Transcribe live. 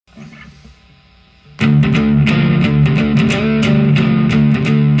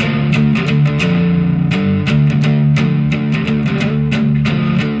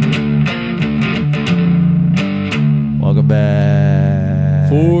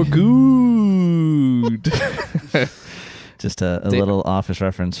for good. Just a little Office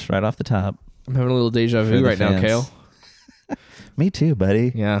reference right off the top. I'm having a little deja vu right now, Kale. Me too,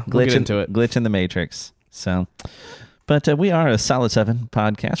 buddy. Yeah, we'll get into it. Glitch in the Matrix. So, but we are a Solid 7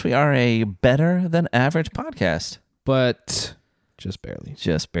 podcast. We are a better than average podcast. But just barely.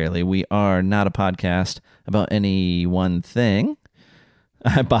 Just barely. We are not a podcast about any one thing.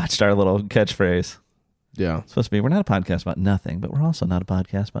 I botched our little catchphrase. Yeah. It's supposed to be, we're not a podcast about nothing, but we're also not a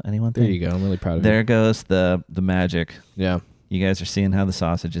podcast about any one thing. There you go. I'm really proud of you. There goes the magic. Yeah. You guys are seeing how the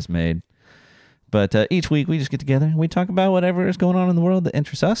sausage is made. But each week we just get together and we talk about whatever is going on in the world that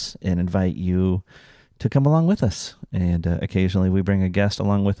interests us and invite you to come along with us. And occasionally we bring a guest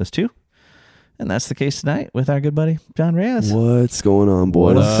along with us too. And that's the case tonight with our good buddy, John Reyes. What's going on,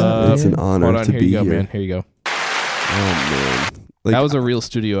 boys? It's an honor to be here. Man. Here you go. Oh, man. Like, that was a real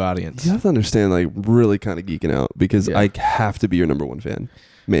studio audience. You have to understand, like, really kind of geeking out because I have to be your number one fan.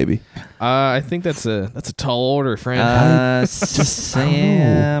 Maybe. I think that's a tall order, friend.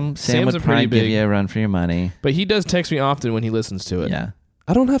 Sam Sam's would probably give you a run for your money. But he does text me often when he listens to it. Yeah.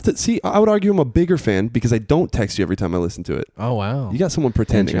 I don't have to see. I would argue I'm a bigger fan because I don't text you every time I listen to it. Oh wow. You got someone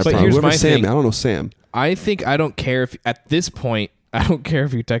pretending. But here's my Sam, thing. I don't know Sam. I think I don't care if at this point I don't care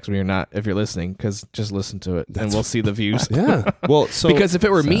if you text me or not if you're listening because just listen to it and we'll see the views. Yeah. Well, so because if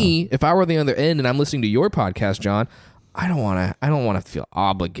it were me, if I were the other end and I'm listening to your podcast, John, I don't want to feel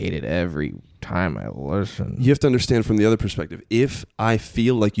obligated every time I listen. You have to understand from the other perspective. If I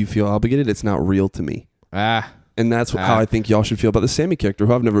feel like you feel obligated, it's not real to me. And that's how I think y'all should feel about the Sammy character,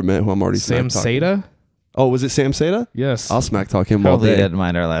 who I've never met, who I'm already Sam smack-talking. Seda? Oh, was it Sam Seda? Yes. I'll smack talk him all Probably day. didn't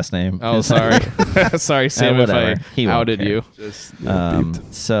mind our last name. Oh, sorry. Sorry, Sam, if I He won't outed care. you. Just,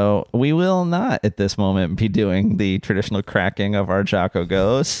 So we will not at this moment be doing the traditional cracking of our Jocko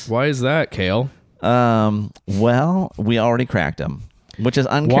Goes. Why is that, Kale? Well, we already cracked them, which is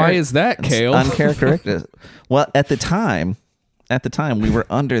Why is that, Kale? uncharacteristic. Well, at the time, we were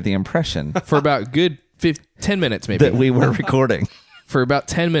under the impression For about good 10 minutes, maybe. that we were recording. For about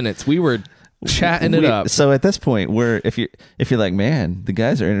 10 minutes, we were chatting it up. So at this point, if you're like, man, the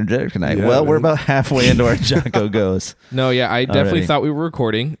guys are energetic tonight. Yeah, well, man. we're about halfway into our Jocko Goes. No, yeah, I definitely Already. thought we were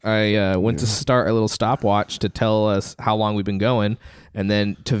recording. I went to start a little stopwatch to tell us how long we've been going, and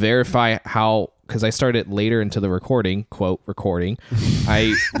then to verify how, because I started later into the recording, quote recording.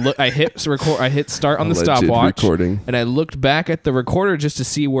 I hit record. I hit start on the Alleged stopwatch, recording. and I looked back at the recorder just to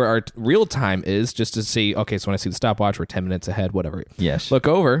see where our real time is, just to see. Okay, so when I see the stopwatch, we're 10 minutes ahead. Whatever. Yes. Look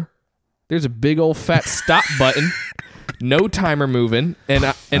over. There's a big old fat stop button. No timer moving,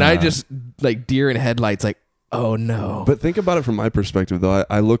 and I just like deer in headlights, like, oh no. But think about it from my perspective, though.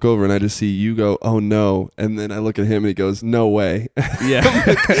 I look over and I just see you go, oh no. And then I look at him and he goes, no way. Yeah.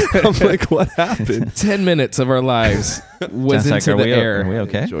 I'm like, what happened? 10 minutes of our lives was John's into like, the air. Are we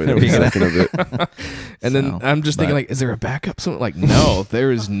okay? Enjoyed every second of it. And then I'm just thinking, like, is there a backup? Something like, no,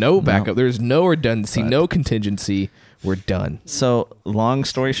 there is no backup. There is no redundancy, no contingency. We're done. So, long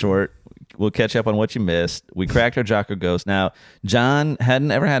story short, we'll catch up on what you missed. We cracked our Jocko Goes. Now, John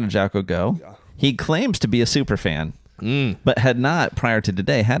hadn't ever had a Jocko Go. Yeah. He claims to be a super fan, but had not, prior to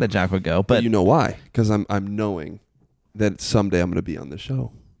today, had a Jocko Go. But you know why? Because I'm knowing that someday I'm going to be on the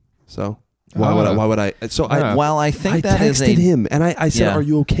show. So why would I? So while I think that is texted him and I said, Yeah. are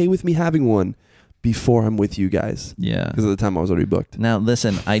you okay with me having one before I'm with you guys? Yeah. Because at the time I was already booked. Now,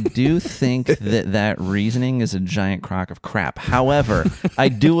 listen, I do think that reasoning is a giant crock of crap. However, I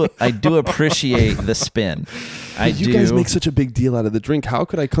do appreciate the spin. You guys make such a big deal out of the drink. How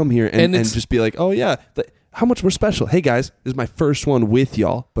could I come here and just be like, oh yeah, how much more special? Hey guys, this is my first one with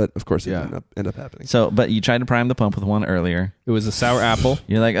y'all. But of course it didn't end up happening. So, but you tried to prime the pump with one earlier. It was a sour apple.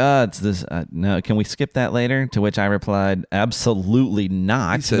 You're like, it's this. No, can we skip that later? To which I replied, absolutely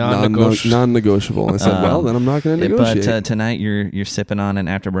not. He said non-negotiable. I said, well, then I'm not going to negotiate. But tonight you're sipping on an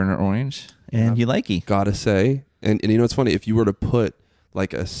Afterburner Orange, and you like it. Gotta say, and you know what's funny? If you were to put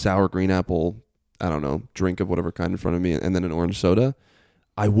like a sour green apple, I don't know, drink of whatever kind in front of me, and then an orange soda,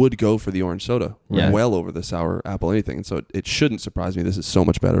 I would go for the orange soda well over the sour apple anything. And so it shouldn't surprise me. This is so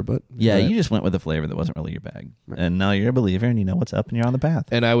much better. But you just went with a flavor that wasn't really your bag. Right. And now you're a believer and you know what's up and you're on the path.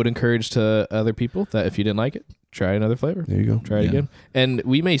 And I would encourage to other people that if you didn't like it, try another flavor. There you go. Try it again. And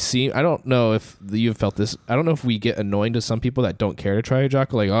we may see, I don't know if you've felt this. I don't know if we get annoying to some people that don't care to try a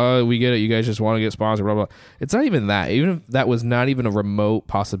Jocko. Like, oh, we get it. You guys just want to get sponsored, blah, blah. It's not even that. Even if that was not even a remote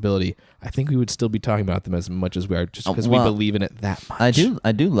possibility, I think we would still be talking about them as much as we are just because we believe in it that much.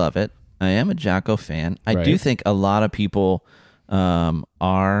 I do love it. I am a Jocko fan. I do think a lot of people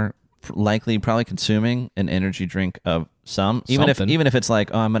are likely probably consuming an energy drink of some, even if it's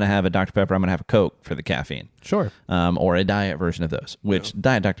like, oh, I'm going to have a Dr. Pepper, I'm going to have a Coke for the caffeine. Sure. Or a diet version of those, which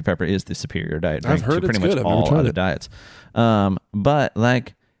Diet Dr. Pepper is the superior diet drink I've heard to pretty it's much good. I've never all tried other it. diets. But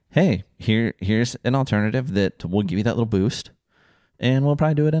like, hey, here's an alternative that will give you that little boost, and we'll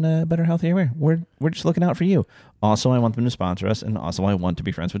probably do it in a better, healthier way. We're just looking out for you. Also, I want them to sponsor us, and also I want to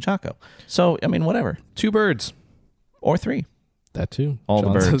be friends with Jocko. So, I mean, whatever. 2 birds. Or 3. That too. All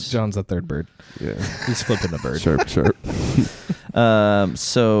John's, the birds. John's the 3rd bird. Yeah. He's flipping a bird. Sure.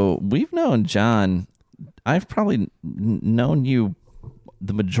 So we've known John. I've probably known you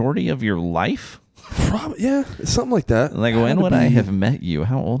the majority of your life. Probably, yeah, something like that. Like, when would I have met you?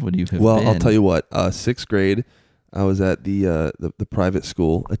 How old would you have been? Well, I'll tell you what. 6th grade, I was at the private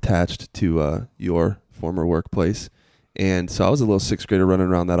school attached to your former workplace, and so I was a little 6th grader running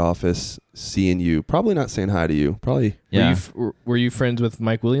around that office, seeing you. Probably not saying hi to you. Probably. Yeah. Were you friends with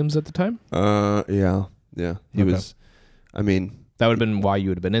Mike Williams at the time? Yeah. He was. I mean, that would have been why you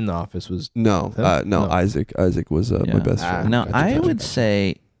would have been in the office. Was no. Isaac. Isaac was my best friend. Now, I would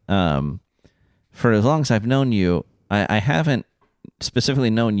say, for as long as I've known you, I haven't specifically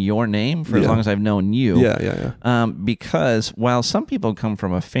known your name for as long as I've known you. Yeah. Because while some people come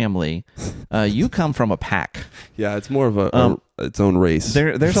from a family, you come from a pack. Yeah, it's more of its own race.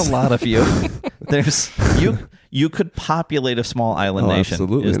 There's a lot of you. You could populate a small island nation.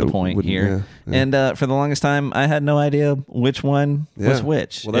 Absolutely. Is the point here. Yeah. And for the longest time, I had no idea which one was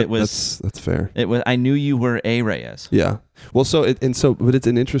which. Well, that's fair. I knew you were a Reyes. Yeah. Well, but it's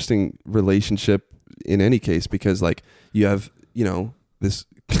an interesting relationship in any case, because like you have, this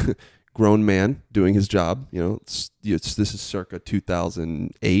grown man doing his job, this is circa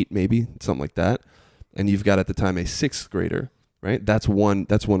 2008, maybe something like that. And you've got at the time a 6th grader, right? That's one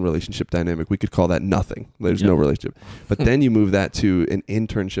relationship dynamic. We could call that nothing. There's no relationship. But then you move that to an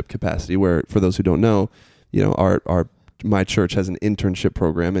internship capacity where, for those who don't know, my church has an internship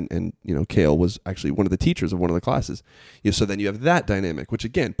program, and Kale was actually one of the teachers of one of the classes. So then you have that dynamic, which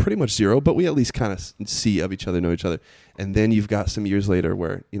again, pretty much zero, but we at least kind of see of each other, know each other. And then you've got some years later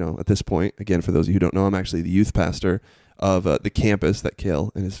where, at this point, again, for those of you who don't know, I'm actually the youth pastor of the campus that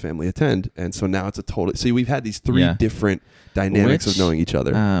Kale and his family attend. And so now it's a total, see, we've had these 3 different dynamics of knowing each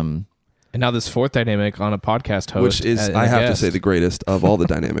other. And now this 4th dynamic on a podcast host, which is, I have to say, the greatest of all the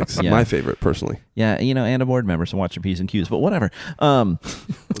dynamics. My favorite, personally. Yeah, and a board member, so watch your P's and Q's, but whatever.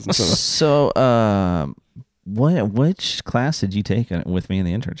 Which class did you take with me in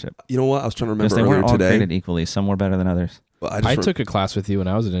the internship? You know what? I was trying to remember they earlier weren't all today. graded equally. Some were better than others. Well, I took a class with you when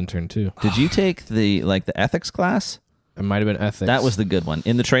I was an intern too. Did you take the ethics class? It might have been ethics. That was the good one.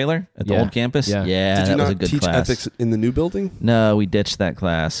 In the trailer at the old campus? Yeah. Did you that was not a good teach class. ethics in the new building? No, we ditched that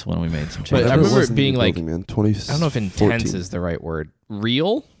class when we made some changes. But I remember it being like, building, man. I don't know if intense is the right word.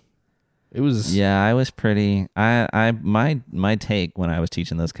 Real? It was. Yeah, I was pretty. My take when I was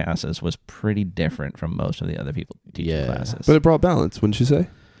teaching those classes was pretty different from most of the other people teaching classes. But it brought balance, wouldn't you say?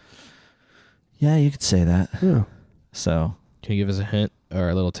 Yeah, you could say that. Yeah. So, can you give us a hint or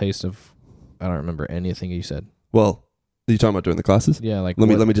a little taste of? I don't remember anything you said. Well, are you talking about during the classes? Yeah, like let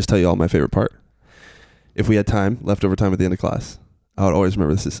me just tell you all my favorite part. If we had leftover time at the end of class, I would always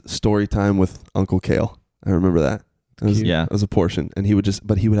remember this is story time with Uncle Kale. I remember that. It was a portion, and he would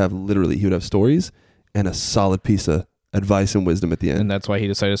have stories and a solid piece of advice and wisdom at the end. And that's why he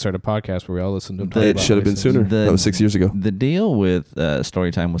decided to start a podcast where we all listen to him. It should have been sooner. That was 6 years ago. The deal with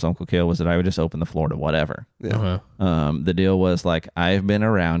story time with Uncle Kale was that I would just open the floor to whatever. Yeah. The deal was like, I've been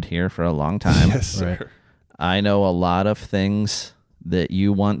around here for a long time. Yes, sir. Right. I know a lot of things that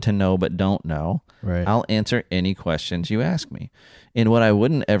you want to know but don't know. Right. I'll answer any questions you ask me. And what I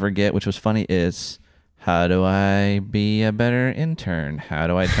wouldn't ever get, which was funny, is how do I be a better intern? How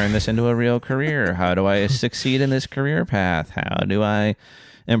do I turn this into a real career? How do I succeed in this career path? How do I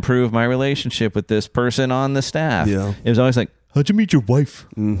improve my relationship with this person on the staff? Yeah. It was always like, how'd you meet your wife?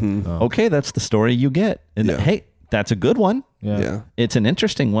 Mm-hmm. Oh. Okay, that's the story you get. And hey, that's a good one. Yeah. It's an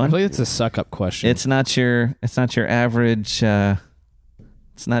interesting I one. feel like it's a suck up question. It's not your average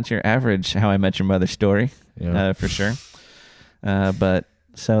it's not your average How I Met Your Mother story, for sure. But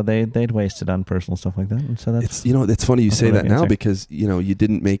so they'd wasted on personal stuff like that, and so that's it's funny you say that now because you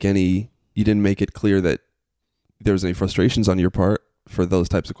didn't make it clear that there was any frustrations on your part for those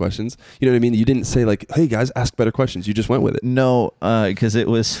types of questions. You know what I mean? You didn't say like, "Hey guys, ask better questions." You just went with it. No, because it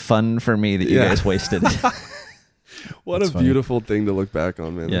was fun for me that you guys wasted it. What That's a funny. beautiful thing to look back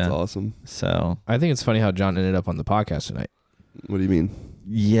on, man. Yeah. That's awesome. So I think it's funny how John ended up on the podcast tonight. What do you mean?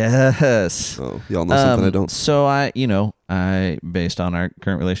 yes. Oh, y'all know something I don't. So I based on our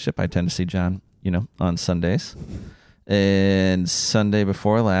current relationship, I tend to see John, on Sundays. And Sunday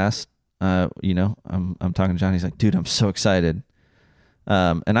before last, I'm talking to John. He's like, dude, I'm so excited.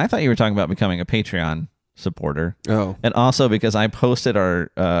 And I thought you were talking about becoming a Patreon supporter. Oh, And also because I posted to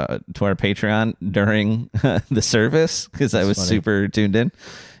our Patreon during the service because I was funny. super tuned in.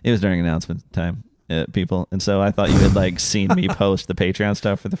 It was during announcement time, people. And so I thought you had like seen me post the Patreon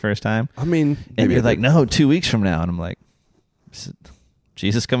stuff for the first time. I mean, And maybe you're I like, did. no, 2 weeks from now. And I'm like,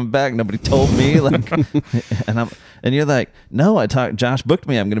 Jesus coming back. Nobody told me. Like, and you're like, no, Josh booked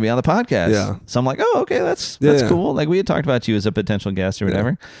me. I'm going to be on the podcast. Yeah. So I'm like, oh, okay, that's Yeah. cool. Like we had talked about you as a potential guest or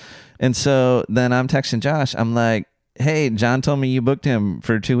whatever. And so then I'm texting Josh. I'm like, hey, John told me you booked him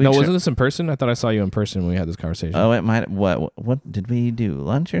for 2 weeks. No, wasn't this in person? I thought I saw you in person when we had this conversation. Oh, it might. What did we do?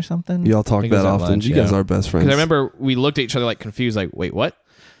 Lunch or something? Y'all talk think it was that at often. lunch, You guys yeah. are best friends. Because I remember we looked at each other like confused, like, wait, what?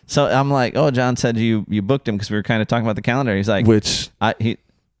 So I'm like, oh, John said you booked him because we were kind of talking about the calendar. He's like, Which Josh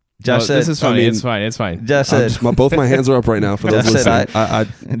Oh, said, this is funny. I mean- It's fine. It's fine. Josh I'm said, just, both my hands are up right now for those Just said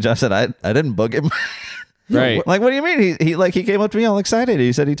listening. Josh said, I didn't book him. Right. Like, what do you mean? He came up to me all excited.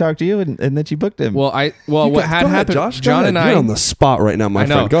 He said he talked to you and that you booked him. Well, You what guys- had go ahead, happened, Josh, go John ahead. and You're I, on the spot right now, my I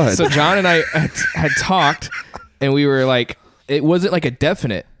know. friend. Go ahead. So John and I had talked, and we were like, it wasn't like a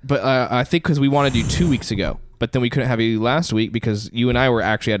definite, but I think because we wanted you 2 weeks ago, but then we couldn't have you last week because you and I were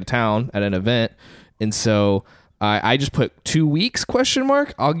actually out of town at an event, and so I just put 2 weeks ?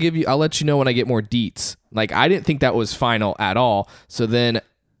 I'll let you know when I get more deets. Like I didn't think that was final at all. So then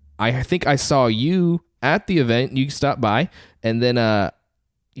I think I saw you at the event. You stopped by, and then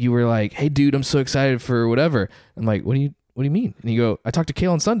you were like, "Hey, dude, I'm so excited for whatever." I'm like, "What do you mean?" And you go, "I talked to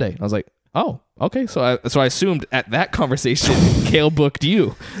Kale on Sunday." I was like, "Oh, okay." So I assumed at that conversation, Kale booked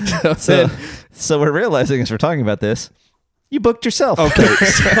you. so, so we're realizing as we're talking about this, you booked yourself. Okay.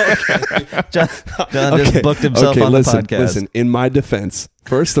 John just booked himself on listen, the podcast. Listen, in my defense,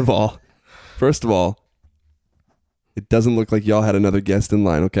 first of all, it doesn't look like y'all had another guest in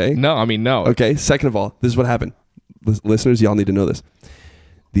line, okay? No, I mean no. Okay. Second of all, this is what happened. Listeners, y'all need to know this.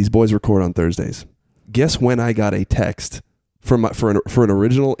 These boys record on Thursdays. Guess when I got a text for an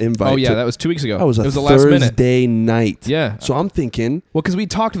original invite? Oh yeah, that was 2 weeks ago. That was it was the Thursday last minute. night. Yeah. So I'm thinking, Well, because we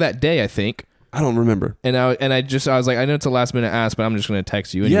talked that day, I think, I don't remember. and I was like, I know it's a last minute ask, but I'm just going to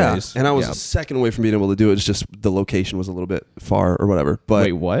text you anyways. Yeah, and I was a second away from being able to do it. It's just the location was a little bit far or whatever. But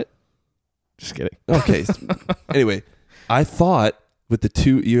Wait, what? Just kidding. okay. Anyway, I thought with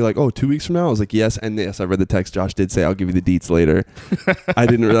the you're like, 2 weeks from now? I was like, yes. And yes, I read the text. Josh did say, I'll give you the deets later. I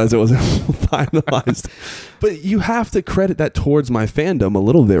didn't realize it wasn't finalized. But you have to credit that towards my fandom a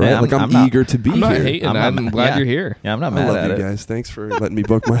little bit, right? Yeah, I'm not- eager to be I'm not here. hating. I'm I'm, not- glad yeah. you're here. Yeah, I'm not I mad love at you it. guys. Thanks for letting me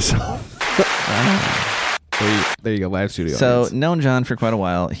book myself. There you go, live studio. So, audience. known John for quite a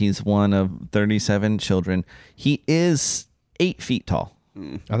while. He's one of 37 children. He is 8 feet tall.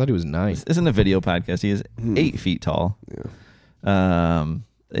 I thought he was 9. This isn't a video podcast. He is 8 feet tall. Yeah.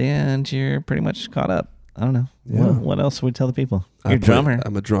 And you're pretty much caught up. I don't know. Yeah. What else would we tell the people? You're I a drummer.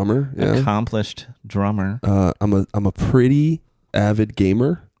 I'm a drummer. Yeah. Accomplished drummer. I'm a pretty avid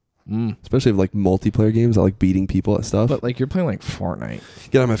gamer, especially of like multiplayer games. I like beating people at stuff. But like you're playing like Fortnite.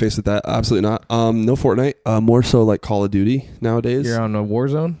 Get out of my face with that. Absolutely not. No Fortnite. More so like Call of Duty nowadays. You're on a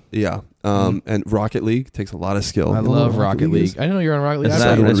Warzone. Yeah. And Rocket League takes a lot of skill. I You know love what Rocket League. is? I didn't know you're on Rocket League. Is I that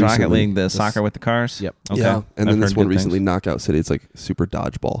started thought- one Rocket recently. League, the soccer with the cars? Yep. Okay. Yeah. And I've then this heard one good recently, things. Knockout City. It's like super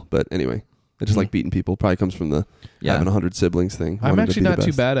dodgeball. But anyway, I just like beating people. Probably comes from the Yeah. having 100 siblings thing. I'm Wanting to actually be the not too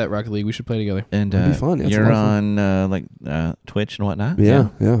best. bad at Rocket League. We should play together. And That'd be fun. Yeah, it's a you're lot of on Twitch and whatnot? Yeah.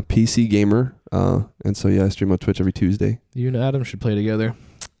 PC gamer. And so, yeah, I stream on Twitch every Tuesday. You and Adam should play together.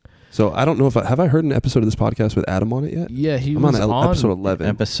 So I don't know if have I heard an episode of this podcast with Adam on it yet? Yeah, he I'm was on episode 11.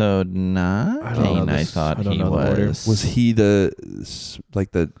 Episode 9. I don't know I this- thought I don't he know the order. was. Was he he's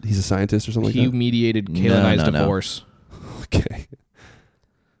a scientist or something He like mediated Kayla No, and I's no, no. divorce. that? Okay.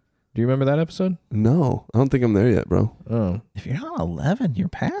 Do you remember that episode? No, I don't think I'm there yet, bro. Oh, If you're on 11, you're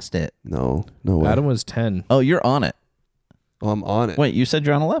past it. No way. Adam was 10. Oh, you're on it. Oh, I'm on it. Wait, you said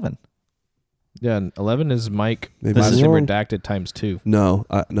you're on 11. Yeah, and 11 is Mike. Maybe This I'm is Been wrong. redacted times 2. No,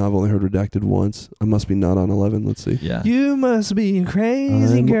 I've only heard redacted once. I must be not on 11. Let's see. Yeah. You must be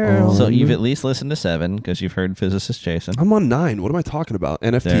crazy, I'm girl. on- So you've at least listened to 7 because you've heard physicist Jason. I'm on 9. What am I talking about?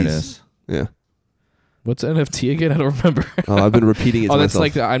 NFTs. There it is. Yeah. What's NFT again? I don't remember. Oh, I've been repeating it to Oh, that's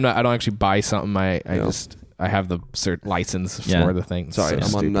myself. like I don't actually buy something. I Yeah. have the cert license Yeah. for the thing. It's Sorry, so I'm on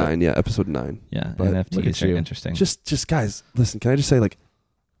stupid. 9. Yeah, episode 9. Yeah, But look NFTs at are you. interesting. Just guys, listen, can I just say like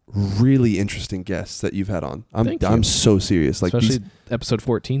really interesting guests that you've had on? Thank you. I'm so serious. Like Especially these, episode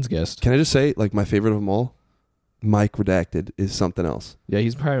 14's guest. can I just say like my favorite of them all? Mike Redacted is something else. Yeah,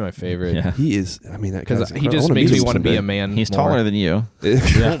 he's probably my favorite. Yeah. He is. I mean, Because he just makes me want to be a man. He's more. taller than you. Oh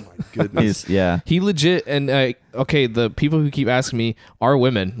my goodness. He legit, and okay, the people who keep asking me are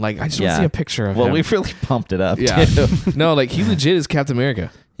women. Like, I just want to see a picture of him. Well, we've really pumped it up. Yeah. Too. No, like, he legit is Captain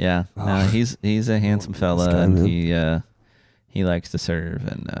America. Yeah. No, he's a handsome fella, guy, and he likes to serve,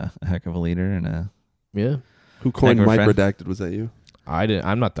 and a heck of a leader, and Yeah. Who coined Like our Mike friend. Redacted? Was that you? I didn't.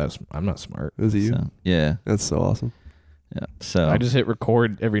 I'm not smart. Was it you? so, yeah. That's so awesome. Yeah. So I just hit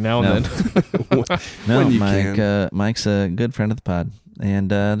record every now and then. no, when you Mike's a good friend of the pod and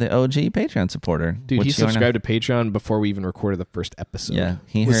the OG Patreon supporter. Dude, which he you are now. subscribed to Patreon before we even recorded the first episode. Yeah,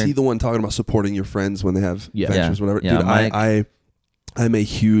 he Was heard. he the one talking about supporting your friends when they have Yeah. ventures, whatever? Yeah, Dude, Mike. I'm a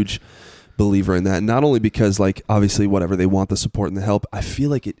huge believer in that. Not only because, like, obviously, whatever, they want the support and the help. I feel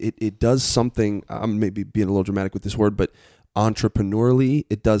like it does something. I'm maybe being a little dramatic with this word, but entrepreneurially,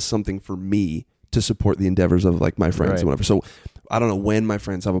 it does something for me to support the endeavors of, like, my friends and whatever. So I don't know when my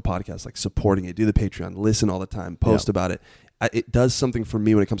friends have a podcast, like, supporting it, do the Patreon, listen all the time, post about it. It does something for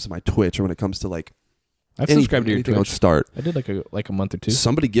me when it comes to my Twitch or when it comes to, like, I've subscribed to your anything I would Twitch. start. I did like a month or two.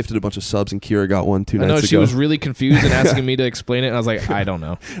 Somebody gifted a bunch of subs and Kira got one 2 I nights know ago. she was really confused and asking me to explain it, and I was like, I don't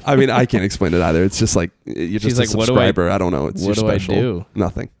know. I mean, I can't explain it either. It's just like you're just She's a like, what do subscriber. I don't know. It's what your do I special. do?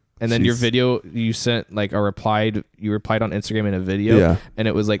 Nothing. And then your She's- video, you sent like you replied on Instagram in a video, Yeah. and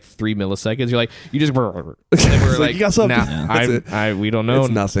it was like 3 milliseconds. You're like, you just, and then we're It's like, you got something. nah, That's we don't know.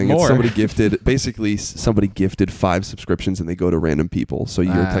 It's nothing. More. It's somebody gifted 5 subscriptions and they go to random people. So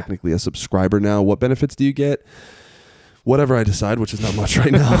you're technically a subscriber now. What benefits do you get? Whatever I decide, which is not much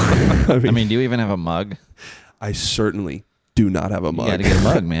right now. I mean, do you even have a mug? I certainly do not have a mug. You got to get a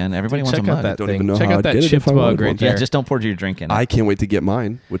mug, man. Everybody wants a Check out mug. that don't thing. even know Check how out I'd that get it chipped if I wanted mug right one. there. Yeah, just don't pour your drink in it. I can't wait to get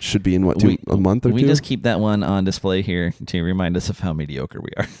mine, which should be in a month or two. We just keep that one on display here to remind us of how mediocre we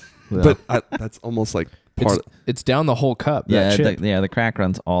are. But that's almost like part. It's down the whole cup. That chip. The crack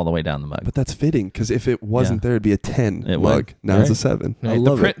runs all the way down the mug. But that's fitting because if it wasn't there, it'd be a 10 It mug. would. Now it's a Right. 7. I the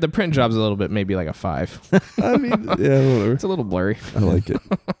love print, it. The print job's a little bit, maybe like a 5. I mean, yeah, whatever. It's a little blurry. I like it.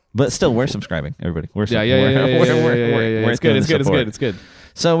 But still, we're subscribing, everybody. We're Yeah. we're It's doing good. the support. It's good.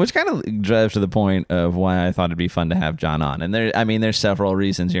 So, which kind of drives to the point of why I thought it'd be fun to have John on. And there's several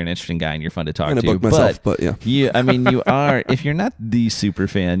reasons. You're an interesting guy and you're fun to talk I'm to. gonna book myself, but yeah. you are. If you're not the super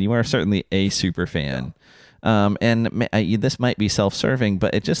fan, you are certainly a super fan. This might be self-serving,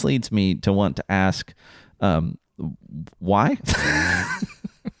 but it just leads me to want to ask, why?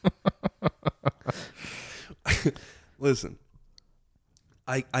 Listen,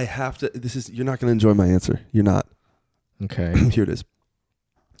 I have to. You're not going to enjoy my answer. You're not. Okay. Here it is.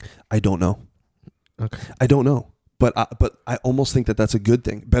 I don't know. Okay. I don't know. But I almost think that that's a good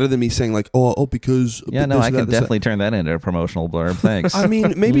thing. Better than me saying like, because Yeah, no, this, I that, can this, that. definitely turn that into a promotional blurb. Thanks. I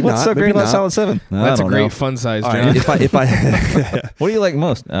mean, maybe What's not. so great maybe about not. Solid 7? That's a I don't great know. fun size, All John. right, if I What do you like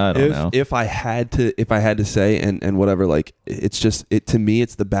most? I don't know. if I had to say and whatever, like it's just to me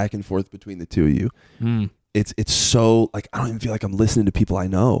it's the back and forth between the two of you. It's so like I don't even feel like I'm listening to people I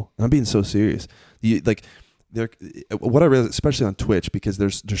know. And I'm being so serious. What I realize, especially on Twitch, because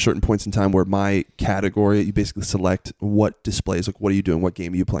there's certain points in time where my category, you basically select what displays, like what are you doing, what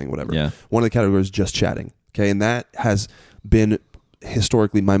game are you playing, whatever. Yeah. One of the categories is just chatting. Okay, and that has been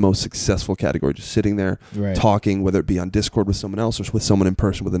historically my most successful category, just sitting there talking, whether it be on Discord with someone else or with someone in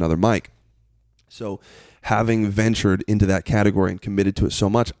person with another mic. So having ventured into that category and committed to it so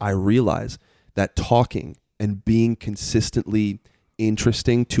much, I realize that talking and being consistently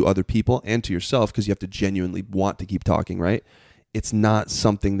interesting to other people and to yourself, because you have to genuinely want to keep talking, right? It's not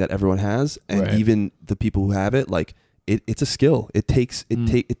something that everyone has, and even the people who have it, like it's a skill. It takes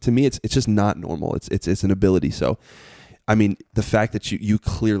to me, it's just not normal. It's an ability. So, I mean, the fact that you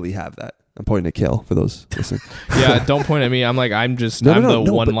clearly have that. I'm pointing at Kale for those listening. Yeah, don't point at me. I'm like, I'm the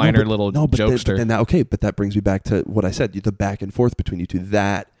one-liner little jokester. But that brings me back to what I said. The back and forth between you two.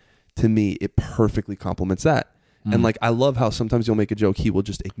 That, to me, it perfectly complements that. And like, I love how sometimes you'll make a joke, he will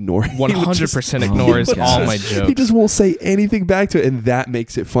just ignore it. 100% ignores all my jokes. He just won't say anything back to it, and that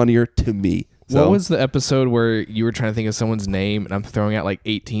makes it funnier to me. So, what was the episode where you were trying to think of someone's name and I'm throwing out like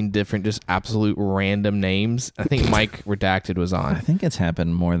 18 different just absolute random names? I think Mike Redacted was on. I think it's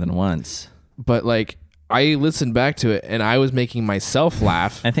happened more than once. But like, I listened back to it and I was making myself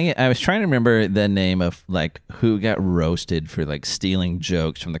laugh. I think I was trying to remember the name of like who got roasted for like stealing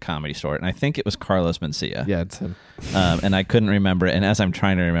jokes from the Comedy Store, and I think it was Carlos Mencia. Yeah, it's him. And I couldn't remember it. And as I'm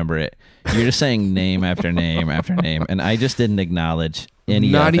trying to remember it, you're just saying name after name after name, and I just didn't acknowledge any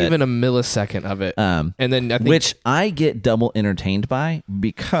Not of it. even a millisecond of it. And then I think, Which I get double entertained by,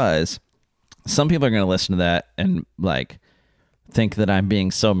 because some people are going to listen to that and like think that I'm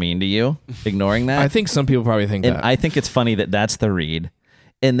being so mean to you, ignoring that. I think some people probably think and that. I think it's funny that that's the read.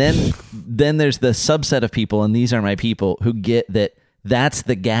 And then there's the subset of people, and these are my people who get that that's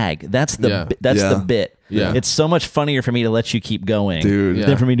the gag. That's the the bit. Yeah. It's so much funnier for me to let you keep going, Dude.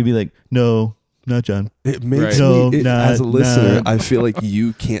 than for me to be like, no, not John. It makes me, as a listener, I feel like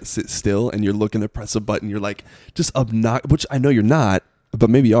you can't sit still and you're looking to press a button. You're like just obnoxious, which I know you're not, but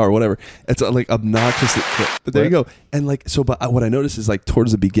maybe you are, or whatever. It's like obnoxious. But there you go. And like, so, but what I noticed is like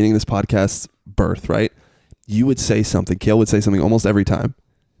towards the beginning of this podcast's birth, right? You would say something, Kale would say something almost every time.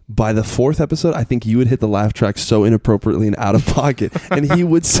 By the 4th episode, I think you would hit the laugh track so inappropriately and out of pocket, and he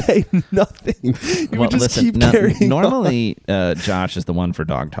would say nothing. He would just keep carrying normally, Josh is the one for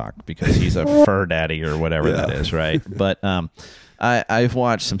dog talk because he's a fur daddy or whatever that is, right? But I've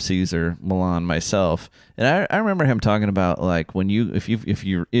watched some Cesar Millan myself, and I remember him talking about like when if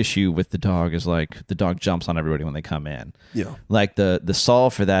your issue with the dog is like the dog jumps on everybody when they come in. Yeah. Like the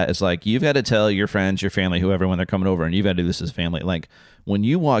solve for that is like you've got to tell your friends, your family, whoever when they're coming over, and you've got to do this as family. Like when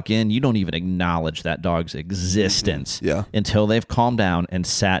you walk in, you don't even acknowledge that dog's existence until they've calmed down and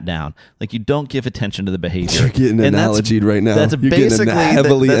sat down. Like you don't give attention to the behavior. You're getting analogied right now. That's You're basically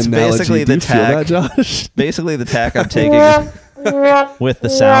heavily that's basically the tack. Feel that, Josh? Basically, the tack I'm taking with the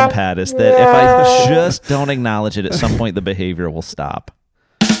sound pad is that if I just don't acknowledge it, at some point the behavior will stop.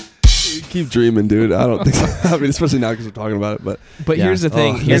 Keep dreaming, dude. I don't think so. I mean, especially now because we're talking about it. But here's the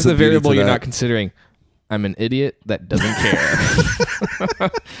thing. Here's the beauty variable to you're that. not considering. I'm an idiot that doesn't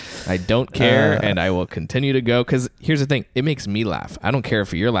care. I don't care, and I will continue to go. Because here's the thing. It makes me laugh. I don't care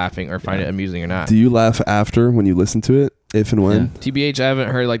if you're laughing or find it amusing or not. Do you laugh after when you listen to it? If and when? TBH, I haven't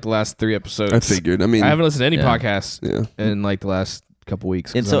heard like the last 3 episodes. I figured. I mean, I haven't listened to any podcasts in like the last couple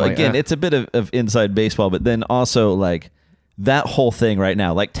weeks. And so again, it's a bit of inside baseball, but then also like that whole thing right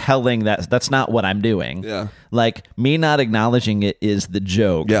now, like telling that's not what I'm doing. Yeah. Like me not acknowledging it is the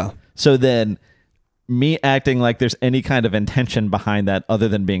joke. Yeah. So then me acting like there's any kind of intention behind that other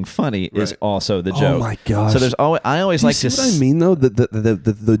than being funny is also the joke. Oh my gosh! So there's always I always like see to. What I mean though,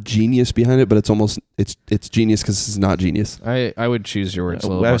 the genius behind it, but it's almost it's genius because it's not genius. I would choose your words a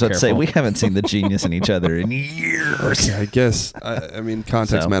little I more was about to say careful. we haven't seen the genius in each other in years. Okay, I guess. I mean,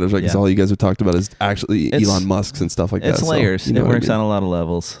 context matters. Like all you guys have talked about is actually Elon Musk's and stuff like that. It's layers. So, you know it works I mean? on a lot of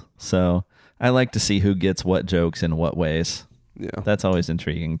levels. So I like to see who gets what jokes in what ways. Yeah, that's always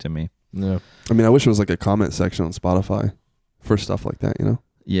intriguing to me. Yeah. I mean, I wish it was like a comment section on Spotify for stuff like that, you know?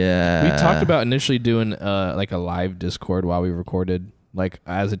 Yeah. We talked about initially doing like a live Discord while we recorded. Like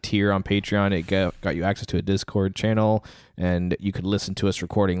as a tier on Patreon, it got you access to a Discord channel, and you could listen to us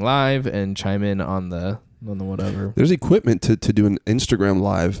recording live and chime in on the whatever. There's equipment to do an Instagram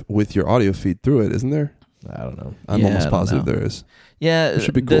live with your audio feed through it, isn't there? I don't know. I'm almost positive there is. Yeah, it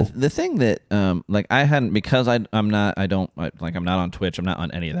should be cool. The thing that like I hadn't, because I'm not on Twitch, I'm not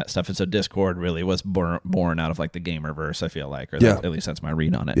on any of that stuff, and so Discord really was born out of like the gamerverse, I feel like, or at least that's my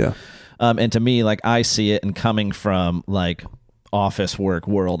read on it. Yeah. And to me, like I see it, and coming from like office work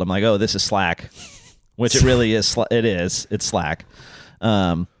world, I'm like, oh, this is Slack, which it really is. It's Slack.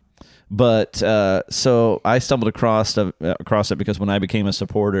 But so I stumbled across it because when I became a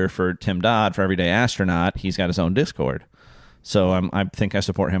supporter for Tim Dodd for Everyday Astronaut, he's got his own Discord. So I think I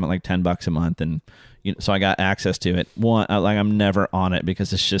support him at like $10 a month, and so I got access to it. I'm never on it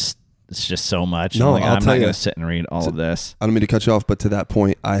because it's just so much. No, I'm not going to sit and read all of this. I don't mean to cut you off, but to that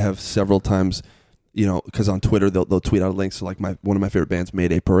point, I have several times, because on Twitter they'll tweet out links to like one of my favorite bands,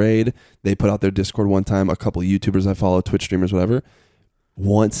 Mayday Parade. They put out their Discord one time. A couple of YouTubers I follow, Twitch streamers, whatever.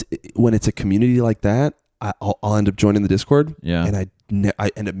 When it's a community like that, I'll end up joining the Discord. Yeah, and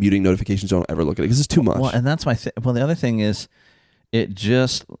I end up muting notifications. Don't ever look at it because it's too much. Well, and that's my well, the other thing is, it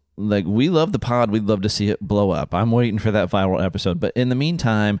just like we love the pod. We'd love to see it blow up. I'm waiting for that viral episode. But in the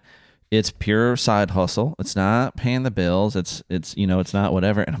meantime, it's pure side hustle. It's not paying the bills. It's it's not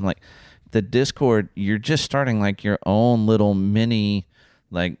whatever. And I'm like, the Discord, you're just starting like your own little mini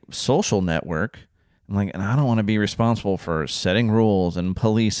like social network. And I don't want to be responsible for setting rules and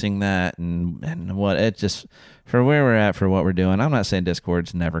policing that and what it just for where we're at for what we're doing. I'm not saying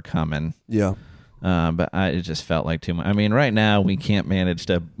Discord's never coming. Yeah. But it just felt like too much. I mean, right now we can't manage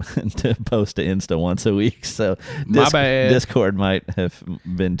to post to Insta once a week, so My bad. Discord might have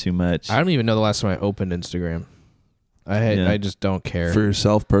been too much. I don't even know the last time I opened Instagram. I just don't care. For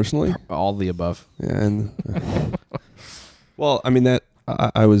yourself personally? All the above. Yeah, and well, I mean that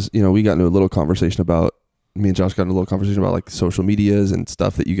I was, we got into a little conversation about, me and Josh got into a little conversation about like social medias and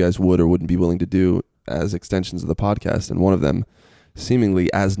stuff that you guys would or wouldn't be willing to do as extensions of the podcast. And one of them,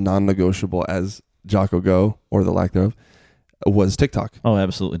 seemingly as non-negotiable as Jocko Go, or the lack thereof, was TikTok. Oh,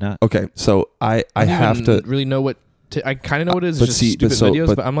 absolutely not. Okay, so I have to really know what I kind of know what it is. But It's see, just stupid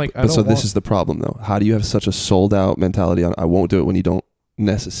videos. But I'm like, I don't so want. this is the problem, though. How do you have such a sold out mentality on I won't do it when you don't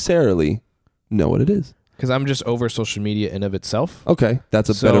necessarily know what it is? Because I'm just over social media in of itself. Okay, that's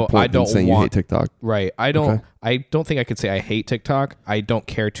a So better I point than don't saying you want- hate TikTok. Right. I don't. Okay. I don't think I could say I hate TikTok. I don't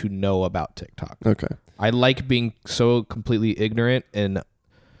care to know about TikTok. Okay. I like being so completely ignorant and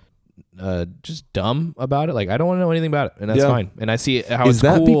just dumb about it. Like I don't want to know anything about it, and that's Yeah. fine. And I see it, how Is it's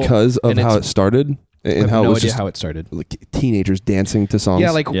that cool. because of and how it it's- started I and have how it no was idea just how it started. like teenagers dancing to songs?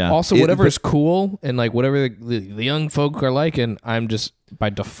 Yeah, like Yeah. also It- whatever but- is cool and like whatever the young folk are liking, I'm just by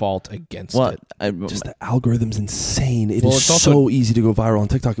default against Well, it. just the algorithm's insane. It is Well, it's also- so easy to go viral on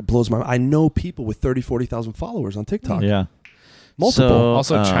TikTok. It blows my mind. I know people with 30, 40,000 followers on TikTok. yeah. Multiple. So,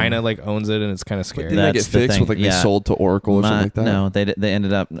 Also, China like owns it, and it's kind of But scary. didn't that get That's the fixed thing. with like they Yeah. sold to Oracle or something like that? No, they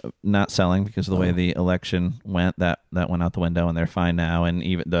ended up not selling because of the way Oh. the election went. That went out the window, and they're fine now. And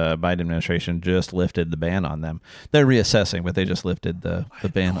even the Biden administration just lifted the ban on them. They're reassessing, but they just lifted the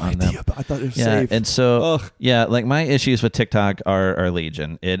ban on them. But I thought it was Yeah, safe. and so Ugh. yeah, like my issues with TikTok are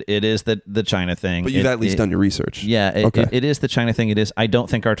legion. It is the China thing. But you've at least done your research. Yeah, Okay. it is the China thing. It is. I don't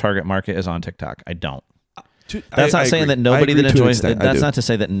think our target market is on TikTok. I don't. I That's not saying agree. that nobody I that agree to an enjoys. extent. I That's do. not to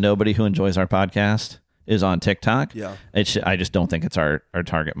say that nobody who enjoys our podcast is on TikTok. Yeah. I just don't think it's our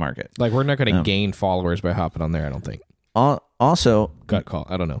target market. Like we're not going to Um, gain followers by hopping on there. I don't think. Also, Gut call.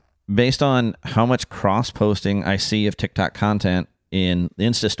 I don't know. based on how much cross posting I see of TikTok content in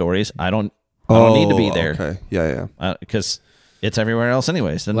Insta stories, I don't need to be there Okay. Yeah. because it's everywhere else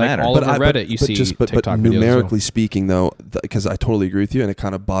anyways. Doesn't Like matter. all over Reddit, you see but TikTok videos. numerically speaking, though, because I totally agree with you, and it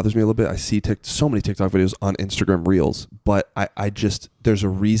kind of bothers me a little bit. I see so many TikTok videos on Instagram Reels, but I just there's a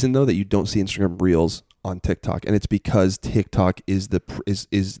reason though that you don't see Instagram Reels on TikTok, and it's because TikTok is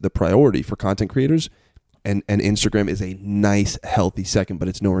the priority for content creators, and Instagram is a nice healthy second, but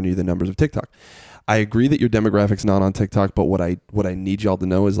it's nowhere near the numbers of TikTok. I agree that your demographic's not on TikTok, but what I need y'all to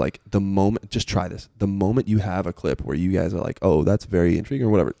know is like the moment, just try this. The moment you have a clip where you guys are like, oh, that's very intriguing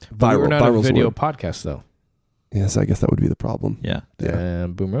or whatever. But we're not a viral's the video word. podcast though. Yes, I guess that would be the problem. yeah.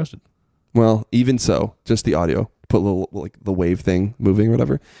 And boom roasted. Well, even so, just the audio. Put a little like the wave thing moving or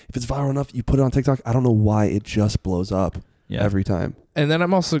whatever. If it's viral enough, you put it on TikTok. I don't know why it just blows up every time. And then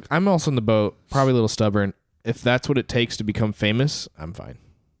I'm also in the boat. Probably a little stubborn. If that's what it takes to become famous, I'm fine.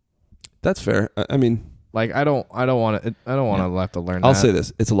 That's fair. I mean, Like I don't want to. I don't want to have to learn. I'll that. say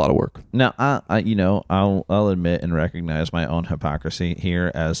this: it's a lot of work. Now, I'll admit and recognize my own hypocrisy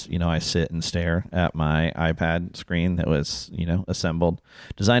here as, I sit and stare at my iPad screen that was,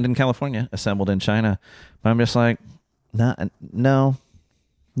 designed in California, assembled in China. But I'm just like, no,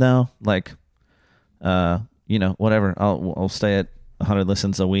 like, whatever. I'll stay at 100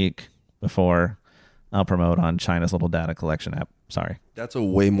 listens a week before I'll promote on China's little data collection app. Sorry. That's a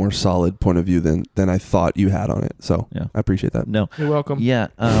way more solid point of view than I thought you had on it. So Yeah. I appreciate that. No. You're welcome. Yeah.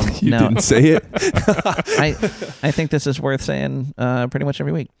 You now, didn't say it. I think this is worth saying pretty much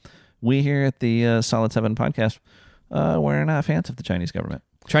every week. We here at the Solid 7 podcast, we're not fans of the Chinese government.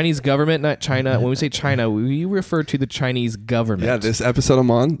 Chinese government, not China. When we say China, we refer to the Chinese government. Yeah, this episode I'm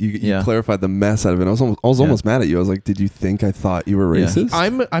on, you Yeah. clarified the mess out of it. I was almost mad at you. I was like, did you think I thought you were Yeah.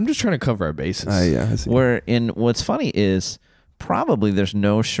 racist? I'm just trying to cover our bases. Yeah, I see. What's funny is probably there's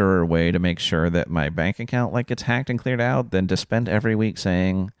no surer way to make sure that my bank account gets hacked and cleared out than to spend every week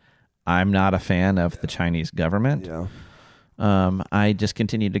saying I'm not a fan of the Chinese government. Yeah. I just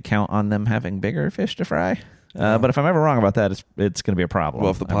continue to count on them having bigger fish to fry. But if I'm ever wrong about that, it's going to be a problem.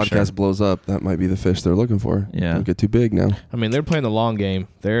 Well, if the I'm podcast sure. blows up, that might be the fish they're looking for. Yeah. Don't get too big now. I mean, they're playing the long game.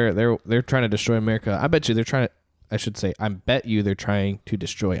 They're trying to destroy America. I bet you they're trying to. I should say, I bet you they're trying to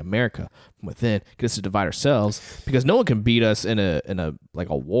destroy America from within, get us to divide ourselves, because no one can beat us in a like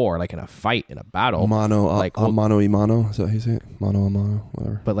a war, like in a fight, in a battle. Mano a mano y mano. Is that how you say it? Mano a mano,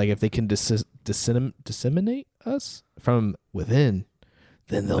 whatever. But like if they can disseminate us from within,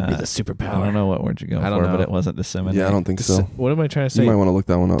 then they'll be the superpower. I don't know what word you're going I don't for, but know. it wasn't disseminate. Yeah, I don't think so. What am I trying to say? You might want to look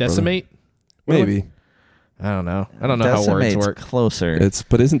that one up. brother. Decimate? Maybe. I don't know. I don't know how words Decimate's work. closer.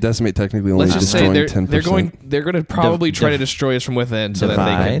 But isn't decimate technically only Let's just say destroying 10%? they're going to probably try to destroy us from within, so that they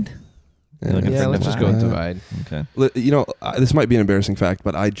can. Divide. You're looking Yeah, for let's just go with divide. Okay. This might be an embarrassing fact,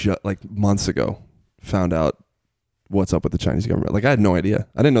 but I just months ago found out what's up with the Chinese government. Like I had no idea.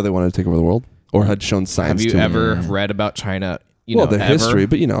 I didn't know they wanted to take over the world or had shown signs. Have you to ever Yeah. read about China? the ever? history,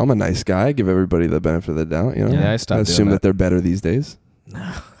 but I'm a nice guy. I give everybody the benefit of the doubt. Yeah, I stopped doing assume that. they're better these days.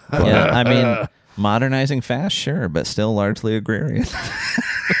 Yeah, I mean, modernizing fast, sure, but still largely agrarian.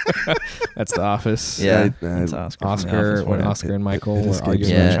 That's The Office. Yeah, I- it's Oscar. from The Office Oscar, for when you. Oscar and Michael It were escapes arguing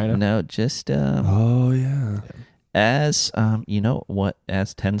me. about Yeah, China. no, just Oh yeah. as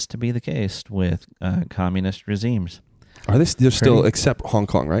as tends to be the case with communist regimes. Are they? They're still except Hong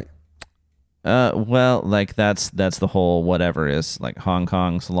Kong, right? Well, like that's the whole whatever is like Hong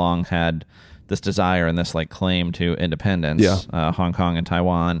Kong's long had this desire and this like claim to independence. Yeah. Hong Kong and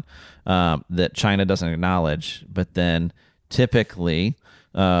Taiwan that China doesn't acknowledge, but then typically,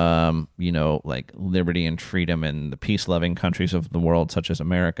 like liberty and freedom and the peace-loving countries of the world, such as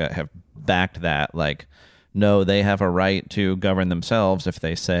America, have backed that. Like, no, they have a right to govern themselves if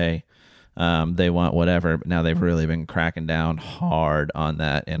they say they want whatever. But now they've really been cracking down hard on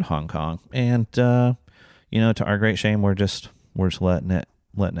that in Hong Kong, and to our great shame, we're just letting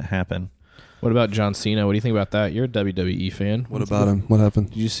it happen. What about John Cena? What do you think about that? You're a WWE fan. What about him? What happened?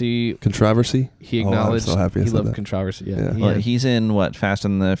 Did you see controversy? He acknowledged I'm so happy he loved that. Controversy. Yeah. Well, he's in what Fast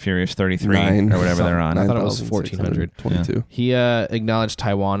and the Furious 33 or whatever they're on. I thought it was 1422. Yeah. He acknowledged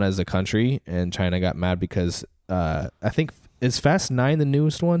Taiwan as a country, and China got mad because I think is Fast 9 the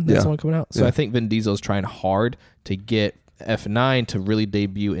newest one? That's the one coming out. So I think Vin Diesel's trying hard to get F9 to really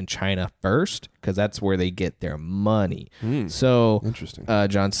debut in China first, because that's where they get their money. So interesting.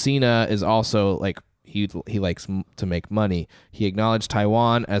 John Cena is also like he likes to make money. He acknowledged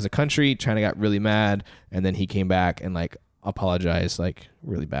Taiwan as a country. China got really mad, and then he came back and like apologized like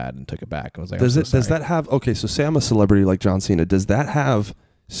really bad and took it back and was like, does that have so say I'm a celebrity like John Cena, does that have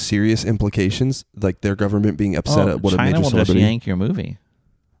serious implications, like their government being upset at what China a major will celebrity? just yank your movie.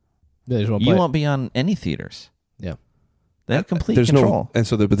 They just won't You play it. won't be on any theaters. Yeah. They have complete there's control.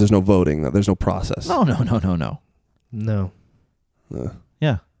 but there's no voting. There's no process. No. No.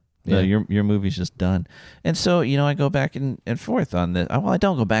 Yeah. No, Yeah. your movie's just done. And so, I go back and forth on this. Well, I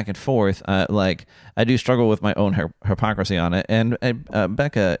don't go back and forth. Like, I do struggle with my own hypocrisy on it. And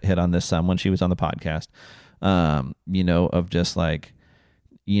Becca hit on this some when she was on the podcast, of just like,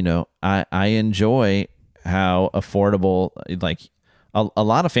 I enjoy how affordable, like, a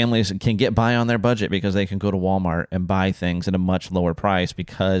lot of families can get by on their budget because they can go to Walmart and buy things at a much lower price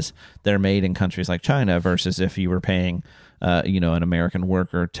because they're made in countries like China versus if you were paying, an American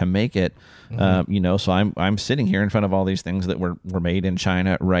worker to make it. So I'm sitting here in front of all these things that were made in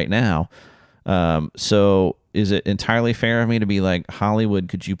China right now. So is it entirely fair of me to be like, Hollywood,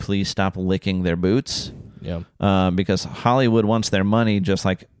 could you please stop licking their boots? Yeah. Because Hollywood wants their money just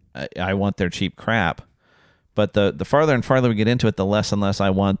like I want their cheap crap. But the farther and farther we get into it, the less and less I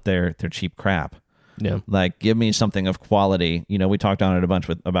want their cheap crap. Yeah. Like, give me something of quality. We talked on it a bunch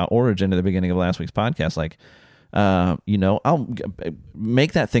about Origin at the beginning of last week's podcast. Like, I'll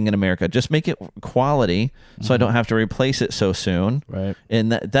make that thing in America. Just make it quality so I don't have to replace it so soon. Right.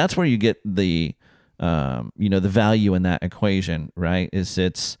 And that's where you get the, the value in that equation, right? Is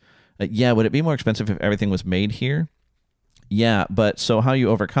it's, would it be more expensive if everything was made here? Yeah, but so how you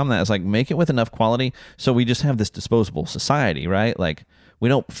overcome that is like make it with enough quality so we just have this disposable society, right? Like we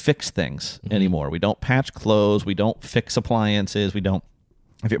don't fix things anymore. We don't patch clothes. We don't fix appliances. We don't,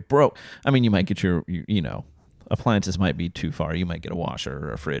 if it broke, I mean, you might get your appliances might be too far. You might get a washer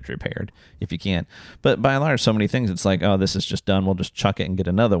or a fridge repaired if you can. But by and large, so many things, it's like, oh, this is just done. We'll just chuck it and get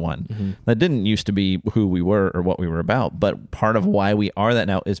another one. That didn't used to be who we were or what we were about. But part of why we are that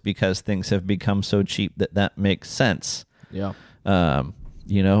now is because things have become so cheap that makes sense. Yeah.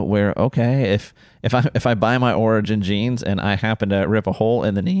 Where, okay, if I buy my Origin jeans and I happen to rip a hole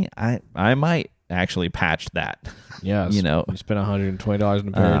in the knee, I might actually patch that. Yeah. You spend $120 on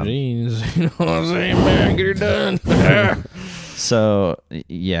a pair of jeans. You know what I'm saying, man? Get it done. So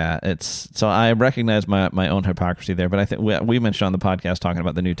yeah, so I recognize my own hypocrisy there, but I think we mentioned on the podcast talking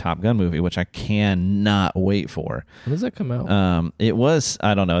about the new Top Gun movie, which I cannot wait for. When does that come out? It was,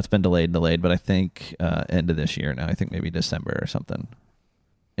 I don't know, it's been delayed, but I think end of this year now. I think maybe December or something.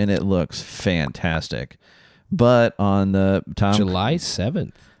 And it looks fantastic. But on the July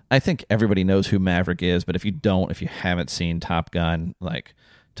 7th. I think everybody knows who Maverick is, but if you haven't seen Top Gun, like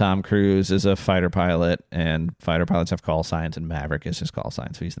Tom Cruise is a fighter pilot, and fighter pilots have call signs, and Maverick is his call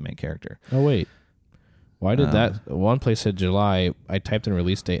sign, so he's the main character. Oh, wait. Why did that? One place said July. I typed in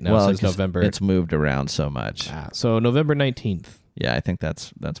release date. Now it says November. It's moved around so much. So November 19th. Yeah, I think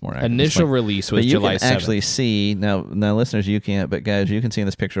that's more accurate. Initial release was July 7th. But you can actually see, now listeners, you can't, but guys, you can see in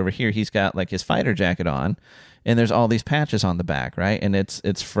this picture over here, he's got like his fighter jacket on, and there's all these patches on the back, right? And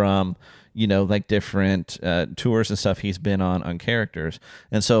it's from, like different tours and stuff he's been on characters.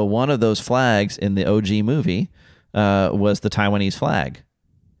 And so one of those flags in the OG movie was the Taiwanese flag,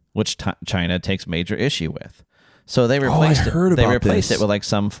 which China takes major issue with. So they replaced it. They replaced it with like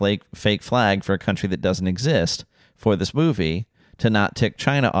some fake flag for a country that doesn't exist for this movie to not tick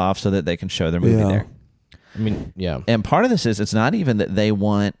China off so that they can show their movie there. I mean, yeah. And part of this is it's not even that they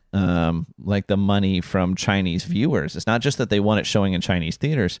want like the money from Chinese viewers. It's not just that they want it showing in Chinese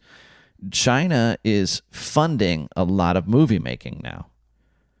theaters. China is funding a lot of movie making now.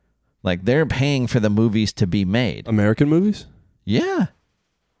 Like they're paying for the movies to be made. American movies? Yeah.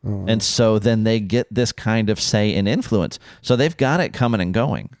 And so then they get this kind of say and influence. So they've got it coming and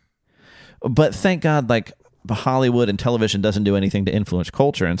going. But thank God, like Hollywood and television doesn't do anything to influence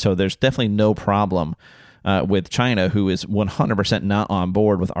culture. And so there's definitely no problem with China, who is 100% not on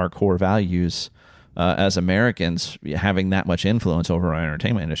board with our core values as Americans having that much influence over our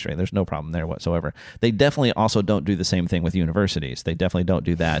entertainment industry. There's no problem there whatsoever. They definitely also don't do the same thing with universities. They definitely don't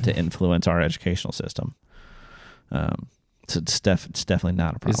do that to influence our educational system. So it's definitely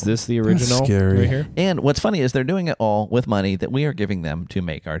not a problem. Is this the original scary. right here? And what's funny is they're doing it all with money that we are giving them to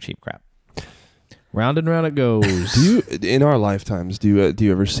make our cheap crap. Round and round it goes. Do you, in our lifetimes, do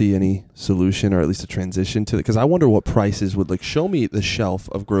you ever see any solution or at least a transition to it? Because I wonder what prices would, like, show me the shelf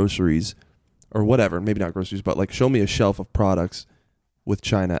of groceries or whatever, maybe not groceries, but like show me a shelf of products with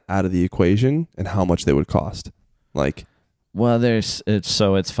China out of the equation and how much they would cost. Like, well,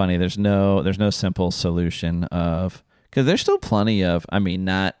 it's funny. There's no simple solution of, because there's still plenty of, I mean,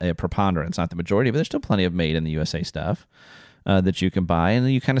 not a preponderance, not the majority, but there's still plenty of made in the USA stuff that you can buy, and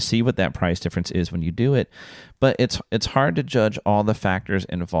you kind of see what that price difference is when you do it. But it's hard to judge all the factors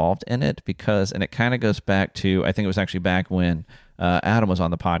involved in it because, and it kind of goes back to, I think it was actually back when Adam was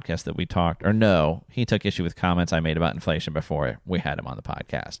on the podcast that we talked, or no, he took issue with comments I made about inflation before we had him on the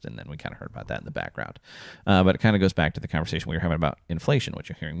podcast, and then we kind of heard about that in the background. But it kind of goes back to the conversation we were having about inflation, which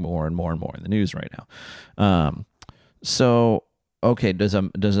you're hearing more and more and more in the news right now. So, okay, does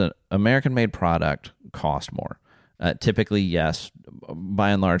an American-made product cost more? Typically, yes,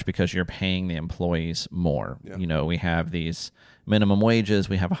 by and large, because you're paying the employees more. Yeah. You know, we have these minimum wages,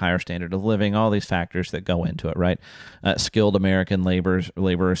 we have a higher standard of living, all these factors that go into it, right? Skilled American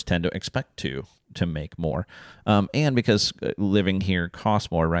laborers tend to expect to make more. And because living here costs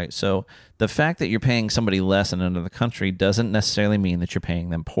more, right? So the fact that you're paying somebody less in another country doesn't necessarily mean that you're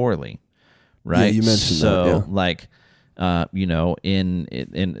paying them poorly, right? Yeah, you mentioned that, yeah. Like, you know, in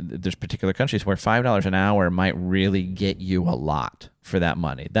there's particular countries where $5 an hour might really get you a lot for that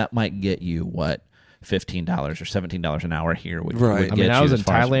money. That might get you what $15 or $17 an hour here would, right. would get I mean, you. I was in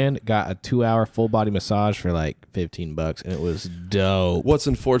Thailand, got a 2-hour full body massage for like $15, and it was dope. What's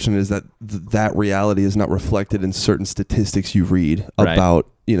unfortunate is that that reality is not reflected in certain statistics you read about,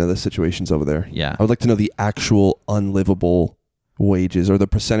 you know, the situations over there. Yeah, I would like to know the actual unlivable wages, or the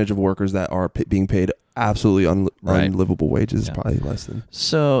percentage of workers that are being paid absolutely unlivable wages is probably less than.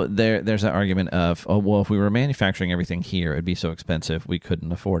 So there's that argument of, oh, well, if we were manufacturing everything here, it'd be so expensive we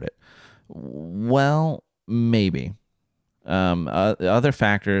couldn't afford it. Well, maybe. Other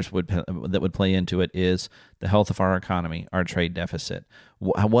factors that would play into it is the health of our economy, our trade deficit,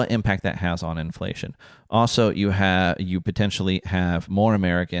 what impact that has on inflation. Also, you potentially have more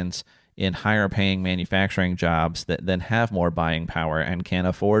Americans in higher paying manufacturing jobs that then have more buying power and can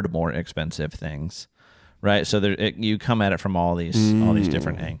afford more expensive things, right? So you come at it from all these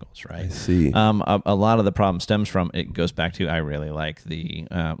different angles, right? I see. A lot of the problem stems from, it goes back to, I really like the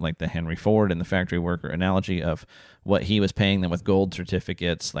Henry Ford and the factory worker analogy of what he was paying them with gold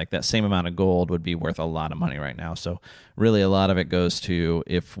certificates. Like that same amount of gold would be worth a lot of money right now. So really a lot of it goes to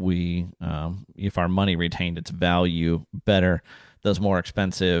if our money retained its value better, those more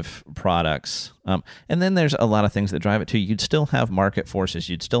expensive products. And then there's a lot of things that drive it too. You'd still have market forces.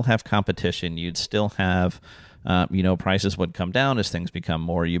 You'd still have competition. You'd still have, prices would come down as things become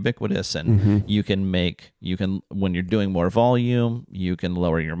more ubiquitous. And you can, when you're doing more volume, you can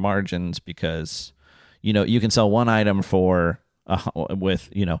lower your margins because, you can sell one item for,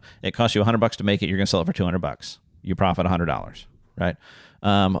 it costs you $100 to make it. You're going to sell it for $200. You profit $100, right?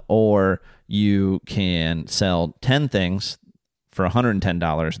 Or you can sell 10 things for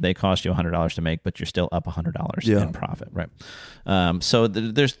 $110, they cost you $100 to make, but you're still up $100 in profit, right? So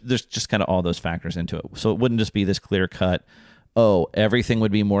there's just kind of all those factors into it. So it wouldn't just be this clear cut, oh, everything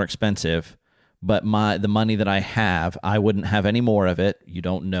would be more expensive, but the money that I have, I wouldn't have any more of it. You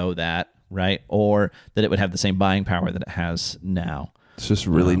don't know that, right? Or that it would have the same buying power that it has now. It's just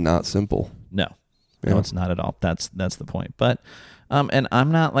really not simple. No, it's not at all. That's the point. But and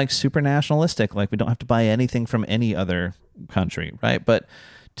I'm not like super nationalistic. Like we don't have to buy anything from any other country, right? But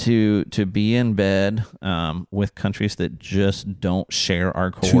to be in bed with countries that just don't share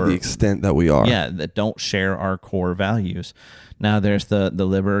our core, to the extent that we are, that don't share our core values. Now there's the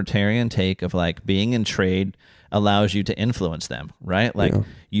libertarian take of like being in trade allows you to influence them, right? Like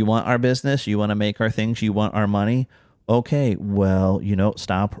you want our business, you want to make our things, you want our money. okay, well,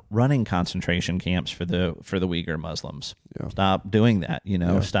 stop running concentration camps for the Uyghur Muslims. Yeah. Stop doing that.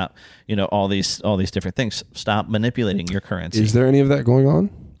 Stop. All these different things. Stop manipulating your currency. Is there any of that going on?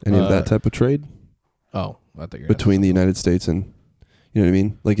 Any of that type of trade? Oh, I think between the United States and, you know what I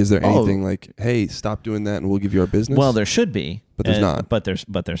mean? Like, is there anything like, hey, stop doing that and we'll give you our business? Well, there should be, but there's not. But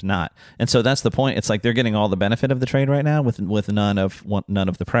there's not. And so that's the point. It's like they're getting all the benefit of the trade right now with none of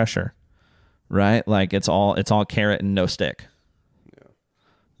the pressure. Right? Like it's all carrot and no stick.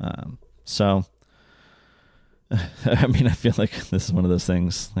 Yeah. So I mean, I feel like this is one of those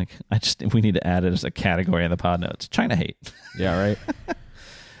things. Like we need to add it as a category in the pod notes. China hate. Yeah, right.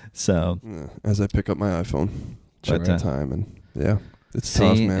 So as I pick up my iPhone, check the time, and it's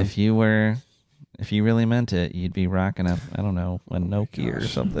tough, man. If you really meant it, you'd be rocking a Nokia or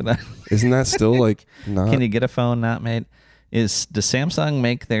something. Isn't that still like not? Can you get a phone not made? Does Samsung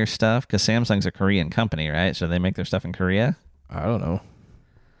make their stuff? Because Samsung's a Korean company, right? So they make their stuff in Korea? I don't know.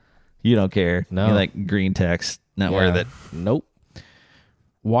 You don't care. No. You like green text, not worth it. Nope.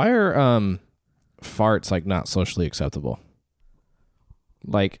 Why are farts like not socially acceptable?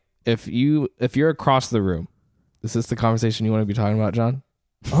 Like if you're across the room, is this the conversation you want to be talking about, John?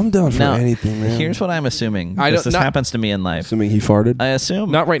 I'm down for anything, man. Here's what I'm assuming. This happens to me in life. Assuming he farted? I assume.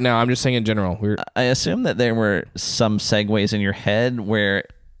 Not right now. I'm just saying in general. I assume that there were some segues in your head where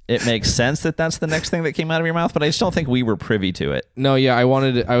it makes sense that that's the next thing that came out of your mouth, but I just don't think we were privy to it. No, yeah. I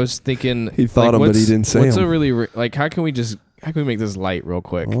was thinking. He thought but he didn't say What's him. a really, like, how can we make this light real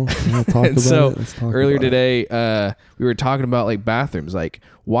quick? Well, talk about so Let's talk earlier about today, we were talking about like bathrooms. Like,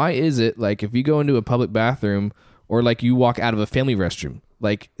 why is it like if you go into a public bathroom or like you walk out of a family restroom,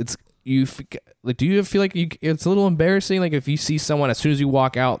 like do you feel like it's a little embarrassing? Like if you see someone as soon as you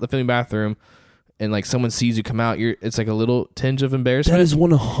walk out the family bathroom and like someone sees you come out, it's like a little tinge of embarrassment. That is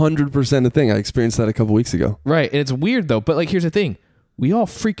 100% a thing. I experienced that a couple weeks ago. Right. And it's weird though. But like, here's the thing. We all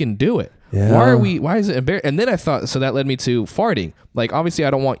freaking do it. Yeah. Why is it embarrassing? And then I thought, so that led me to farting. Like, obviously I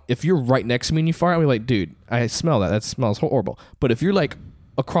don't want, if you're right next to me and you fart, I'll be like, dude, I smell that. That smells horrible. But if you're like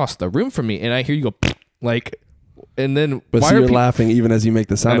across the room from me and I hear you go like, and then but so you're laughing even as you make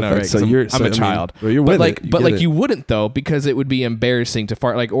the sound effects. Right, I'm a child. You're with like, it. But like you wouldn't though, because it would be embarrassing to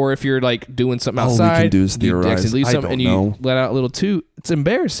fart. Like, or if you're like doing something outside, all we can do is theorize. And you let out a little toot, it's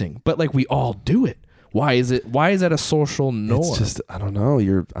embarrassing. But like we all do it. Why is that a social norm? It's just I don't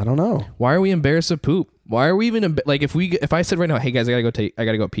know. Why are we embarrassed of poop? Why are we even like if I said right now, hey guys, I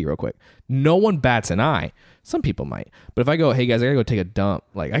gotta go pee real quick. No one bats an eye. Some people might, but if I go, hey guys, I gotta go take a dump.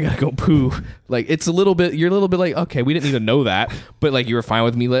 Like I gotta go poo. Like it's you're a little bit like, okay, we didn't need to know that, but like you were fine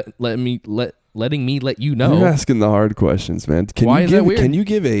with me letting me let you know. You're asking the hard questions, man. Why is that weird? Can you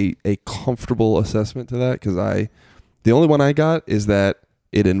give a comfortable assessment to that? Because the only one I got is that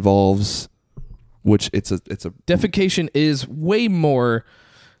it involves, which it's a defecation is way more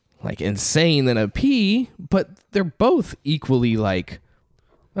like insane than a pee, but they're both equally like,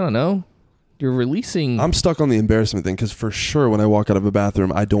 I don't know. You're releasing. I'm stuck on the embarrassment thing because for sure when I walk out of a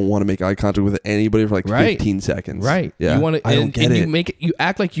bathroom, I don't want to make eye contact with anybody for like 15 seconds. Right. Yeah. You want to, I don't get it. You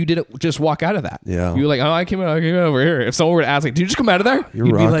act like you didn't just walk out of that. Yeah. You're like, oh, I came over here. If someone were to ask, like, did you just come out of there? You're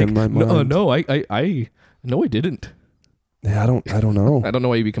You'd rocking be like, my mind. No, I didn't. Yeah, I don't know. I don't know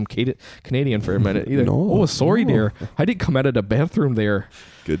why you become Canadian for a minute either. No. Oh, sorry, dear. I didn't come out of the bathroom there.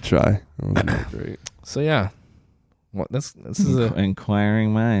 Good try. Oh, great. So yeah. What this is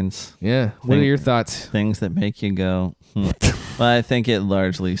inquiring minds. Yeah. What are your thoughts? Things that make you go, Well, I think it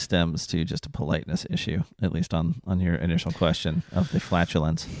largely stems to just a politeness issue, at least on your initial question of the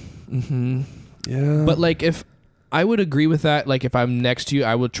flatulence. Mm-hmm. Yeah. But like if I would agree with that, like if I'm next to you,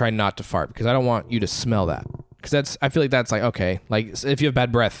 I would try not to fart because I don't want you to smell that. Because I feel like that's like, okay, like if you have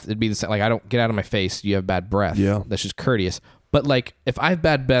bad breath, it'd be the same. Like I don't get out of my face. You have bad breath. Yeah. That's just courteous. But like, if I have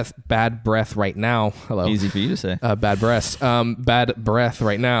bad breath right now, hello, easy for you to say, bad breath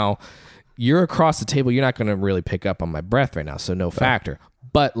right now. You're across the table. You're not going to really pick up on my breath right now, so no factor.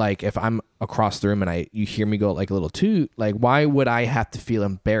 But like, if I'm across the room and you hear me go like a little toot, like, why would I have to feel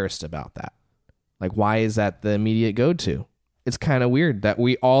embarrassed about that? Like, why is that the immediate go-to? It's kind of weird that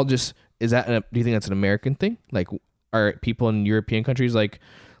we all just do you think that's an American thing? Like, are people in European countries like?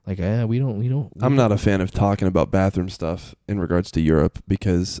 We don't. I'm not a fan of talking about bathroom stuff in regards to Europe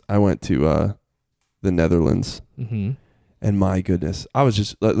because I went to the Netherlands, mm-hmm. and my goodness, I was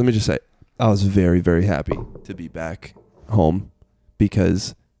just let me just say, I was very, very happy to be back home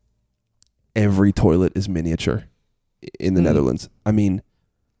because every toilet is miniature in the Netherlands. I mean,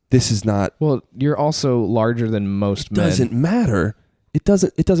 this is not. Well, you're also larger than most men. It doesn't matter. It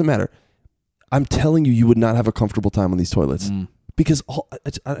doesn't matter. I'm telling you, you would not have a comfortable time on these toilets. Because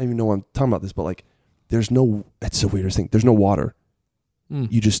I don't even know why I'm talking about this, but like It's the weirdest thing. There's no water.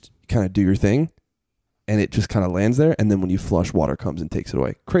 You just kind of do your thing, and it just kind of lands there. And then when you flush, water comes and takes it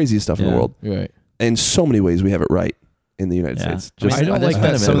away. Craziest stuff in the world. Right. In so many ways, we have it right in the United States. I don't like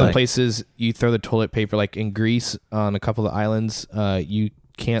that some of the like, places you throw the toilet paper, like in Greece on a couple of the islands, you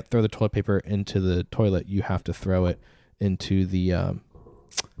can't throw the toilet paper into the toilet. You have to throw it into the...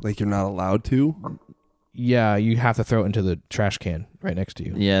 like you're not allowed to? Yeah, you have to throw it into the trash can right next to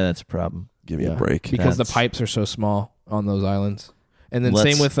you. Yeah, that's a problem. Give me a break. Because the pipes are so small on those islands. And then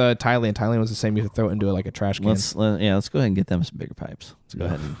same with Thailand. Thailand was the same. You have to throw it into like a trash can. Let's go ahead and get them some bigger pipes. Let's go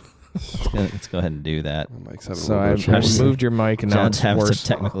ahead and let's go ahead and do that. So I've moved your mic, and now John's it's having worse.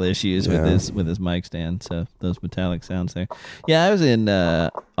 some technical issues with his mic stand. So those metallic sounds there. Yeah, I was in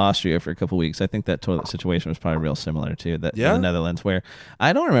Austria for a couple weeks. I think that toilet situation was probably real similar to that in the Netherlands, where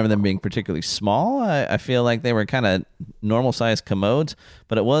I don't remember them being particularly small. I feel like they were kind of normal sized commodes,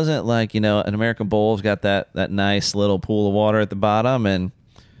 but it wasn't like, an American Bowl's got that nice little pool of water at the bottom, and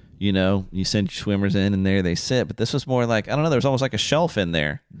you send your swimmers in and there they sit. But this was more like, I don't know, there was almost like a shelf in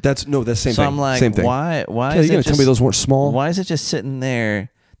there. That's same thing. So I'm like, same thing. why is it going to tell me those weren't small? Why is it just sitting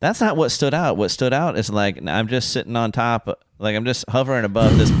there? That's not what stood out. What stood out is like, I'm just sitting on top, like I'm just hovering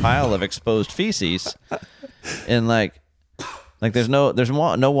above this pile of exposed feces, and like there's no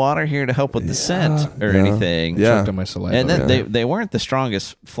water here to help with the scent or anything. Choked on my saliva. And then they weren't the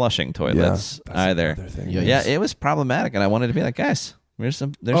strongest flushing toilets either. Yeah, it was problematic, and I wanted to be like, guys, there's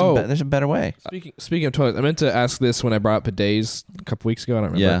a better way. Speaking of toilets, I meant to ask this when I brought up bidets a couple weeks ago. I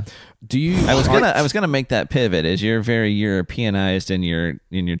don't remember. Yeah. Do you? I was gonna make that pivot. As you're very Europeanized in your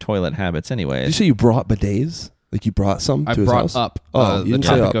toilet habits, anyways. Did you say you brought bidets? Like you brought some? I to his brought house? up you the didn't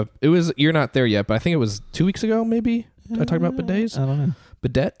say topic up. of it was. You're not there yet, but I think it was 2 weeks ago. Maybe I talked about bidets. I don't know.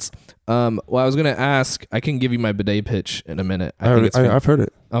 Bidets. Well, I was gonna ask. I can give you my bidet pitch in a minute. I've heard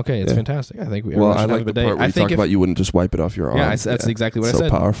it. Okay, it's fantastic. I think I should have like a the bidet. part where you talk about you wouldn't just wipe it off your arm. Yeah, that's exactly what I said.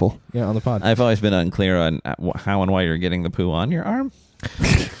 So powerful. Yeah, on the pod. I've always been unclear on how and why you're getting the poo on your arm.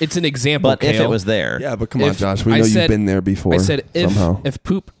 It's an example, but if Kale. it was there, Yeah, but come on, Josh. We know you've been there before. I said somehow. if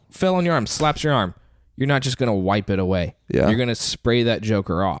poop fell on your arm, slaps your arm, you're not just gonna wipe it away. Yeah. You're gonna spray that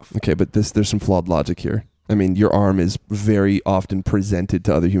joker off. Okay, but there's some flawed logic here. I mean, your arm is very often presented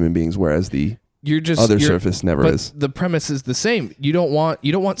to other human beings, whereas the other surface never is. The premise is the same. You don't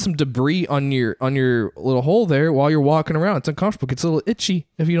want some debris on your little hole there while you're walking around. It's uncomfortable. It gets a little itchy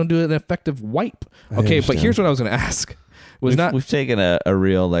if you don't do an effective wipe. Okay, but here's what I was going to ask. We've taken a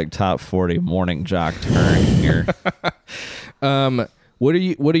real like top 40 morning jock turn here. What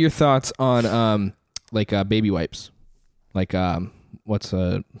are your thoughts on baby wipes? Like what's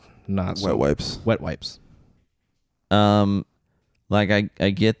not wet wipes? Wet wipes. Like I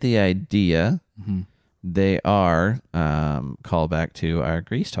get the idea. Mm-hmm. They are call back to our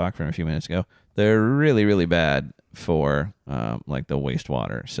grease talk from a few minutes ago. They're really, really bad for like the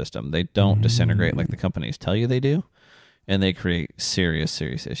wastewater system. They don't disintegrate like the companies tell you they do, and they create serious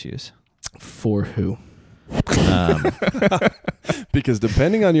issues. For who? Because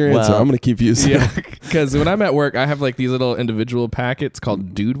depending on your answer, I'm going to keep using it. Because when I'm at work, I have like these little individual packets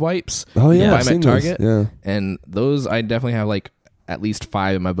called Dude Wipes. Oh yeah, I'm at Target. Yeah, and those I definitely have like at least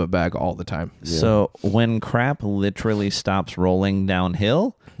 5 in my book bag all the time. Yeah. So when crap literally stops rolling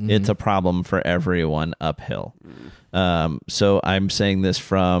downhill, it's a problem for everyone uphill. So I'm saying this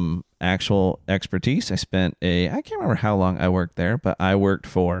from actual expertise. I can't remember how long I worked there, but I worked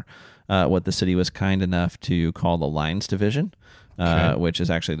for what the city was kind enough to call the Lines Division, which is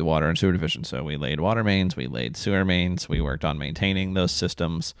actually the Water and Sewer Division. So we laid water mains, we laid sewer mains, we worked on maintaining those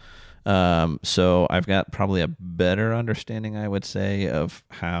systems. So I've got probably a better understanding, I would say, of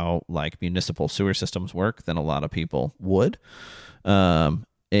how like municipal sewer systems work than a lot of people would.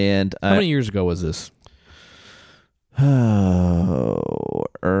 And how many years ago was this? Early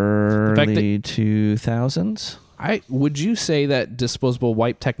 2000s. Would you say that disposable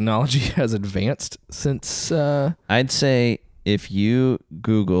wipe technology has advanced since? I'd say if you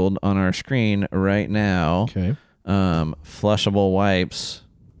Googled on our screen right now, flushable wipes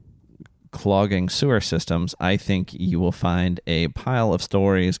clogging sewer systems, I think you will find a pile of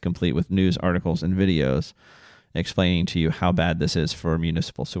stories complete with news articles and videos explaining to you how bad this is for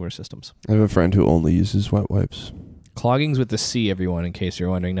municipal sewer systems. I have a friend who only uses wet wipes. Clogging's with the C, everyone, in case you're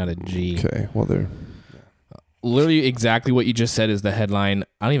wondering, not a G. Okay, well, they're... Literally exactly what you just said is the headline.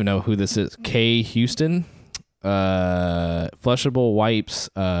 I don't even know who this is. K. Houston. Flushable wipes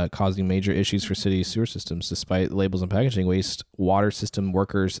causing major issues for city sewer systems. Despite labels and packaging, waste water system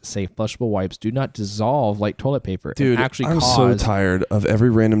workers say flushable wipes do not dissolve like toilet paper. Dude, I'm so tired of every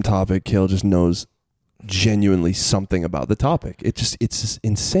random topic. Kale just knows genuinely something about the topic. It's just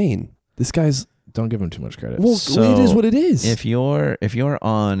insane. This guy's Don't give them too much credit. Well, So, it is what it is. If you're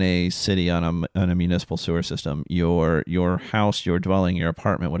on a city on a municipal sewer system, your house, your dwelling, your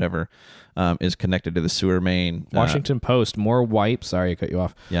apartment, whatever, is connected to the sewer main. Washington Post, more wipes. Sorry, I cut you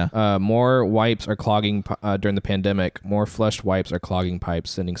off. Yeah. More wipes are clogging during the pandemic. More flushed wipes are clogging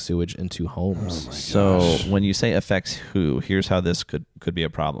pipes, sending sewage into homes. So when you say affects who, here's how this could be a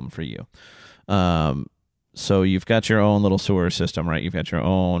problem for you. So you've got your own little sewer system, right? You've got your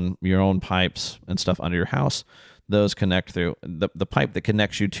own pipes and stuff under your house. Those connect through the pipe that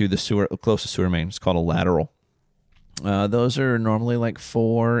connects you to the closest sewer main. It's called a lateral. Those are normally like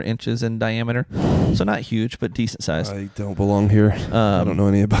 4 inches in diameter, so not huge, but decent size. I don't belong here. I don't know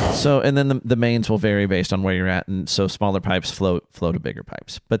any about. So, and then the mains will vary based on where you're at, and so smaller pipes flow to bigger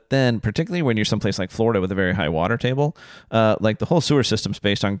pipes. But then, particularly when you're someplace like Florida with a very high water table, like the whole sewer system's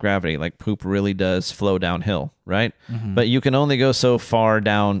based on gravity. Like poop really does flow downhill, right? Mm-hmm. But you can only go so far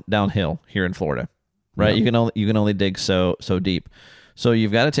downhill here in Florida, right? Yeah. You can only dig so deep. So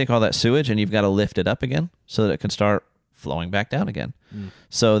you've got to take all that sewage and you've got to lift it up again so that it can start flowing back down again.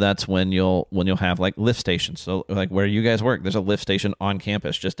 So that's when you'll have like lift stations. So like where you guys work, there's a lift station on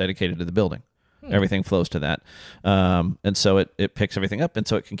campus just dedicated to the building. Everything flows to that. And so it picks everything up, and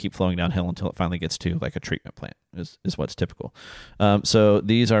so it can keep flowing downhill until it finally gets to like a treatment plant is what's typical. So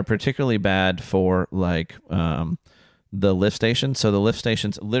these are particularly bad for like the lift stations. So the lift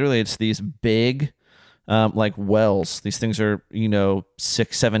stations, literally it's these big like wells. These things are,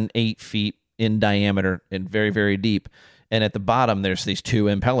 6, 7, 8 feet in diameter and very, very deep. And at the bottom, there's these 2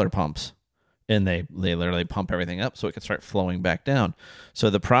 impeller pumps, and they literally pump everything up so it can start flowing back down. So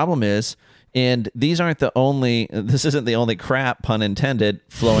the problem is, and this isn't the only crap, pun intended,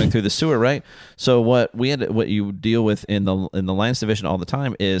 flowing through the sewer, right? So what you deal with in the lines division all the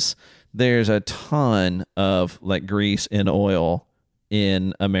time is there's a ton of like grease and oil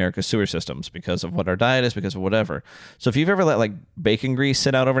in America's sewer systems because of what our diet is, because of whatever. So if you've ever let like bacon grease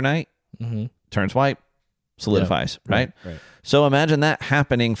sit out overnight, turns white, solidifies, right? So imagine that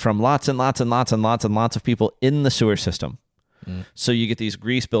happening from lots and lots and lots and lots and lots of people in the sewer system. So you get these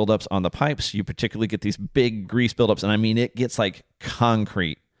grease buildups on the pipes. You particularly get these big grease buildups, and I mean it gets like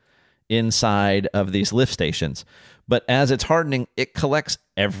concrete inside of these lift stations. But as it's hardening, it collects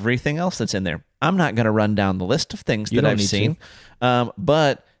everything else that's in there. I'm not going to run down the list of things that I've seen,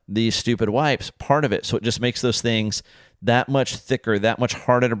 but these stupid wipes, part of it. So it just makes those things that much thicker, that much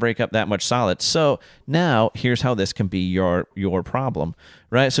harder to break up, that much solid. So now here's how this can be your problem,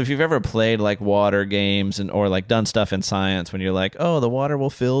 right? So if you've ever played like water games or like done stuff in science when you're like, oh, the water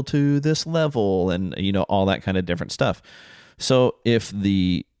will fill to this level and, all that kind of different stuff. So if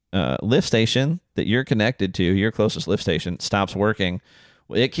the lift station that you're connected to, your closest lift station, stops working,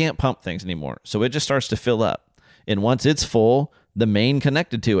 it can't pump things anymore. So it just starts to fill up. And once it's full, the main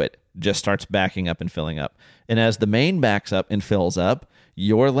connected to it just starts backing up and filling up. And as the main backs up and fills up,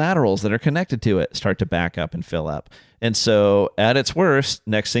 your laterals that are connected to it start to back up and fill up. And so at its worst,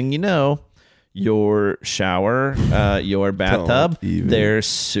 next thing you know, your shower, your bathtub, there's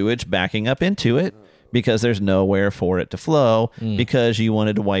sewage backing up into it because there's nowhere for it to flow because you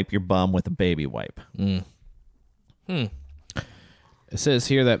wanted to wipe your bum with a baby wipe. It says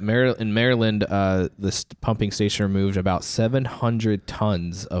here that in Maryland, this pumping station removed about 700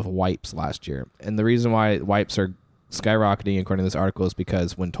 tons of wipes last year. And the reason why wipes are skyrocketing, according to this article, is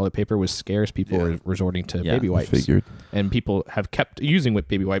because when toilet paper was scarce, people were resorting to baby wipes. Figured. And people have kept using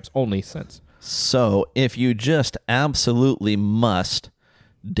baby wipes only since. So if you just absolutely must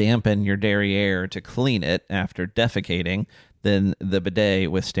dampen your derriere to clean it after defecating, then the bidet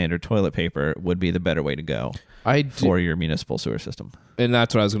with standard toilet paper would be the better way to go for your municipal sewer system. And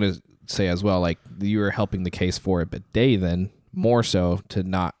that's what I was going to say as well. Like, you were helping the case for a bidet then, more so to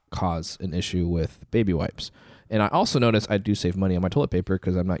not cause an issue with baby wipes. And I also notice I do save money on my toilet paper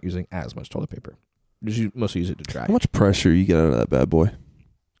because I'm not using as much toilet paper. Just mostly use it to dry. How much pressure you get out of that bad boy?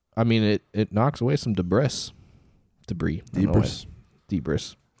 I mean, it knocks away some debris. Debris.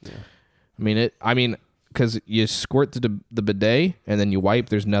 Yeah. I mean, because you squirt the bidet and then you wipe,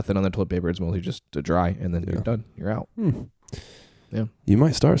 there's nothing on the toilet paper. It's mostly just to dry, and then you're done. You're out. Yeah. You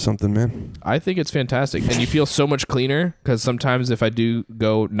might start something, man. I think it's fantastic. And you feel so much cleaner because sometimes if I do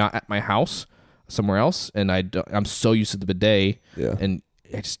go not at my house, somewhere else, and I'm so used to the bidet, and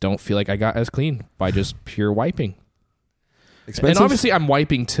I just don't feel like I got as clean by just pure wiping. Expensive? And obviously I'm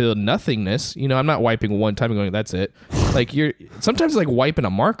wiping to nothingness. I'm not wiping one time and going, that's it. Like you're sometimes like wiping a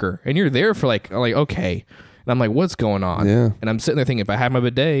marker and you're there for like, okay. And I'm like, what's going on? Yeah. And I'm sitting there thinking, if I had my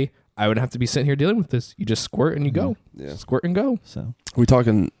bidet, I wouldn't have to be sitting here dealing with this. You just squirt and you go. Yeah. Squirt and go. So are we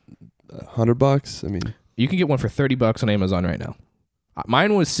talking $100? I mean, you can get one for $30 on Amazon right now.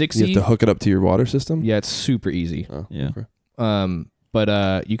 Mine was 60. You have to hook it up to your water system. Yeah, it's super easy. Oh, Yeah. okay.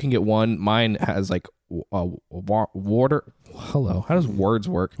 But you can get one. Mine has like water. Hello, how does words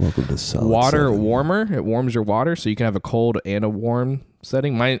work? Welcome to Solid Water 7. warmer. It warms your water, so you can have a cold and a warm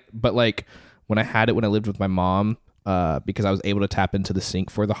setting. But like when I had it when I lived with my mom, because I was able to tap into the sink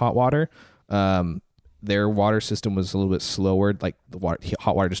for the hot water. Their water system was a little bit slower. Like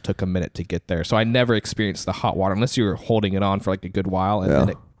hot water just took a minute to get there. So I never experienced the hot water unless you were holding it on for like a good while and then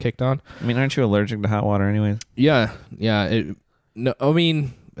it kicked on. I mean, aren't you allergic to hot water anyway? Yeah. No, I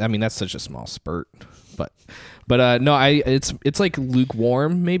mean that's such a small spurt, but no, it's like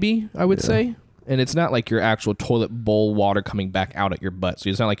lukewarm ame I would say. And it's not like your actual toilet bowl water coming back out at your butt. So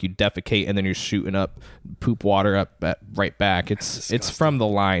it's not like you defecate and then you're shooting up poop water up right back. It's from the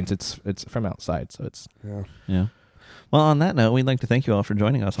lines. It's from outside. So it's Yeah. Well, on that note, we'd like to thank you all for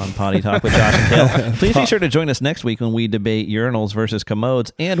joining us on Potty Talk with Josh and Kale. Please be sure to join us next week when we debate urinals versus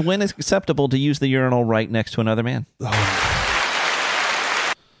commodes and when it's acceptable to use the urinal right next to another man.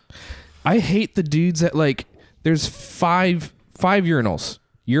 I hate the dudes that like there's five urinals.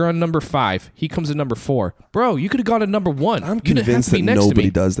 You're on number 5. He comes in number 4. Bro, you could have gone to number 1. I'm convinced that nobody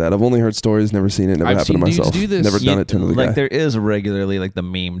does that. I've only heard stories, never seen it, never happened to myself. Do this. Never done it to another guy. Like there is regularly like the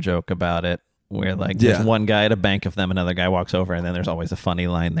meme joke about it where like there's one guy at a bank of them, another guy walks over, and then there's always a funny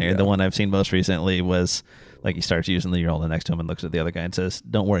line there. Yeah. The one I've seen most recently was like he starts using the urinal next to him and looks at the other guy and says,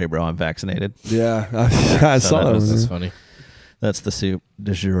 "Don't worry, bro, I'm vaccinated." Yeah, I saw that. That's funny. That's the soup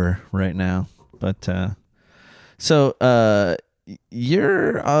du jour right now. But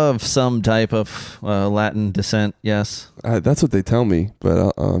you're of some type of Latin descent, yes? That's what they tell me,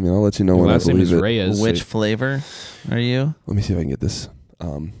 but I'll let you know when I believe it. Reyes. Which flavor are you? Let me see if I can get this.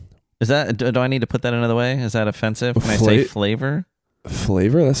 Is that? Do I need to put that another way? Is that offensive? Can I say flavor?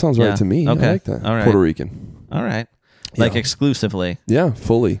 Flavor? That sounds right to me. Okay. I like that. All right. Puerto Rican. All right. Like exclusively. Yeah,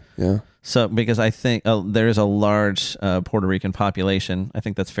 fully. Yeah. So, because I think there's a large Puerto Rican population, I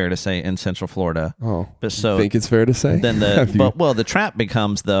think that's fair to say, in Central Florida. Oh, but so you think it's fair to say? Then the trap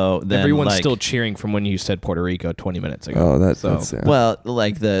becomes though. Then everyone's still cheering from when you said Puerto Rico 20 minutes ago. Oh, that's yeah. Well,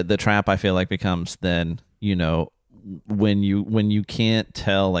 like the trap, I feel like becomes then when you can't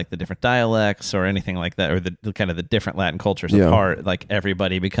tell like the different dialects or anything like that, or the kind of the different Latin cultures apart, like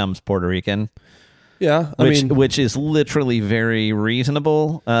everybody becomes Puerto Rican. Yeah, which is literally very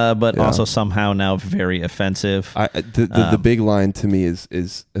reasonable, but also somehow now very offensive. The big line to me is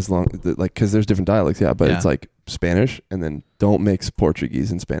as long like because there's different dialects, but it's like Spanish and then don't mix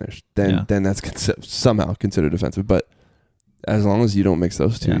Portuguese and Spanish. Then that's somehow considered offensive. But as long as you don't mix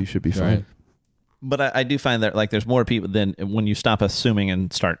those two, you should be fine. Right. But I do find that like there's more people than when you stop assuming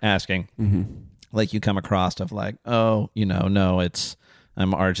and start asking. Mm-hmm. Like you come across of like, no, it's.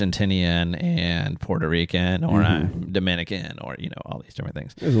 I'm Argentinian and Puerto Rican, or I'm Dominican, or all these different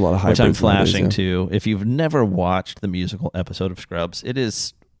things. There's a lot of hybrids which I'm flashing nowadays, to. If you've never watched the musical episode of Scrubs, it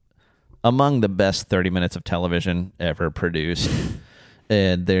is among the best 30 minutes of television ever produced.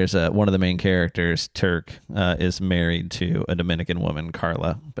 And there's one of the main characters, Turk, is married to a Dominican woman,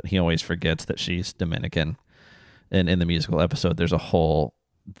 Carla, but he always forgets that she's Dominican. And in the musical episode, there's a whole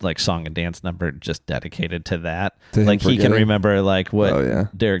like song and dance number just dedicated to that. Like he can remember like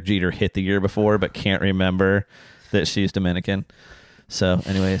what Derek Jeter hit the year before, but can't remember that she's Dominican. So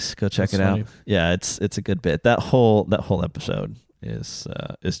anyways, go check it out. Yeah, it's a good bit. That whole episode is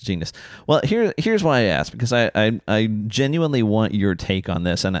genius. Well, here's why I asked, because I genuinely want your take on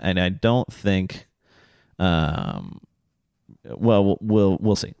this, and I don't think well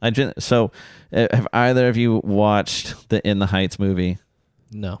we'll see. So have either of you watched the In the Heights movie?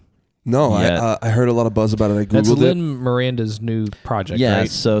 No, I heard a lot of buzz about it. I googled That's it. Lin Miranda's new project. Yeah, right?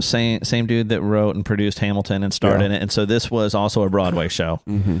 so same dude that wrote and produced Hamilton and starred in it, and so this was also a Broadway show.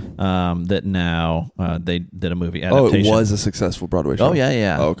 That now they did a movie adaptation. Oh, it was a successful Broadway show. Oh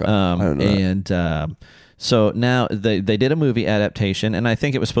yeah. Oh, okay, I don't know and so now they did a movie adaptation, and I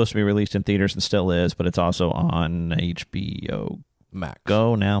think it was supposed to be released in theaters and still is, but it's also on HBO Max.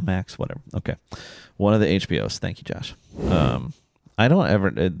 Go now, Max, whatever. Okay, one of the HBOs. Thank you, Josh. I don't ever,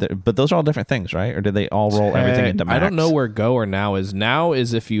 but those are all different things, right? Or did they all roll everything into Max? I don't know where Go or Now is. Now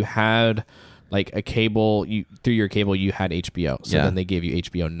is if you had like a cable, through your cable you had HBO, so then they gave you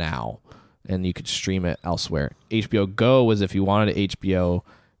HBO Now, and you could stream it elsewhere. HBO Go was if you wanted HBO,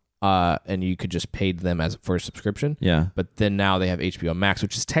 and you could just pay them for a subscription. Yeah. But then now they have HBO Max,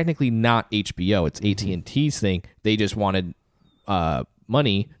 which is technically not HBO. It's AT&T's thing. They just wanted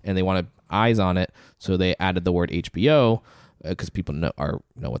money and they wanted eyes on it, so they added the word HBO. Because people know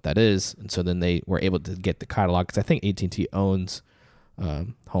what that is, and so then they were able to get the catalog. Because I think AT&T owns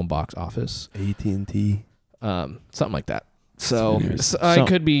Home Box Office, AT&T, something like that. So I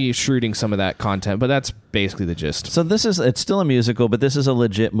could be shooting some of that content, but that's basically the gist. So it's still a musical, but this is a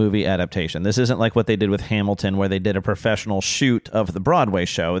legit movie adaptation. This isn't like what they did with Hamilton, where they did a professional shoot of the Broadway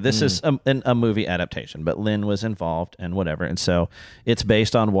show. This is a movie adaptation, but Lin was involved and whatever. And so it's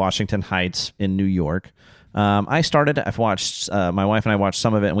based on Washington Heights in New York. I've watched, my wife and I watched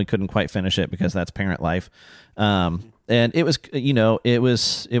some of it, and we couldn't quite finish it because that's parent life. And it was, it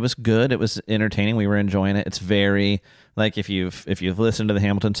was good. It was entertaining. We were enjoying it. It's very, like, if you've listened to the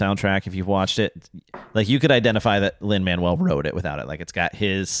Hamilton soundtrack, if you've watched it, like, you could identify that Lin-Manuel wrote it without it. Like, it's got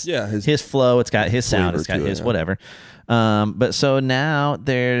his flow, it's got his sound, it's got his whatever. But so now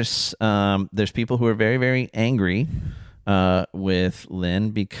there's people who are very, very angry with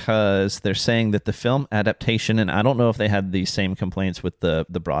Lin because they're saying that the film adaptation, and I don't know if they had the same complaints with the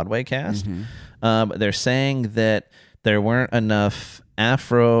Broadway cast, but they're saying that there weren't enough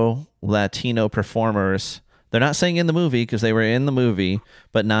Afro-Latino performers. They're not saying in the movie because they were in the movie,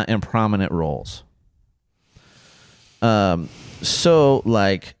 but not in prominent roles. So,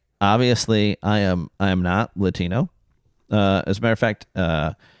 like, obviously, I am not Latino. As a matter of fact,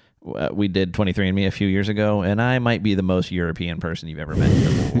 we did 23andMe a few years ago, and I might be the most European person you've ever met in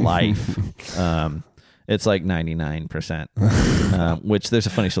your life. It's like 99%, which there's a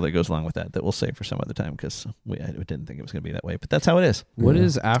funny story that goes along with that we'll save for some other time because I didn't think it was going to be that way, but that's how it is. What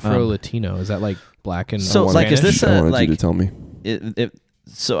is Afro-Latino? Is that like black and so Spanish? Like, is this I wanted like you to tell me?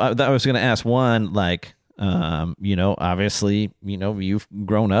 I was going to ask one, like, obviously, you've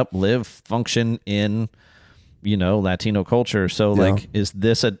grown up, live, function in, Latino culture. So, like, is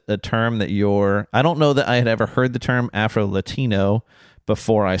this a term that I don't know that I had ever heard the term Afro-Latino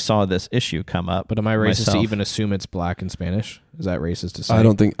before I saw this issue come up. But am I racist to even assume it's black and Spanish? Is that racist to say? I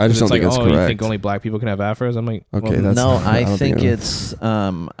just don't think it's correct. You think only black people can have afros? I'm like, okay, I think it's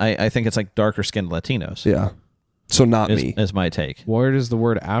I think it's like darker skinned Latinos. Yeah. So not me. Is my take. Where does the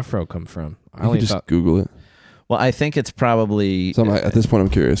word Afro come from? I only just Google it. Well, I think it's probably. So at this point, I'm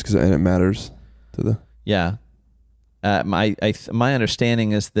curious because it matters to the. Yeah. My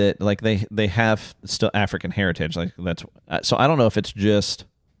understanding is that, like, they have still African heritage, like that's so I don't know if it's just.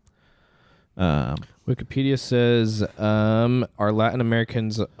 Wikipedia says, are Latin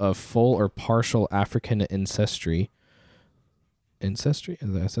Americans of full or partial African ancestry? Ancestry?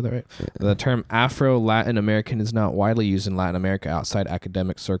 I said that right? Yeah. The term Afro-Latin American is not widely used in Latin America outside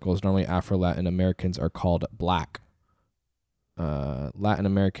academic circles. Normally, Afro-Latin Americans are called black. Latin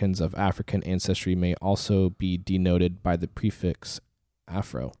Americans of African ancestry may also be denoted by the prefix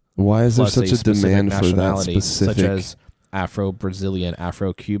Afro. Why is there such a demand for that specific? Such as Afro-Brazilian,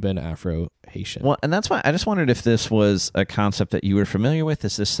 Afro-Cuban, Afro-Haitian. Well, and that's why I just wondered if this was a concept that you were familiar with.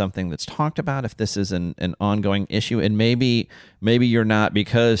 Is this something that's talked about? If this is an ongoing issue? And maybe you're not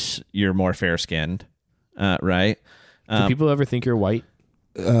because you're more fair-skinned, right? Do people ever think you're white?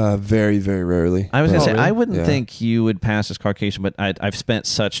 Very, very rarely. I was going to say, really? I wouldn't think you would pass as Caucasian, but I've spent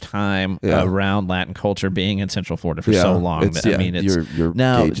such time around Latin culture being in Central Florida for so long. It's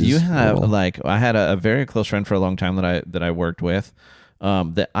now you have like, I had a very close friend for a long time that I worked with,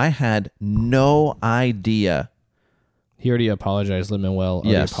 that I had no idea. He already apologized. Lin-Manuel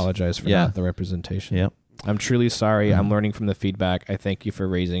already apologized for not the representation. Yep. I'm truly sorry. I'm learning from the feedback. I thank you for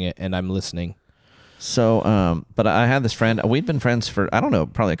raising it, and I'm listening. So, but I had this friend. We'd been friends for, I don't know,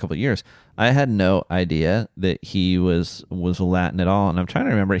 probably a couple of years. I had no idea that he was Latin at all. And I'm trying to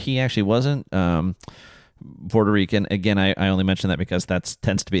remember. He actually wasn't Puerto Rican. Again, I only mention that because that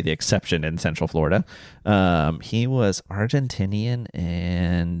tends to be the exception in Central Florida. He was Argentinian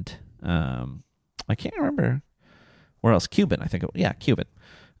and I can't remember where else. Cuban, I think. Cuban.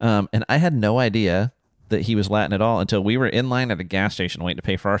 And I had no idea that he was Latin at all until we were in line at a gas station waiting to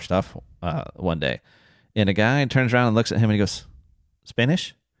pay for our stuff one day. And a guy turns around and looks at him and he goes,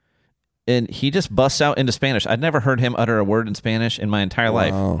 "Spanish?" And he just busts out into Spanish. I'd never heard him utter a word in Spanish in my entire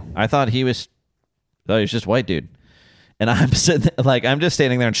life. I thought he was just white dude. And I'm sitting there, like, I'm just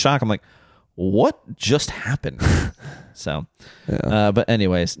standing there in shock. I'm like, what just happened? So, but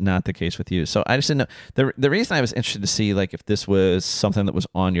anyways, not the case with you. So I just didn't know. The reason I was interested to see, like, if this was something that was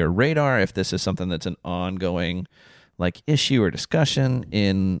on your radar, if this is something that's an ongoing, like, issue or discussion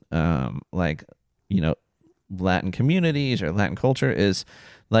in, Latin communities or Latin culture, is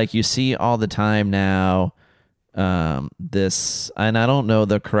like, you see all the time now, this, and I don't know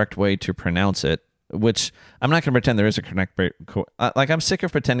the correct way to pronounce it, which I'm not going to pretend there is a correct. Like, I'm sick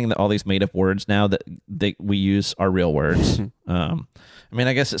of pretending that all these made up words now that we use are real words. I mean,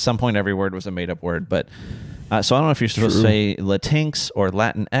 I guess at some point every word was a made up word, but so I don't know if you're supposed to say Latinx or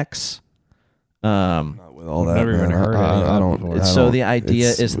Latinx. Not with all that, never even heard I don't. So the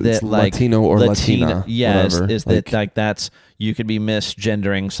idea is that, like, Latino or Latina. Yes, whatever. is that, like, that's, you could be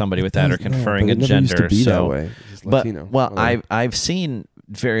misgendering somebody with that or conferring but it a never used gender. to be that So, way. It's just but Latino. well, I've seen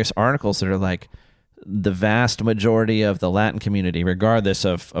various articles that are like the vast majority of the Latin community, regardless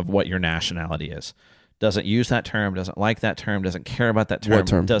of what your nationality is, doesn't use that term, doesn't like that term, doesn't care about that term. What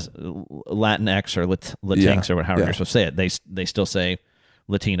term? Does Latinx or Latinx or however you're supposed to say it. They still say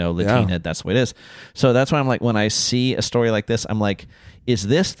Latino, Latina. That's the way it is. So that's why I'm like, when I see a story like this, I'm like, is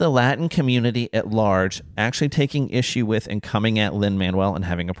this the Latin community at large actually taking issue with and coming at Lin-Manuel and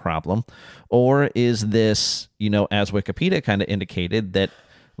having a problem? Or is this, as Wikipedia kind of indicated, that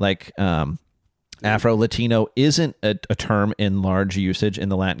like Afro-Latino isn't a term in large usage in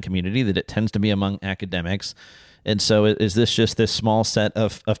the Latin community, that it tends to be among academics? And so is this just this small set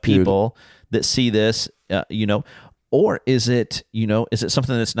of people that see this, or is it, is it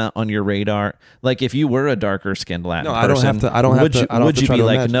something that's not on your radar? Like if you were a darker skinned Latin person, would you be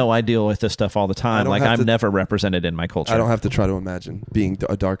like, imagine. No, I deal with this stuff all the time. Like I'm never represented in my culture. I don't have to try to imagine being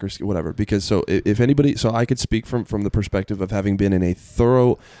a darker skin, whatever. Because so if anybody, so I could speak from the perspective of having been in a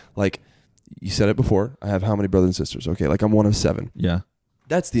thorough, like you said it before, I have how many brothers and sisters? Okay. Like I'm one of 7. Yeah.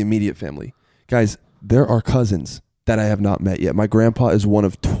 That's the immediate family. Guys, there are cousins that I have not met yet. My grandpa is one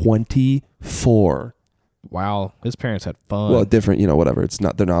of 24. Wow, his parents had fun. Well, different, whatever.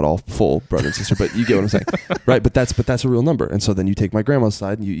 They're not all full brother and sister, but you get what I'm saying, right? But that's a real number. And so then you take my grandma's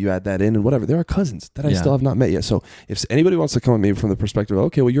side and you add that in and whatever. There are cousins that I still have not met yet. So if anybody wants to come at me from the perspective of,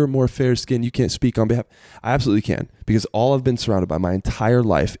 okay, well, you're more fair skinned, you can't speak on behalf, I absolutely can, because all I've been surrounded by my entire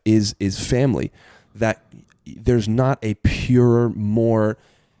life is family. That there's not a purer, more.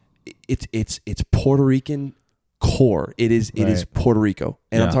 It's Puerto Rican core. It is Puerto Rico,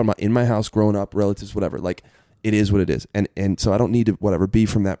 and I'm talking about in my house, growing up, relatives, whatever. Like it is what it is, and so I don't need to be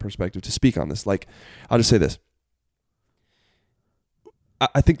from that perspective to speak on this. Like I'll just say this: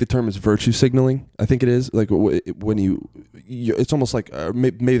 I think the term is virtue signaling. I think it is like when you it's almost like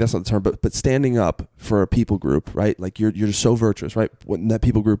maybe that's not the term, but standing up for a people group, right? Like you're just so virtuous, right? When that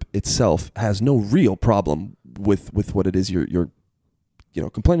people group itself has no real problem with what it is you're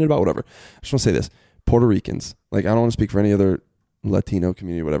complaining about, whatever. I just want to say this. Puerto Ricans, like I don't want to speak for any other Latino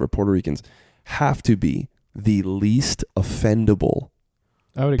community, whatever. Puerto Ricans have to be the least offendable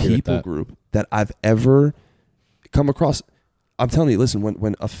people group that I've ever come across. I'm telling you, listen,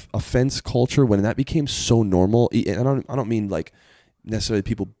 when offense culture, when that became so normal, and I don't mean like necessarily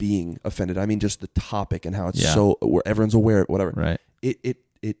people being offended. I mean just the topic and how it's so where everyone's aware of whatever. Right. It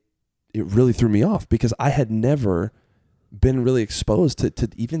really threw me off because I had never been really exposed to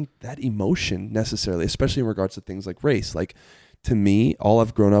even that emotion necessarily, especially in regards to things like race. Like to me, all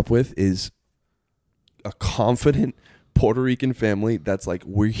I've grown up with is a confident Puerto Rican family that's like,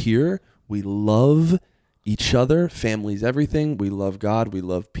 we're here, we love each other, family's everything, we love God, we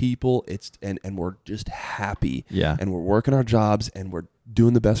love people, and we're just happy. Yeah. And we're working our jobs and we're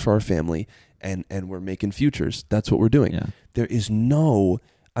doing the best for our family and we're making futures. That's what we're doing. Yeah. There is no,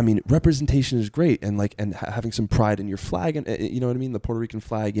 I mean, representation is great, and having some pride in your flag, and you know what I mean, the Puerto Rican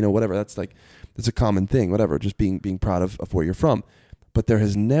flag, whatever. That's a common thing, whatever. Just being proud of where you're from, but there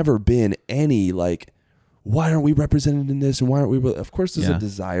has never been any like, why aren't we represented in this, and why aren't we? Of course, there's a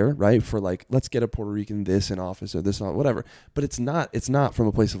desire, right, for like, let's get a Puerto Rican this in office or this and whatever. But it's not from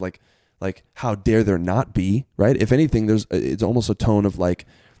a place of like how dare there not be, right? If anything, it's almost a tone of like,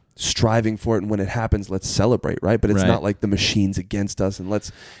 striving for it, and when it happens, let's celebrate, right? But it's not like the machine's against us and let's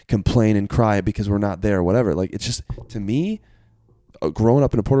complain and cry because we're not there or whatever. Like it's just, to me, growing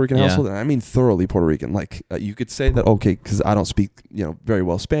up in a Puerto Rican household, and I mean thoroughly Puerto Rican, like you could say that, okay, because I don't speak very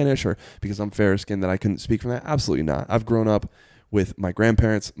well Spanish, or because I'm fair skinned that I couldn't speak from that. Absolutely not. I've grown up with my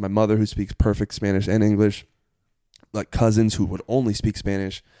grandparents, my mother who speaks perfect Spanish and English, like cousins who would only speak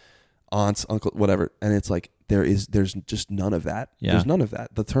Spanish, aunts, uncle, whatever, and it's like there's just none of that. Yeah. There's none of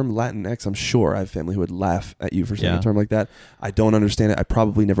that. The term Latinx, I'm sure I have family who would laugh at you for saying a term like that. I don't understand it. I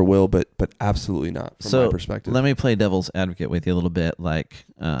probably never will, but absolutely not from my perspective. Let me play devil's advocate with you a little bit. Like,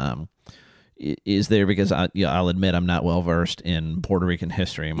 is there, because I'll admit I'm not well versed in Puerto Rican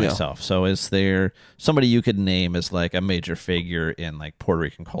history myself. Yeah. So is there somebody you could name as like a major figure in like Puerto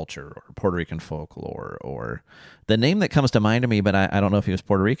Rican culture or Puerto Rican folklore, or the name that comes to mind to me, but I don't know if he was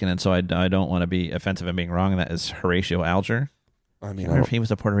Puerto Rican, and so I don't want to be offensive in being wrong. And that is Horatio Alger. I mean, I wonder if he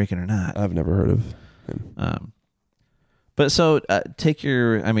was a Puerto Rican or not. I've never heard of him. But so take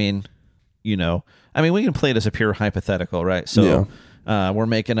your, we can play it as a pure hypothetical, right? So we're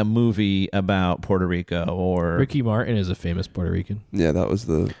making a movie about Puerto Rico, or Ricky Martin is a famous Puerto Rican. Yeah, that was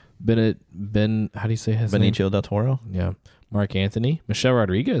the how do you say his name? Benicio del Toro. Yeah. Mark Anthony. Michelle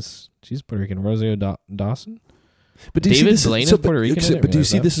Rodriguez. She's Puerto Rican. Rosario Dawson. But do you David see Blaine so, is Puerto Rican? I didn't But do you realize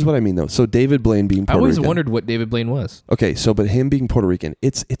see? that. This is what I mean, though. So David Blaine being I Puerto always Rican. wondered what David Blaine was. Okay, so but him being Puerto Rican,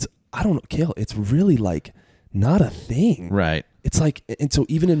 it's I don't know, Kale. It's really like not a thing, Right. It's like, and so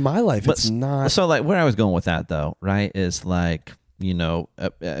even in my life, it's not. So like where I was going with that though, right, is like,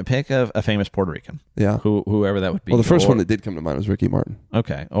 pick a famous Puerto Rican. Yeah. Whoever that would be. Well, the first one that did come to mind was Ricky Martin.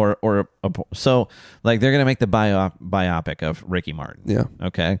 Okay. So like they're gonna make the biopic of Ricky Martin. Yeah.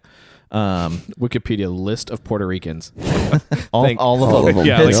 Okay. Wikipedia list of Puerto Ricans. all of them.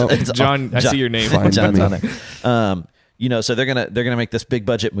 Yeah, It's John. I see your name. Fine. John's on there. So they're gonna make this big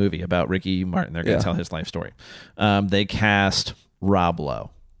budget movie about Ricky Martin. They're gonna tell his life story. They cast Rob Lowe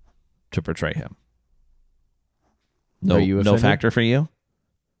to portray him. Are you No offended? factor for you?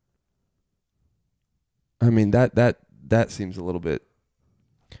 I mean that seems a little bit.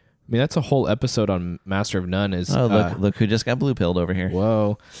 I mean, that's a whole episode on Master of None. Is Look who just got blue pilled over here.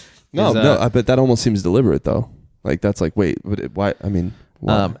 Whoa. No, I bet that almost seems deliberate though. Like that's like, wait, why? I mean,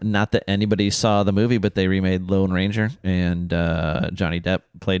 why? Not that anybody saw the movie, but they remade Lone Ranger, and Johnny Depp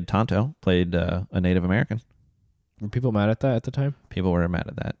played Tonto, played a Native American. Were people mad at that at the time? People were mad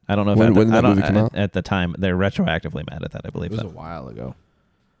at that. I don't know if When did that movie come out? At the time, they're retroactively mad at that. I believe It was so. a while ago.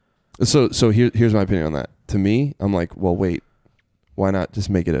 So here's my opinion on that. To me, I'm like, well, wait, why not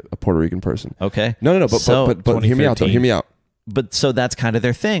just make it a Puerto Rican person? Okay. No, So, but hear me out though. Hear me out. But so that's kind of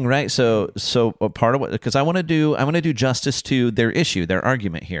their thing, right? So a part of what, because I want to do justice to their issue, their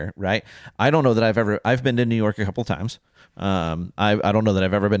argument here, right? I don't know that I've been to New York a couple times. I don't know that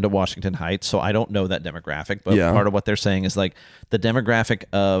I've ever been to Washington Heights, so I don't know that demographic. But part of what they're saying is like the demographic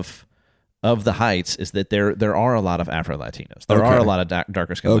of the Heights is that there are a lot of Afro Latinos. There are a lot of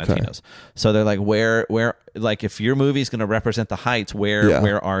darker skinned Latinos. So they're like, where like if your movie's going to represent the Heights,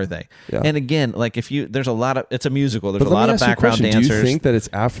 where are they? Yeah. And again, like there's a lot of, it's a musical. There's a lot of background dancers. Do you think that it's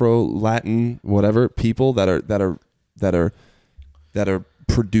Afro Latin whatever people that are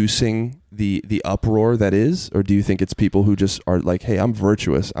producing the uproar that is, or do you think it's people who just are like, hey, I'm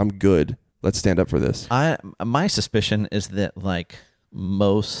virtuous, I'm good, let's stand up for this? My suspicion is that like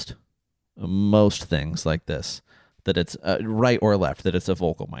most things like this, that it's right or left, that it's a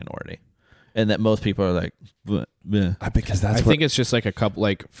vocal minority, and that most people are like, bleh. Because I think it's just like a couple,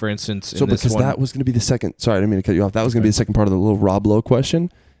 like for instance, so because that was going to be the second. Sorry, I didn't mean to cut you off. That was going to be the second part of the little Rob Lowe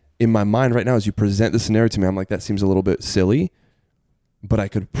question. In my mind right now, as you present the scenario to me, I'm like, that seems a little bit silly, but I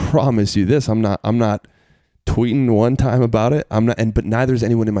could promise you this: I'm not tweeting one time about it. I'm not, but neither is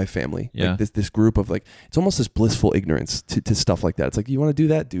anyone in my family. Yeah. Like this group of like, it's almost this blissful ignorance to stuff like that. It's like, you want to do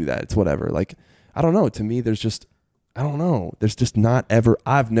that, do that. It's whatever. Like, I don't know. To me, there's just, I don't know. There's just not ever,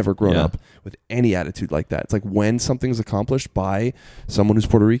 I've never grown up with any attitude like that. It's like when something's accomplished by someone who's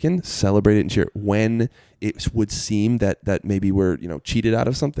Puerto Rican, celebrate it and cheer it. When it would seem that maybe we're, cheated out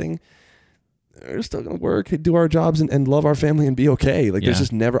of something, we're still going to work, do our jobs and love our family and be okay. Like there's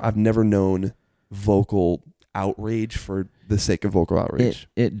just I've never known vocal outrage for the sake of vocal outrage.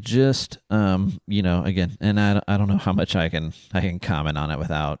 It just again, and I don't know how much I can comment on it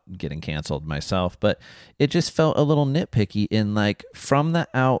without getting canceled myself, but it just felt a little nitpicky in like from the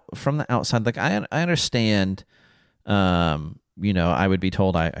outside. Like I understand, I would be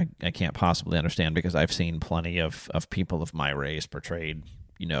told I can't possibly understand because I've seen plenty of people of my race portrayed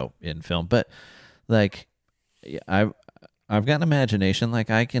in film, but like I've got an imagination. Like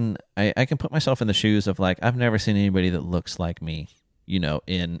I can put myself in the shoes of like, I've never seen anybody that looks like me,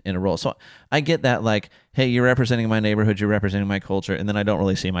 in a role. So I get that, like, hey, you're representing my neighborhood, you're representing my culture, and then I don't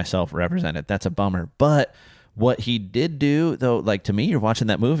really see myself represented. That's a bummer. But what he did do, though, like to me, you're watching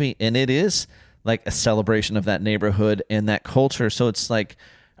that movie and it is like a celebration of that neighborhood and that culture. So it's like,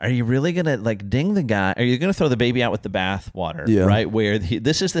 are you really going to like ding the guy? Are you going to throw the baby out with the bathwater? Right? Where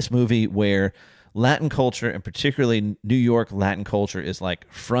this is this movie where Latin culture, and particularly New York Latin culture, is like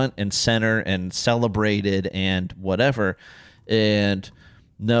front and center and celebrated and whatever. And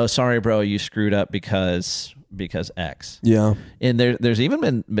no, sorry, bro, you screwed up because X. Yeah. And there's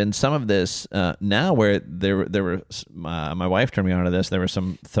even been some of this now where there were my wife turned me on to this. There were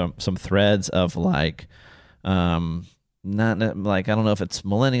some threads of like not like, I don't know if it's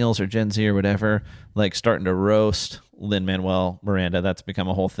millennials or Gen Z or whatever, like starting to roast Lin-Manuel Miranda. That's become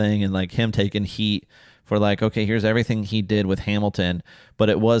a whole thing, and like him taking heat for like, okay, here's everything he did with Hamilton, but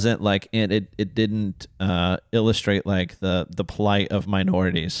it wasn't like it didn't illustrate like the plight of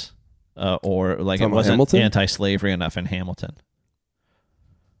minorities, or like it wasn't Hamilton? Anti-slavery enough in Hamilton.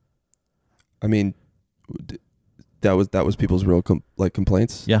 I mean, that was people's real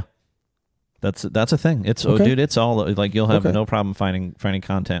complaints. Yeah. That's a thing. It's okay. Dude, it's all like you'll have no problem finding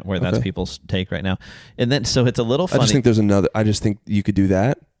content where that's people's take right now. And then so it's a little funny. I just think you could do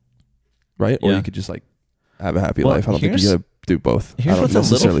that, right? Or you could just like, have a happy life. I don't think you got to do both. I don't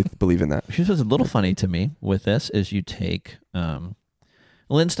necessarily believe in that. Here's what's a little funny to me with this is you take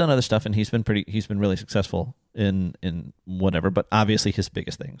Lynn's done other stuff and he's been really successful in whatever, but obviously his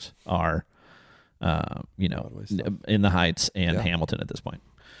biggest things are In the Heights and Hamilton at this point.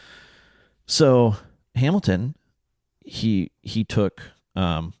 So Hamilton, he took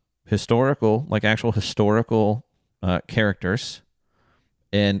actual historical characters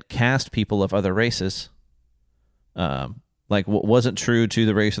and cast people of other races, wasn't true to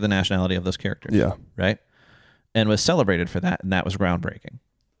the race or the nationality of those characters. Yeah. Right? And was celebrated for that, and that was groundbreaking.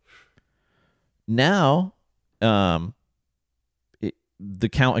 Now, the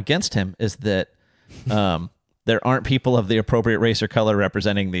count against him is that there aren't people of the appropriate race or color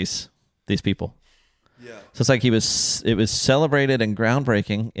representing these people. Yeah. So it's like it was celebrated and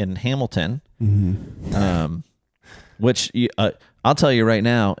groundbreaking in Hamilton, which I'll tell you right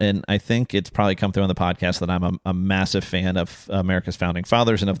now, and I think it's probably come through on the podcast that I'm a massive fan of America's founding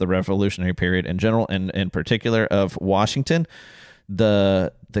fathers and of the Revolutionary period in general, and in particular of Washington.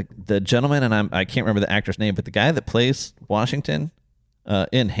 The gentleman, and I can't remember the actor's name, but the guy that plays Washington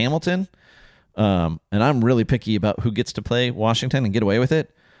in Hamilton, and I'm really picky about who gets to play Washington and get away with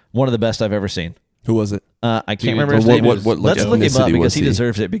it. One of the best I've ever seen. Who was it? I can't remember his name. Let's look him up because he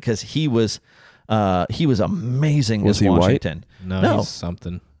deserves it, because he was amazing as Washington. White? No, he's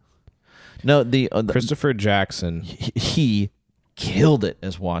something. No, the Christopher Jackson. He killed it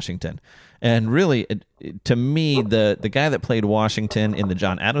as Washington. And really, to me, the guy that played Washington in the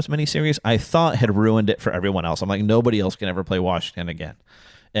John Adams miniseries, I thought had ruined it for everyone else. I'm like, nobody else can ever play Washington again.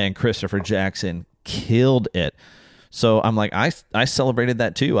 And Christopher Jackson killed it. So I'm like, I celebrated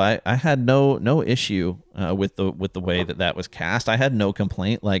that too. I had no issue with the way that was cast. I had no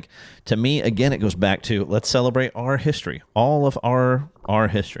complaint. Like, to me, again, it goes back to, let's celebrate our history, all of our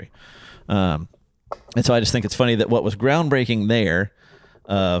history. And so I just think it's funny that what was groundbreaking there,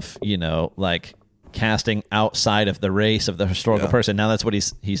 of like casting outside of the race of the historical person, now that's what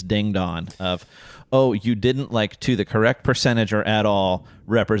he's dinged on of, oh, you didn't, like, to the correct percentage or at all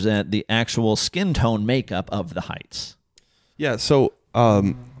represent the actual skin tone makeup of the Heights. Yeah. So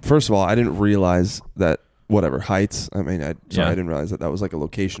first of all, I didn't realize that Heights. I mean, I didn't realize that was like a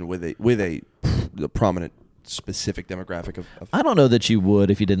location with a prominent specific demographic of I don't know that you would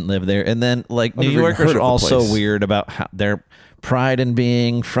if you didn't live there. And then, like, New Yorkers are also weird about how their pride in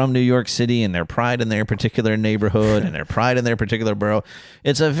being from New York City and their pride in their particular neighborhood and their pride in their particular borough.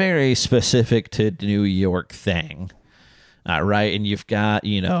 It's a very specific to New York thing, right? And you've got,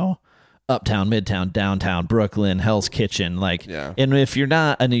 Uptown, Midtown, Downtown, Brooklyn, Hell's Kitchen, like, and if you're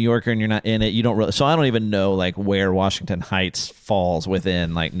not a New Yorker and you're not in it, you don't really. So I don't even know, like, where Washington Heights falls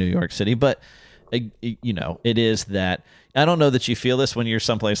within, like, New York City, but it is that. I don't know that you feel this when you're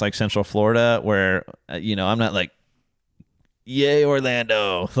someplace like Central Florida, where I'm not like, yay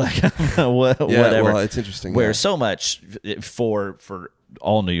Orlando, like whatever. Well, it's interesting. Where so much for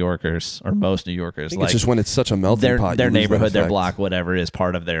all New Yorkers or most New Yorkers, like, it's just when it's such a melting pot. Their neighborhood, their block, whatever is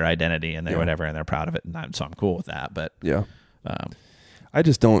part of their identity and their whatever, and they're proud of it. And so I'm cool with that. But I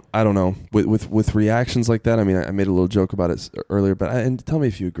just don't. I don't know with reactions like that. I mean, I made a little joke about it earlier, but and tell me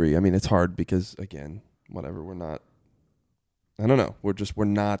if you agree. I mean, it's hard because, again, whatever. We're not. I don't know. We're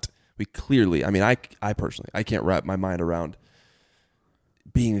not. We clearly. I mean, I personally, I can't wrap my mind around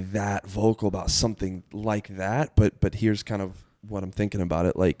being that vocal about something like that. But here's kind of what I'm thinking about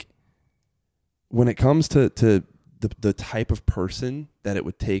it. Like, when it comes to the type of person that it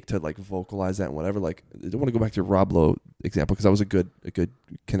would take to, like, vocalize that and whatever, like, I don't want to go back to your Rob Lowe example because that was a good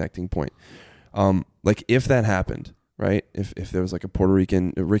connecting point. Like, if that happened, right? If there was like a Puerto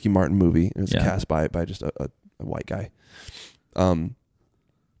Rican Ricky Martin movie, it was cast by just a white guy.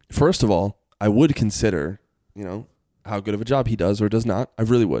 First of all, I would consider, how good of a job he does or does not. I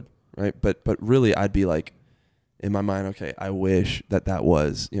really would, right? But really, I'd be like, in my mind, okay, I wish that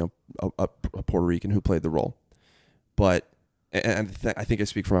was, a Puerto Rican who played the role. But, I think I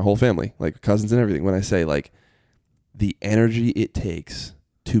speak for my whole family, like cousins and everything, when I say, like, the energy it takes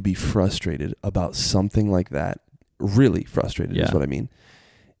to be frustrated about something like that, really frustrated is what I mean.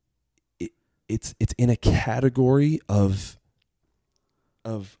 It's in a category of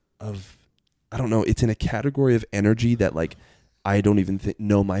I don't know, it's in a category of energy that, like, I don't even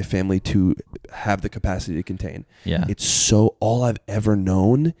know my family to have the capacity to contain. Yeah. It's so, all I've ever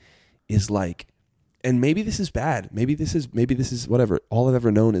known is, like, and maybe this is bad. Maybe this is whatever. All I've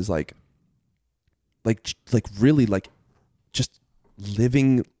ever known is like really, like, just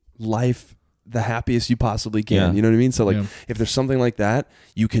living life the happiest you possibly can. Yeah. You know what I mean? So, like, if there's something like that,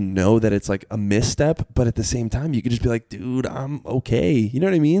 you can know that it's like a misstep, but at the same time, you could just be like, dude, I'm okay. You know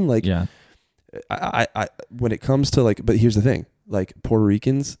what I mean? Like, I when it comes to like, but here's the thing, like Puerto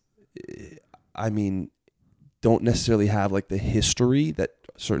Ricans, I mean, don't necessarily have like the history that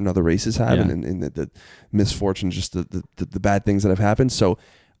certain other races have, and the misfortune, just the bad things that have happened. So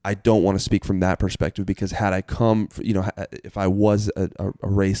I don't want to speak from that perspective, because had I come, if I was a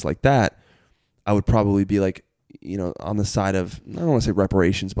race like that, I would probably be like, on the side of, I don't want to say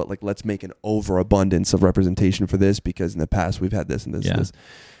reparations, but like, let's make an overabundance of representation for this, because in the past we've had this and this and this.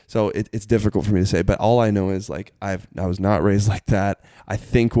 So it's difficult for me to say, but all I know is like, I was not raised like that. I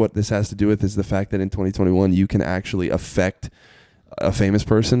think what this has to do with is the fact that in 2021, you can actually affect a famous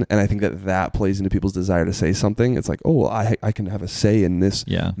person. And I think that plays into people's desire to say something. It's like, oh, well, I can have a say in this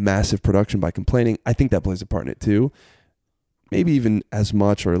massive production by complaining. I think that plays a part in it too. Maybe even as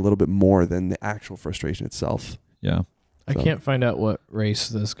much or a little bit more than the actual frustration itself. Yeah. I can't find out what race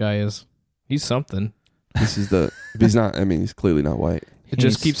this guy is. He's something. This is but he's not, I mean, he's clearly not white. It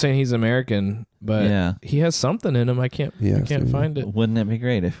just keeps saying he's American, but he has something in him. I can't find it. Wouldn't it be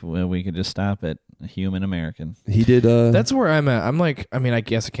great if we could just stop at human American? He did. That's where I'm at. I'm like, I mean, I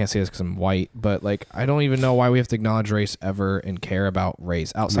guess I can't say this because I'm white, but like, I don't even know why we have to acknowledge race ever and care about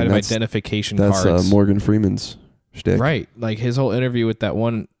race outside of identification cards. That's Morgan Freeman's shtick. Right. Like his whole interview with that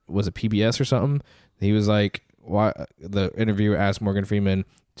one, was it PBS or something? He was like, why? The interviewer asked Morgan Freeman,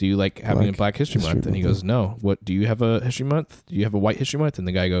 do you like having a Black History Month? And he goes, no. What, do you have a History Month? Do you have a White History Month? And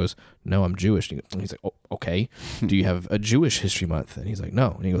the guy goes, no, I'm Jewish. And he's like, oh, okay. Do you have a Jewish History Month? And he's like,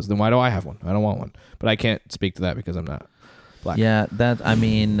 no. And he goes, then why do I have one? I don't want one. But I can't speak to that because I'm not Black. Yeah, I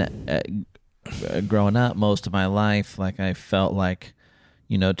mean, growing up most of my life, like I felt like,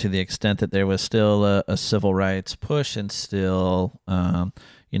 to the extent that there was still a civil rights push and still, a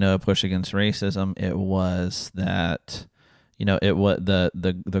push against racism, it was that... it was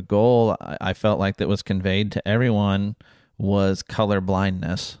the goal I felt like that was conveyed to everyone was color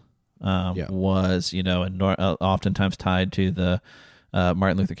blindness. Was and oftentimes tied to the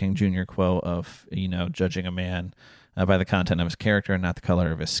Martin Luther King Jr. quote of judging a man by the content of his character and not the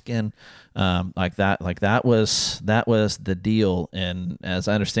color of his skin. That was the deal, and as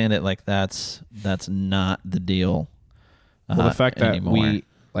I understand it, like that's not the deal. Well, the fact that anymore.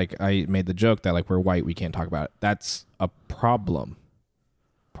 I made the joke that like we're white, we can't talk about it. That's a problem,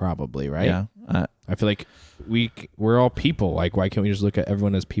 probably, right? Yeah. I feel like we're all people. Like, why can't we just look at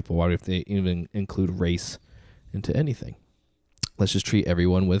everyone as people? Why do we have to even include race into anything? Let's just treat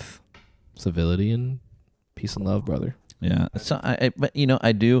everyone with civility and peace and love, brother. Yeah. So I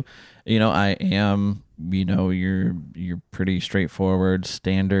do, I am, you're pretty straightforward,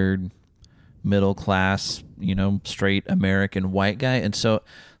 standard, middle class, straight American white guy. And so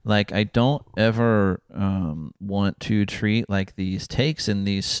like, I don't ever want to treat like these takes and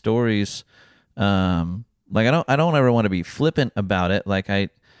these stories. Like I don't ever want to be flippant about it. Like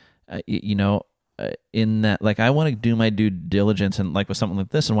in that, like I want to do my due diligence, and like with something like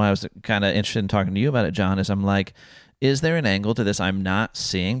this, and why I was kind of interested in talking to you about it, John, is I'm like, is there an angle to this I'm not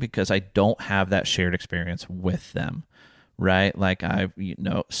seeing because I don't have that shared experience with them, right? Like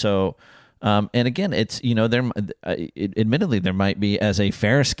so. And again, it's, admittedly, there might be, as a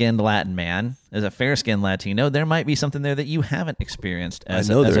fair-skinned Latin man, as a fair-skinned Latino, there might be something there that you haven't experienced as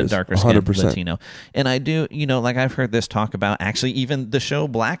a darker-skinned Latino. And I do, like I've heard this talk about, actually, even the show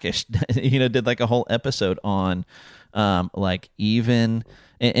Blackish, did like a whole episode on, and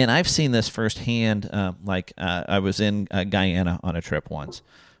I've seen this firsthand, I was in Guyana on a trip once,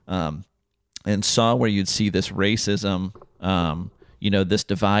 and saw where you'd see this racism, this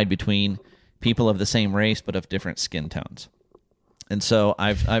divide between people of the same race but of different skin tones. And so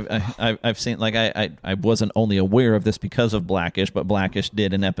I've seen, like I wasn't only aware of this because of Blackish, but Blackish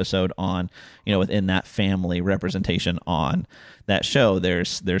did an episode on, within that family representation on that show,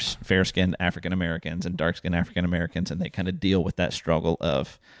 there's fair-skinned African Americans and dark-skinned African Americans, and they kind of deal with that struggle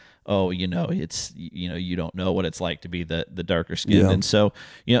of, it's, you don't know what it's like to be the darker skinned. Yeah. And so,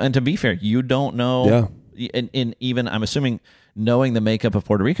 and to be fair, you don't know. Yeah. And even, I'm assuming, knowing the makeup of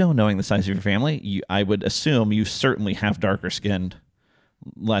Puerto Rico, knowing the size of your family, I would assume you certainly have darker skinned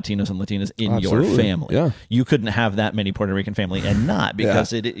Latinos and Latinas in your family. Yeah. You couldn't have that many Puerto Rican family and not,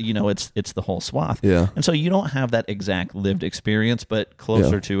 because it's the whole swath. Yeah. And so you don't have that exact lived experience, but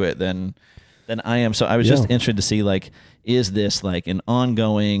closer to it than I am. So I was just interested to see, like, is this like an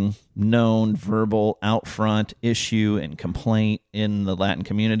ongoing, known, verbal, out front issue and complaint in the Latin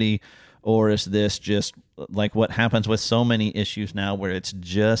community? Or is this just like what happens with so many issues now, where it's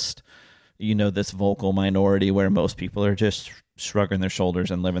just, this vocal minority where most people are just shrugging their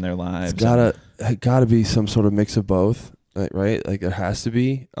shoulders and living their lives? It's gotta be some sort of mix of both, right? Like there has to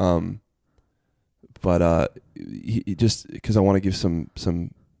be. But just because I want to give some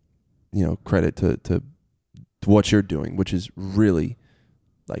credit to what you're doing, which is really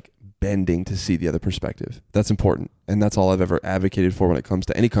like bending to see the other perspective. That's important. And that's all I've ever advocated for when it comes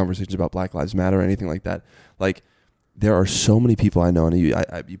to any conversations about Black Lives Matter or anything like that. Like, there are so many people I know, and you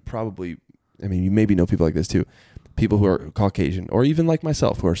maybe know people like this too, people who are Caucasian or even like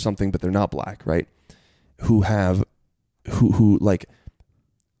myself who are something, but they're not Black, right? Who like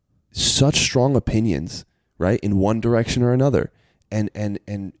such strong opinions, right? In one direction or another. And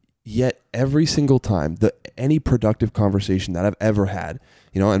yet every single time any productive conversation that I've ever had,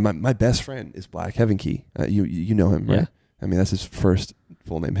 and my best friend is Black, Heaven Key. You know him, right? Yeah. I mean, that's his first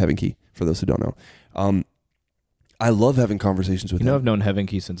full name, Heaven Key, for those who don't know. I love having conversations with him. I've known Heaven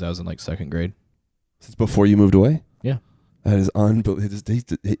Key since I was in like second grade. Since before you moved away? Yeah. That is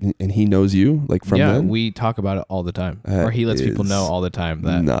unbelievable. And he knows you like from then? Yeah, we talk about it all the time. Or he lets people know all the time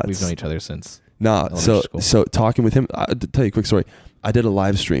that nuts. we've known each other since. So talking with him, I'll tell you a quick story. I did a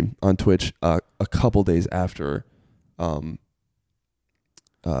live stream on Twitch a couple days after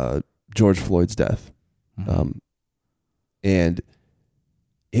George Floyd's death. Mm-hmm. And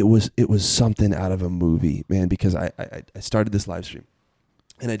it was something out of a movie, man, because I started this live stream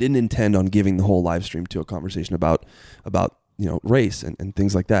and I didn't intend on giving the whole live stream to a conversation about race and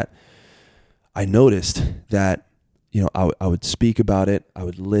things like that. I noticed that, I would speak about it, I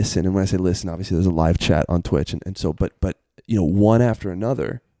would listen. And when I say listen, obviously there's a live chat on Twitch. And so, but one after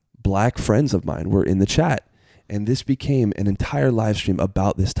another, Black friends of mine were in the chat. And this became an entire live stream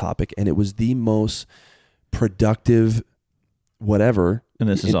about this topic. And it was the most productive whatever. And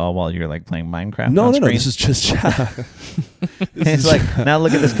this is all while you're like playing Minecraft? No, screen? this is just chat. It's like, now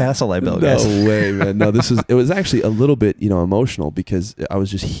look at this castle I built, guys. No way, man. No, it was actually a little bit, emotional because I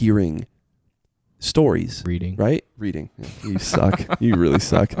was just hearing stories. Reading. Right? Reading. You suck. You really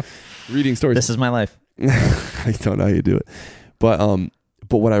suck. Reading stories. This is my life. I don't know how you do it.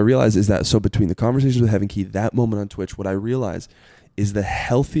 But what I realized is that, so between the conversations with Heaven Key, that moment on Twitch, what I realized is the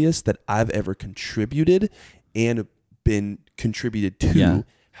healthiest that I've ever contributed and been contributed to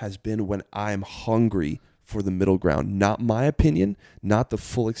has been when I'm hungry for the middle ground. Not my opinion, not the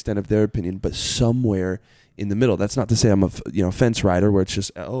full extent of their opinion, but somewhere in the middle. That's not to say I'm a fence rider where it's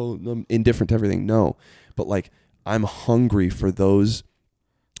just, I'm indifferent to everything. No, but like I'm hungry for those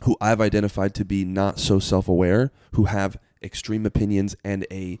who I've identified to be not so self-aware, who have extreme opinions and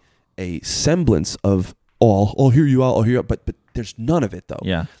a semblance of, I'll hear you out, but there's none of it though.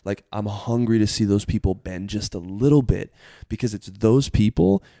 Yeah. Like I'm hungry to see those people bend just a little bit, because it's those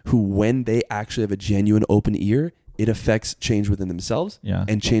people who, when they actually have a genuine open ear, it affects change within themselves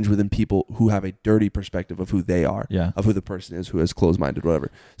and change within people who have a dirty perspective of who they are, of who the person is, who is closed-minded,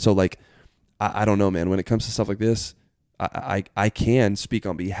 whatever. So like, I don't know, man, when it comes to stuff like this, I can speak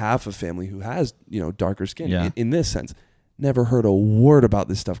on behalf of family who has, darker skin in this sense. Never heard a word about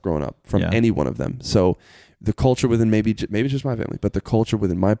this stuff growing up from any one of them. So the culture within maybe it's just my family, but the culture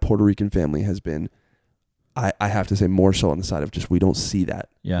within my Puerto Rican family has been, I have to say, more so on the side of just, we don't see that.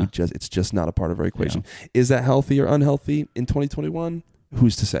 Yeah. It's just not a part of our equation. Yeah. Is that healthy or unhealthy in 2021?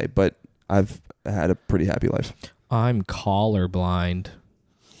 Who's to say? But I've had a pretty happy life. I'm colorblind.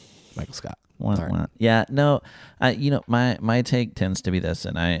 Michael Scott. Yeah, no, my take tends to be this,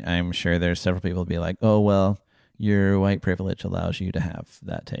 and I'm sure there's several people be like, oh, well, your white privilege allows you to have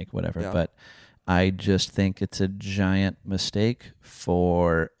that take, whatever. Yeah. But I just think it's a giant mistake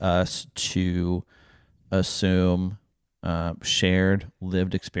for us to assume shared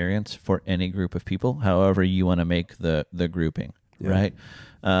lived experience for any group of people, however you want to make the grouping, right?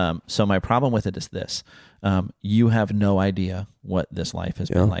 So my problem with it is this. You have no idea what this life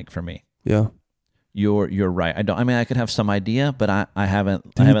has been like for me. Yeah. You're right. I could have some idea, but I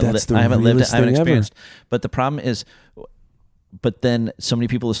haven't lived it. I haven't experienced. But the problem is, but then so many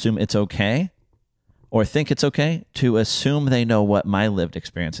people assume it's okay, or think it's okay to assume they know what my lived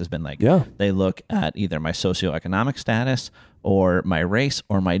experience has been like. Yeah. They look at either my socioeconomic status or my race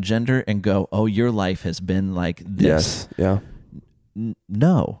or my gender and go, "Oh, your life has been like this." Yes. Yeah.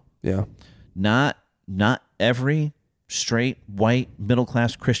 No. Yeah. Not every straight, white,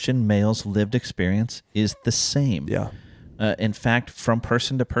 middle-class Christian male's lived experience is the same. Yeah. In fact, from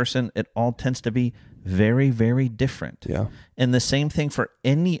person to person, it all tends to be very, very different. Yeah. And the same thing for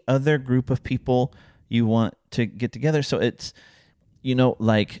any other group of people you want to get together. So it's,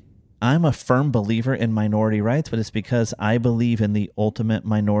 like, I'm a firm believer in minority rights, but it's because I believe in the ultimate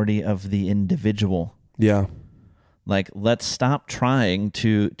minority of the individual. Yeah. Like, let's stop trying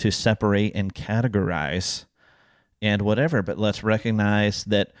to separate and categorize and whatever, but let's recognize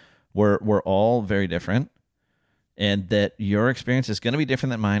that we're all very different. and that your experience is going to be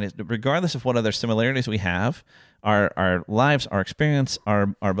different than mine, regardless of what other similarities we have. Our lives, our experience,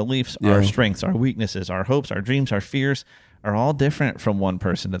 our beliefs, our strengths, our weaknesses, our hopes, our dreams, our fears are all different from one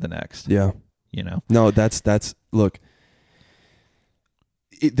person to the next. Yeah. You know? No, that's look,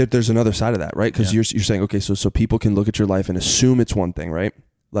 there's another side of that, right? Because you're saying, okay, so people can look at your life and assume it's one thing, right?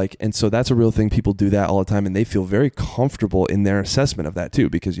 Like, and so that's a real thing. People do that all the time, and they feel very comfortable in their assessment of that too,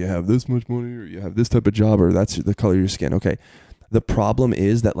 because you have this much money, or you have this type of job, or that's the color of your skin. Okay. The problem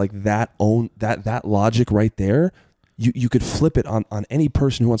is that like that logic right there, you could flip it on any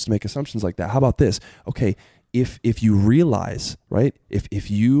person who wants to make assumptions like that. How about this? Okay, if you realize, right,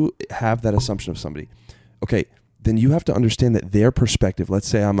 if you have that assumption of somebody, okay, then you have to understand that their perspective. Let's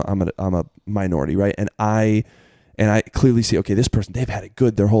say I'm a minority, right, and I clearly see, okay, this person, they've had it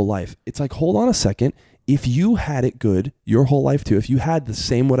good their whole life. It's like, hold on a second. If you had it good your whole life too, if you had the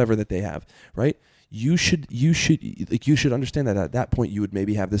same whatever that they have, right? You should understand that at that point you would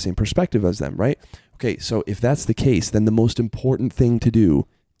maybe have the same perspective as them, right? Okay, so if that's the case, then the most important thing to do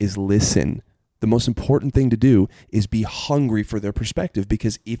is listen. The most important thing to do is be hungry for their perspective,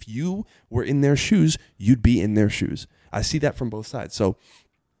 because if you were in their shoes, you'd be in their shoes. I see that from both sides. So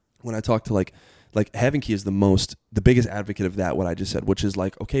when I talk to like Heaven Key is the biggest advocate of that, what I just said, which is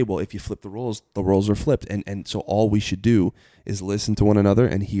like, okay, well, if you flip the roles are flipped. And so all we should do is listen to one another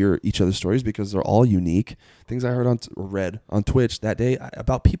and hear each other's stories, because they're all unique. Things I heard or read on Twitch that day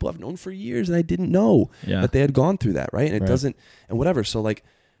about people I've known for years, and I didn't know that they had gone through that, right? And it doesn't, and whatever. So like,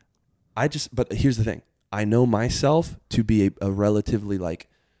 but here's the thing. I know myself to be a relatively like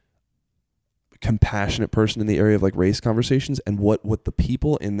compassionate person in the area of like race conversations, and what the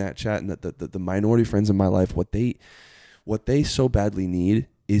people in that chat and the minority friends in my life, what they so badly need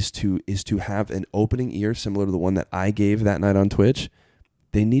is to have an opening ear similar to the one that I gave that night on Twitch.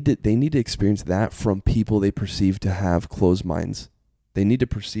 They need to experience that from people they perceive to have closed minds. They need to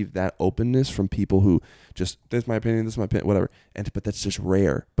perceive that openness from people who just, this is my opinion, whatever. But that's just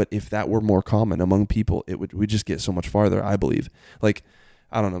rare. But if that were more common among people, we'd just get so much farther, I believe. Like,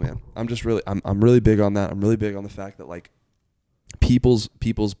 I don't know, man. I'm really big on that. I'm really big on the fact that like people's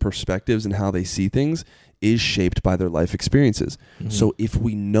perspectives and how they see things is shaped by their life experiences. Mm-hmm. So if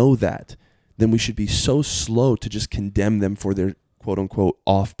we know that, then we should be so slow to just condemn them for their quote unquote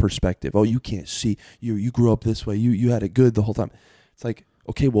off perspective. Oh, you can't see, you grew up this way. You had it good the whole time. It's like,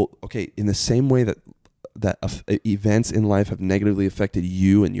 okay, in the same way that events in life have negatively affected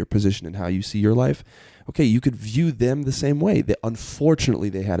you and your position and how you see your life, okay, you could view them the same way. That unfortunately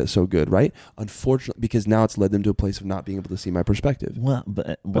they had it so good, right? Unfortunately, because now it's led them to a place of not being able to see my perspective. Well,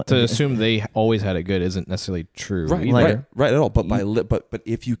 but to assume they always had it good isn't necessarily true. Right at all. But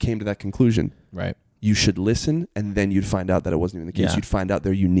if you came to that conclusion, right, you should listen, and then you'd find out that it wasn't even the case. Yeah. You'd find out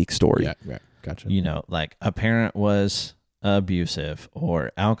their unique story. Yeah, gotcha. You know, like a parent was abusive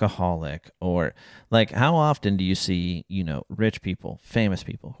or alcoholic, or like how often do you see, you know, rich people, famous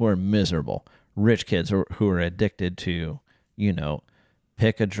people who are miserable, rich kids who are addicted to, you know,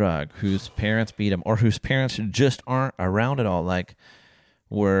 pick a drug, whose parents beat them or whose parents just aren't around at all. Like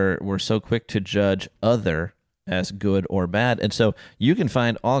we're so quick to judge other as good or bad. And so you can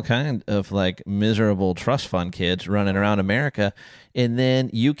find all kind of like miserable trust fund kids running around America. And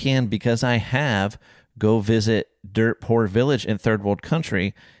then you can, because I have, go visit dirt poor village in third world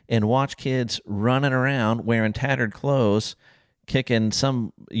country and watch kids running around wearing tattered clothes, kicking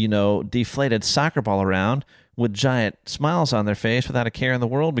some, you know, deflated soccer ball around with giant smiles on their face without a care in the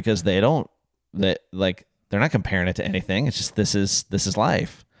world, because they're not comparing it to anything. It's just, this is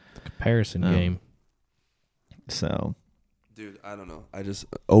life. The comparison game. So, dude, I don't know. I just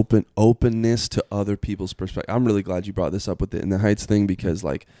openness to other people's perspective. I'm really glad you brought this up with the In the Heights thing, because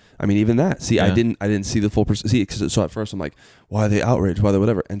like, I mean, even that, see, I didn't see the full so at first I'm like, why are they outraged? Why are they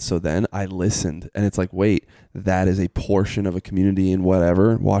whatever? And so then I listened, and it's like, wait, that is a portion of a community in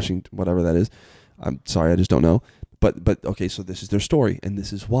whatever, Washington, whatever that is. I'm sorry, I just don't know. But okay, so this is their story, and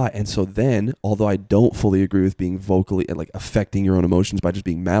this is why. And so then, although I don't fully agree with being vocally and like affecting your own emotions by just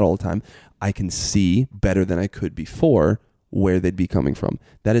being mad all the time, I can see better than I could before where they'd be coming from.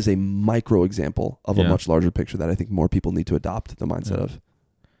 That is a micro example of a much larger picture that I think more people need to adopt the mindset of.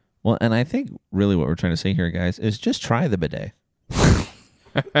 Well, and I think really what we're trying to say here, guys, is just try the bidet.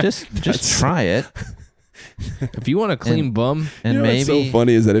 just try it. If you want a clean bum, and you know, maybe what's so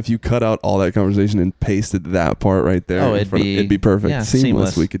funny is that if you cut out all that conversation and pasted that part right there, it'd be perfect,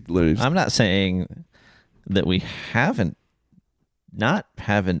 seamless. We could literally. I'm not saying that we haven't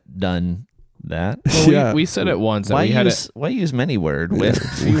done that. Well, we said it once. Why use many word when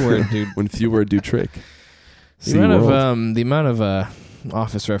few word, dude? When few word do trick. The amount of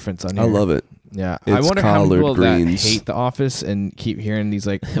Office reference on here. I love it. Yeah, I It's wonder how many people collard greens. that hate The Office and keep hearing these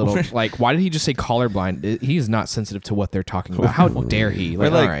like little like. Why did he just say colorblind? He's not sensitive to what they're talking about. How dare he? We're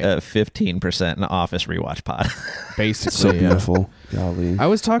Like, like all right, 15% in Office rewatch pod. basically, So yeah. beautiful. Golly. I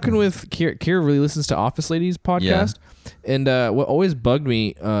was talking with Kira really listens to Office Ladies podcast, and what always bugged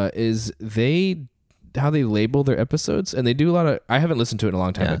me is how they label their episodes, and they do a lot of. I haven't listened to it in a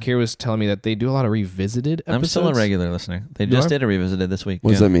long time, Yeah. but Kira was telling me that they do a lot of revisited episodes. I'm still a regular listener. They You just are? did a revisited this week.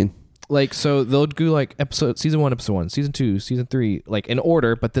 What does that mean? Like, so they'll do like season 1, episode 1, season 2, season 3, like in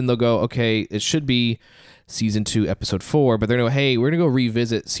order, but then they'll go, okay, it should be season 2, episode 4, but they're gonna go, hey, we're gonna go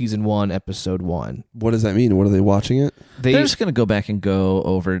revisit season 1, episode 1. What does that mean? What are they watching it? They're just gonna go back and go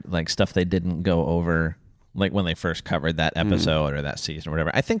over like stuff they didn't go over, like when they first covered that episode or that season or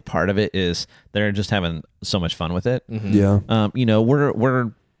whatever. I think part of it is they're just having so much fun with it. Yeah.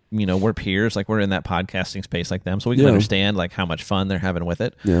 We're peers, like we're in that podcasting space like them, so we can Yeah. understand like how much fun they're having with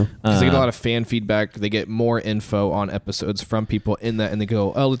it. Yeah. Because they get a lot of fan feedback. They get more info on episodes from people in that, and they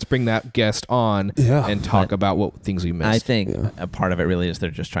go, oh, let's bring that guest on Yeah. and talk about what things we missed. I think a part of it really is they're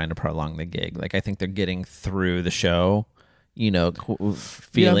just trying to prolong the gig. Like I think they're getting through the show,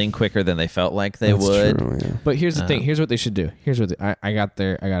 feeling quicker than they felt like they That's would. true, yeah. But here's the thing. Here's what they should do. Here's what I got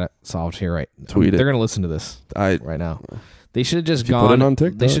it solved here. Right, Tweet it. They're gonna listen to this I right now. They should have just you put gone. it on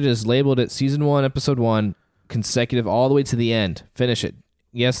TikTok? They should have just labeled it season 1, episode 1, consecutive all the way to the end. Finish it.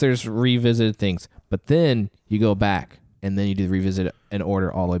 Yes, there's revisited things, but then you go back and then you do revisit it in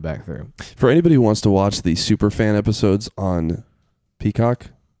order all the way back through. For anybody who wants to watch the Superfan episodes on Peacock,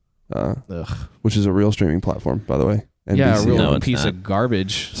 Ugh. which is a real streaming platform, by the way. Yeah, a NBC. real No, it's piece not. of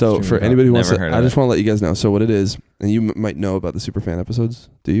garbage. So streaming for platform. anybody who wants Never to, heard of I just it. want to let you guys know. So what it is, and you might know about the Superfan episodes.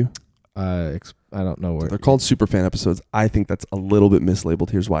 Do you? I don't know where They're called Superfan episodes. I think that's a little bit mislabeled.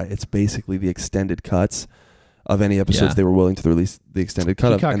 Here's why. It's basically the extended cuts of any episodes Yeah. they were willing to release the extended cut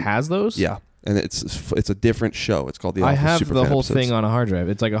Peacock of. And, has those. yeah, and it's a different show. It's called the I Office have Superfan the whole episodes. thing on a hard drive.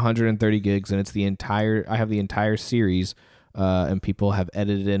 It's like 130 gigs, and it's the entire. I have the entire series, and people have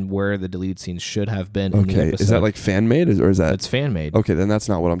edited in where the deleted scenes should have been. In the Okay, episode. is that like fan made or is that? It's fan made? Okay, then that's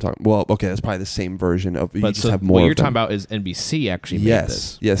not what I'm talking. Well, okay, that's probably the same version of. You But just so have more. what you're of them. talking about is NBC actually made Yes,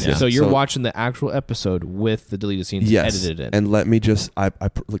 this. yes, yes. So you're watching the actual episode with the deleted scenes Yes, edited in. and let me just,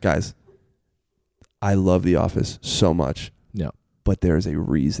 look, guys, I love The Office so much, no. but there is a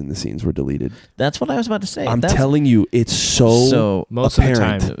reason the scenes were deleted. That's what I was about to say. I'm That's- telling you, it's so Most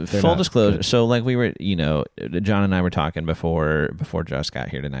apparent. of the time, they're full not disclosure. good. So like we were, John and I were talking before Josh got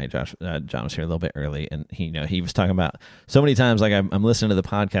here tonight. John was here a little bit early, and he was talking about so many times. Like I'm listening to the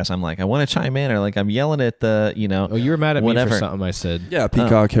podcast. I'm like, I want to chime in, or like I'm yelling at the, Oh, you were mad at me whatever. for something I said. Yeah,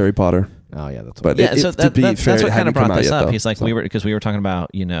 Peacock, Harry Potter. Oh yeah, that's But what. Yeah, so to be that's fair, what it kind hadn't of brought come out this yet, up. though, He's like, so. we were talking about,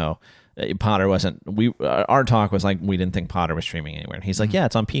 Potter wasn't. Our talk was like we didn't think Potter was streaming anywhere. And he's like, yeah,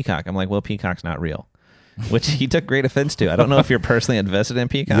 it's on Peacock. I'm like, well, Peacock's not real, which he took great offense to. I don't know if you're personally invested in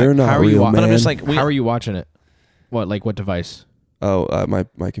Peacock. You're not How are you real, wa- man. But I'm just like, How are you watching it? What what device? Oh,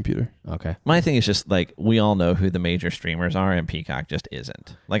 my computer. Okay. my thing is just like we all know who the major streamers are, and Peacock just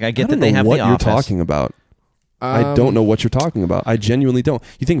isn't. Like I get I don't that they know have what the you're Office. talking about. I don't know what you're talking about. I genuinely don't.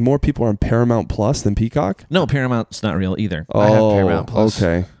 You think more people are on Paramount Plus than Peacock? No, Paramount's not real either. Oh, I have Paramount Plus.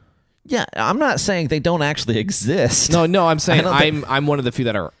 okay. Yeah, I'm not saying they don't actually exist. No, I'm saying don't think- I'm one of the few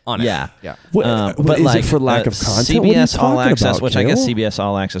that are on it. Yeah. Yeah. What, But is like it for lack of content? What are you CBS All talking Access, about, which I guess Kale? CBS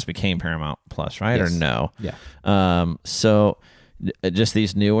All Access became Paramount Plus, right? Yes. Or no? Yeah. So just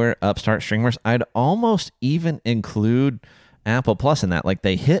these newer upstart streamers, I'd almost even include Apple Plus in that. Like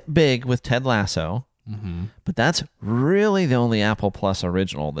they hit big with Ted Lasso, but that's really the only Apple Plus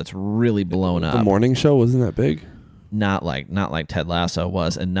original that's really blown The up. morning show wasn't that big. Not like Ted Lasso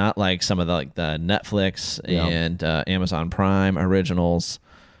was, and not like some of the Netflix Yeah. and Amazon Prime originals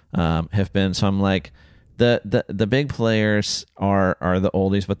have been. So I'm like, the big players are the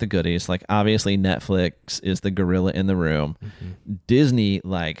oldies but the goodies. Like obviously Netflix is the gorilla in the room. Disney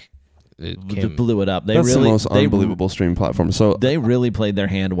blew it up. They That's really the most they, unbelievable streaming platform. So They really played their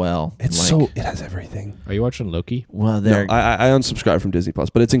hand well. it's Like, it has everything. Are you watching Loki? well. No, Their I unsubscribed from Disney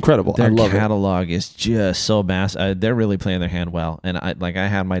Plus, but it's incredible. I their love it. catalog is just so massive. They're really playing their hand well, and I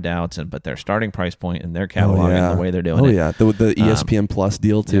had my doubts, but their starting price point and their catalog and the way they're doing Oh it. yeah, the ESPN Plus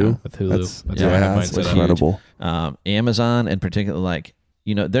deal too. with Hulu. That's That's where I have mine it's set up. incredible. Amazon in particular, like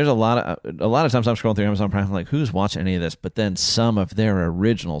there's a lot of times I'm scrolling through Amazon Prime, I'm like, who's watching any of this? But then some of their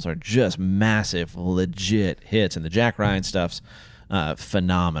originals are just massive, legit hits, and the Jack Ryan stuff's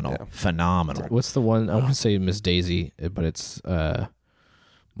phenomenal. What's the one? I want to say Miss Daisy, but it's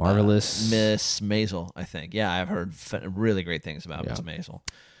Marvelous. Miss Maisel, I think. Yeah, I've heard really great things about Yeah. Miss Maisel.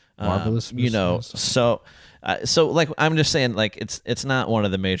 Marvelous. So like I'm just saying, like it's not one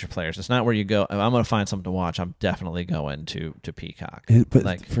of the major players. It's not where you go. I'm going to find something to watch. I'm definitely going to Peacock. But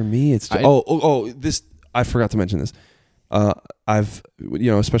like for me, it's this. I forgot to mention this. I've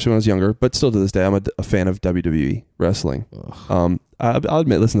especially when I was younger, but still to this day, I'm a fan of WWE wrestling. I'll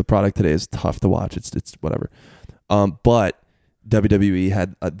admit, listen, the product today is tough to watch. It's whatever. But WWE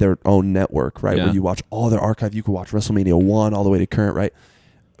had their own network, right? Yeah. Where you watch all their archive. You could watch WrestleMania 1 all the way to current, right?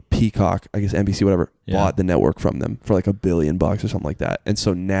 Peacock, I guess NBC, whatever, bought the network from them for like $1 billion or something like that. And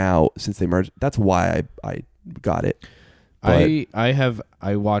so now, since they merged, that's why I got it. But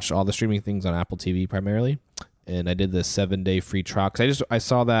I watched all the streaming things on Apple TV primarily, and I did the 7-day free trial because I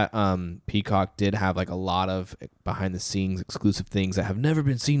saw that Peacock did have like a lot of behind the scenes exclusive things that have never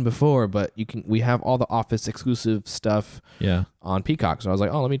been seen before. But we have all the Office exclusive stuff on Peacock. So I was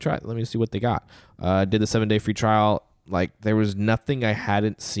like, oh, let me see what they got. Did the 7-day free trial. Like there was nothing I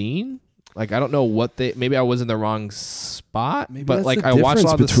hadn't seen. Like I don't know what maybe I was in the wrong spot. Maybe but that's like the I watched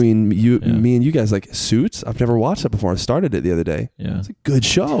all between me and you guys. Like Suits, I've never watched it before. I started it the other day. Yeah, it's a good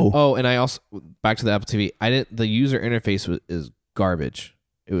show. Oh, and I also back to the Apple TV. The user interface is garbage.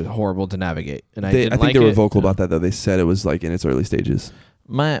 It was horrible to navigate, and I think they were vocal about that though. They said it was like in its early stages.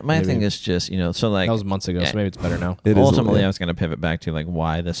 My thing is just, so like that was months ago, so maybe it's better now. Ultimately, I was going to pivot back to like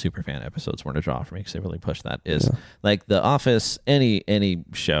why the Superfan episodes weren't a draw for me because they really pushed that. Like The Office, any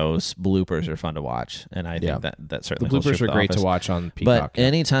shows bloopers are fun to watch, and I think that certainly the bloopers are great to watch on Peacock. But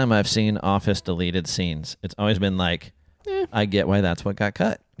anytime I've seen Office deleted scenes, it's always been like, I get why that's what got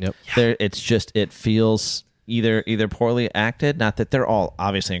cut. Yep. It's just it feels either poorly acted, not that they're all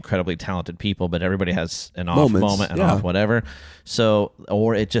obviously incredibly talented people, but everybody has an off moment and off whatever. So,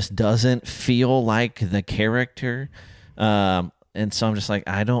 or it just doesn't feel like the character. And so I'm just like,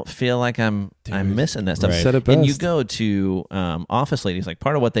 I don't feel like I'm missing that stuff. Right. Said it best. And you go to Office Ladies, like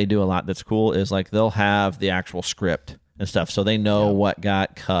part of what they do a lot that's cool is like they'll have the actual script and stuff, so they know what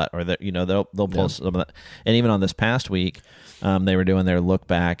got cut, or that they'll pull some of that. And even on this past week, they were doing their look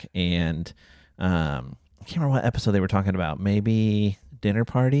back, and I can't remember what episode they were talking about. Maybe Dinner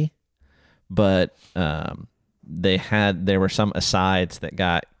Party, but there were some asides that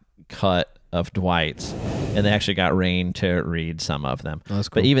got cut of Dwight's, and they actually got Rain to read some of them. Oh, that's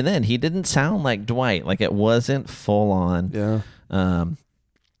cool. But even then, he didn't sound like Dwight. Like it wasn't full on. Yeah.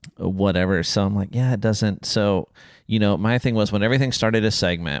 Whatever. So I'm like, yeah, it doesn't. So my thing was when everything started a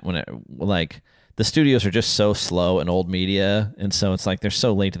segment, when it like. The studios are just so slow in old media, and so it's like they're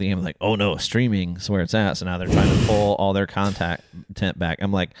so late to the game. Like, oh no, streaming is where it's at. So now they're trying to pull all their content back.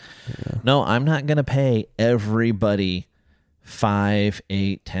 I'm like, no, I'm not gonna pay everybody $5,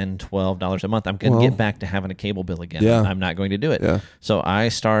 $8, $10, $12 a month. I'm gonna get back to having a cable bill again. Yeah. I'm not going to do it. Yeah. So I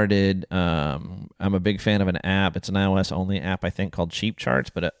started. I'm a big fan of an app. It's an iOS only app, I think, called Cheap Charts,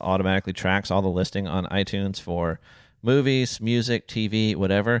 but it automatically tracks all the listing on iTunes for movies, music, TV,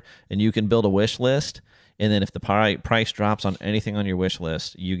 whatever, and you can build a wish list, and then if the price drops on anything on your wish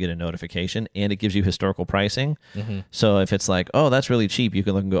list, you get a notification, and it gives you historical pricing. So if it's like, oh, that's really cheap, you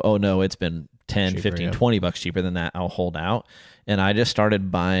can look and go, oh no, it's been 10, cheaper, 15, $20 cheaper than that, I'll hold out. And I just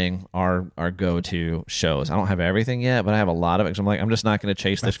started buying our go-to shows. I don't have everything yet, but I have a lot of it. I'm like, I'm just not going to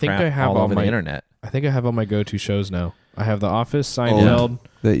chase this crap all over the internet. I think I have all my go-to shows now. I have The Office, Seinfeld.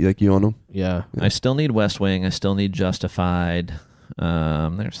 You own them? Yeah. I still need West Wing. I still need Justified.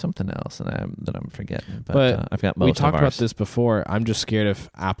 There's something else that I'm forgetting. But I've got most of ours. We talked about this before. I'm just scared if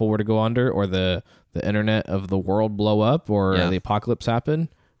Apple were to go under, or the internet of the world blow up, or the apocalypse happen.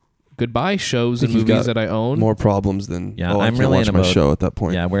 Goodbye shows and movies that I own. More problems than I'm really in a my mode. show at that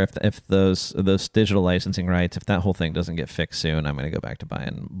point. Yeah, where if those digital licensing rights, if that whole thing doesn't get fixed soon, I'm going to go back to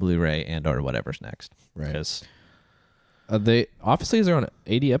buying Blu-ray and or whatever's next. Right. The Office Ladies are on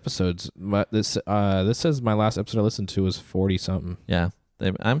 80 episodes. This says my last episode I listened to was 40 something. Yeah.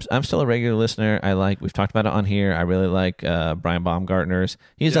 I'm still a regular listener. We've talked about it on here. I really like Brian Baumgartner's.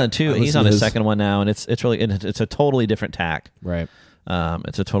 He's on two. He's on his second one now, and it's a totally different tack. Right.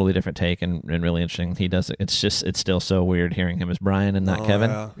 It's a totally different take and really interesting. He does it. It's still so weird hearing him as Brian and not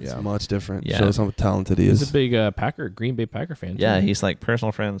Kevin. Yeah. It's much different. Yeah. Shows how talented he is. He's a big Green Bay Packer fan. Yeah, too. he's like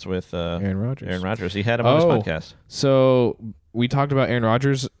personal friends with Aaron Rodgers. He had him on his podcast. So we talked about Aaron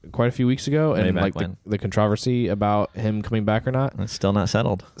Rodgers quite a few weeks ago, and like when? the controversy about him coming back or not. It's still not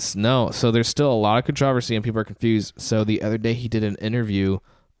settled. No, so there's still a lot of controversy, and people are confused. So the other day he did an interview,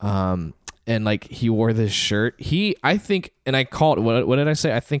 and like he wore this shirt. I think, and I called. What did I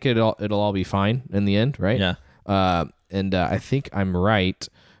say? I think it'll all be fine in the end, right? Yeah. And I think I'm right,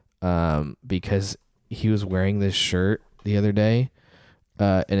 because he was wearing this shirt the other day,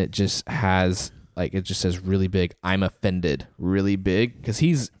 and it just has like it just says really big, I'm offended, really big, because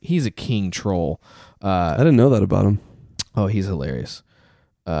he's a king troll. I didn't know that about him. Oh, he's hilarious.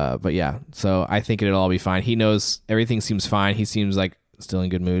 But yeah, so I think it'll all be fine. He knows everything seems fine. He seems like still in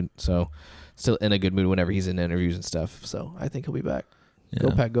good mood. So still in a good mood whenever he's in interviews and stuff. So I think he'll be back. Yeah.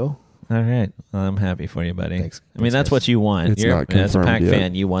 Go Pack, go. All right. Well, I'm happy for you, buddy. Thanks. I mean, that's what you want. It's not as a confirmed Pack yet,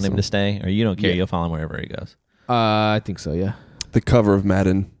 fan, you want him to stay, or you don't care. Yeah. You'll follow him wherever he goes. I think so, yeah. The cover of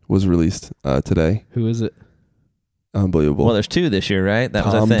Madden was released today. Who is it? Unbelievable. Well, there's 2 this year, right? That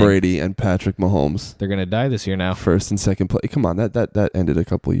was a Tom thing. Brady and Patrick Mahomes. They're going to die this year now. First and second play. Come on, that ended a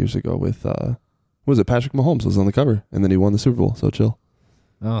couple of years ago with what was it? Patrick Mahomes was on the cover, and then he won the Super Bowl. So chill.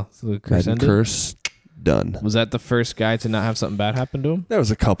 Oh, so the curse Madden ended? curse done. Was that the first guy to not have something bad happen to him? There was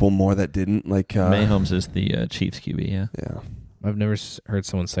a couple more that didn't. Like Mahomes is the Chiefs QB, yeah. Yeah, I've never heard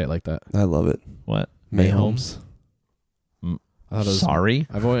someone say it like that. I love it. What? Mahomes. I thought it was, Sorry?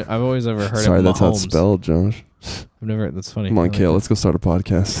 I've always ever heard Sorry, of that's how Mahomes. it's spelled, Josh. I've never. That's funny. Come on, I like Kale. that. Let's go start a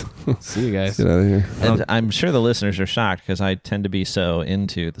podcast. See you guys. Get out of here. And I'm sure the listeners are shocked because I tend to be so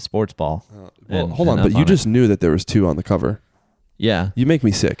into the sports ball. Well, And- hold on, and but up you on just knew that there was 2 on the cover. Yeah. You make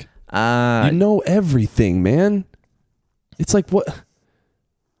me sick. You know everything, man. It's like what?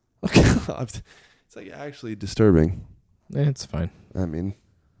 Okay, it's like actually disturbing. It's fine. I mean,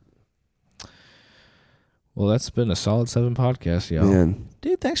 Well, that's been a solid 7 podcast, y'all. man,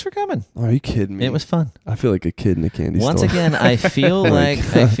 Dude, thanks for coming. are you kidding me? It was fun. I feel like a kid in a candy Once store. again, I feel Like-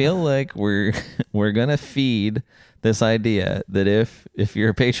 like we're gonna feed this idea that if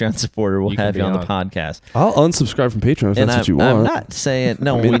you're a Patreon supporter, we'll You can have be you on the on. podcast. I'll unsubscribe from Patreon if And that's what you want. I'm not saying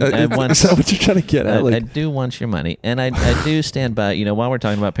no. I mean, I want, is that what you're trying to get at? I do want your money, and I do stand by. While we're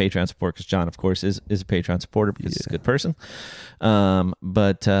talking about Patreon support, because John, of course, is a Patreon supporter because he's a good person.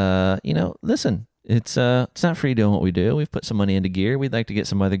 But listen, it's not free doing what we do. We've put some money into gear. We'd like to get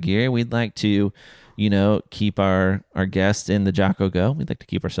some other gear. We'd like to, keep our guests in the Jocko Go. We'd like to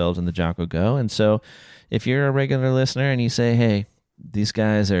keep ourselves in the Jocko Go. And so, if you're a regular listener and you say, "Hey, these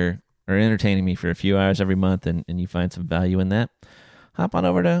guys are entertaining me for a few hours every month," and you find some value in that, hop on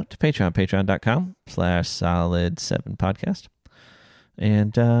over to Patreon, patreon.com/solid7podcast,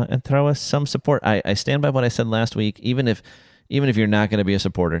 and throw us some support. I stand by what I said last week. Even if you're not going to be a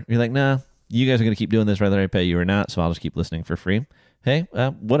supporter, you're like, nah, you guys are going to keep doing this whether I pay you or not, so I'll just keep listening for free. Hey,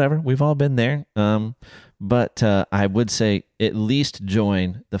 whatever. We've all been there. But I would say at least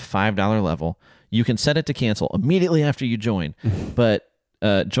join the $5 level. You can set it to cancel immediately after you join, but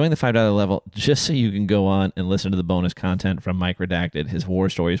join the $5 level just so you can go on and listen to the bonus content from Mike Redacted. His war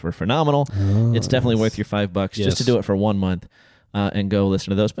stories were phenomenal. It's definitely worth your $5 just to do it for 1 month and go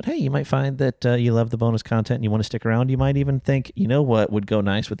listen to those. But hey, you might find that you love the bonus content and you want to stick around. You might even think, you know what would go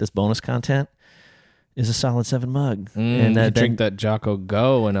nice with this bonus content is a Solid 7 mug. And drink that Jocko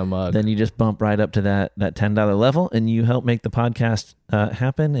Go in a mug. Then you just bump right up to that $10 level, and you help make the podcast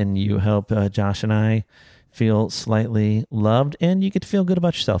happen, and you help Josh and I feel slightly loved, and you get to feel good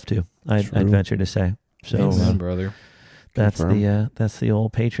about yourself too. I'd venture to say. So Amen, brother. that's the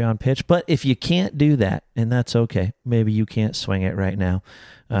old Patreon pitch. But if you can't do that, and that's okay, maybe you can't swing it right now.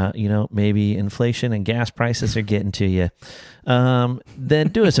 Maybe inflation and gas prices are getting to you. Then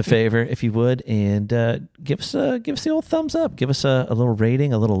do us a favor if you would, and give us the old thumbs up. Give us a little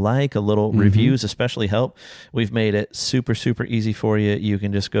rating, a little like, a little reviews, especially help. We've made it super, super easy for you. You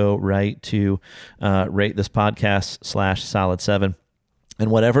can just go right to rate this podcast /Solid7. And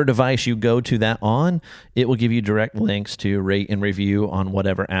whatever device you go to that on, it will give you direct links to rate and review on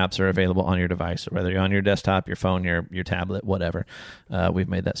whatever apps are available on your device. So whether you're on your desktop, your phone, your tablet, whatever. We've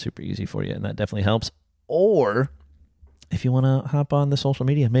made that super easy for you, and that definitely helps. Or if you want to hop on the social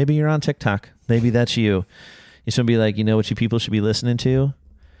media, maybe you're on TikTok. Maybe that's you. You should be like, you know what you people should be listening to?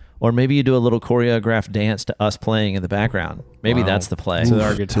 Or maybe you do a little choreographed dance to us playing in the background. Maybe that's the play. To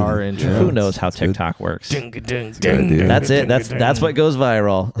our guitar intro. Who knows how TikTok works? That's it. That's what goes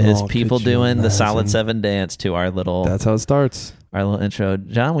viral is people doing the Solid 7 dance to our little That's how it starts. intro.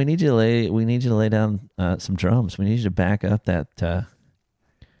 John, we need you to lay down some drums. We need you to back up that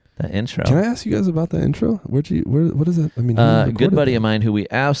intro. Can I ask you guys about that intro? What is it? I mean, A good buddy of mine who we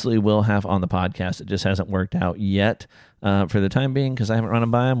absolutely will have on the podcast. It just hasn't worked out yet for the time being because I haven't run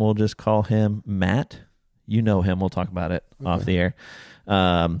him by him. We'll just call him Matt. You know him. We'll talk about it off the air.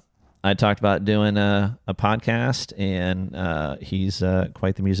 I talked about doing a podcast, and he's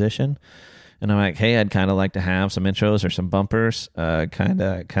quite the musician. And I'm like, hey, I'd kind of like to have some intros or some bumpers, kind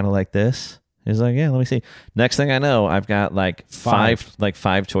of like this. He's like, yeah, let me see. Next thing I know, I've got like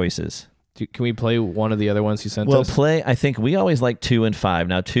five choices. Can we play one of the other ones you sent Well, us? I think we always like 2 and 5.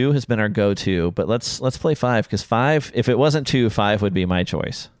 Now 2 has been our go-to, but let's play 5 because 5, if it wasn't 2, 5 would be my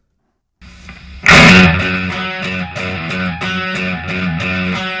choice.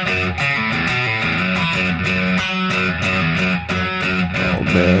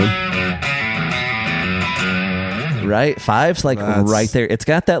 man. Right, 5's like right there. It's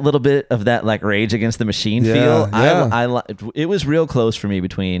got that little bit of that like Rage Against the Machine feel. Yeah. It was real close for me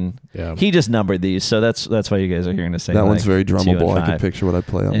between. Yeah. He just numbered these, so that's why you guys are hearing to say That like one's very 2 and drummable. I 5. can picture what I'd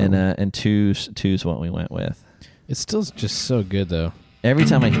play on. And two's what we went with. It's still just so good though. Every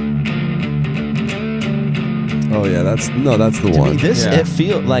time Oh yeah, that's the one. It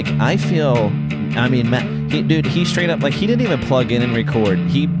feel like I mean, Matt, he straight up like he didn't even plug in and record.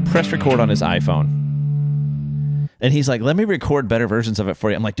 He pressed record on his iPhone. And he's like, let me record better versions of it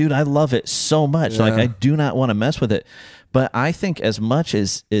for you. I'm like, dude, I love it so much. Yeah. Like, I do not want to mess with it. But I think as much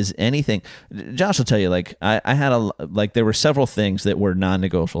as anything, Josh will tell you, like, I had there were several things that were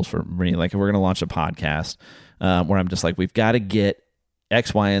non-negotiables for me. Like, we're going to launch a podcast where I'm just like, we've got to get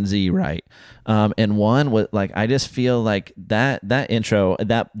X, Y, and Z right. And one was like, I just feel like that intro,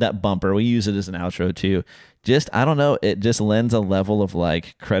 that bumper, we use it as an outro too. Just, I don't know, it just lends a level of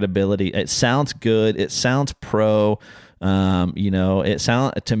like credibility. It sounds good. It sounds pro.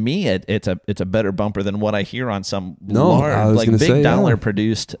 To me, it's a better bumper than what I hear on some big dollar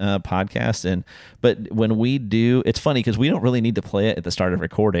produced podcast. But when we do, it's funny because we don't really need to play it at the start of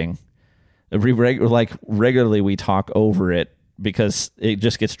recording. Regularly we talk over it, because it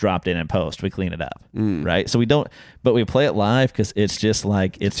just gets dropped in post. We clean it up, right? So we don't, but we play it live because it's just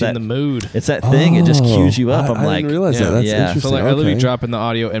like it's in the mood. It's that thing. It just cues you up. I didn't realize that. That's interesting. So like, I literally drop in the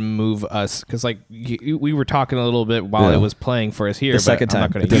audio and move us because like we were talking a little bit while it was playing for us here. The second time.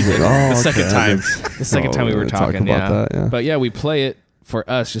 I'm not going to use it. The second time we were talking. About that, yeah. But yeah, we play it for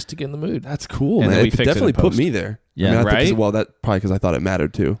us just to get in the mood. That's cool, And man. then we It fix it in definitely put post. me there. Yeah, I mean, right? That probably because I thought it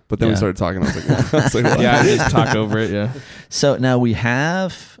mattered too. But then we started talking. I was like, well. Yeah, I just talk over it. Yeah. So now we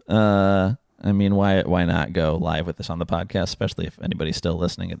have. Why not go live with this on the podcast, especially if anybody's still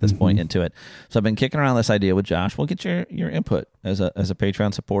listening at this point into it? So I've been kicking around this idea with Josh. We'll get your input as a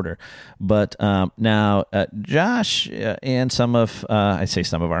Patreon supporter. But now Josh and some of our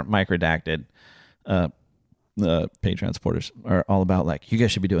microdacted Patreon supporters are all about like, you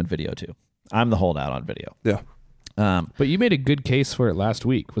guys should be doing video too. I'm the holdout on video. Yeah. But you made a good case for it last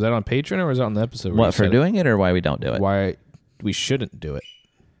week. Was that on Patreon or was that on the episode? What, for doing it or why we don't do it? Why we shouldn't do it.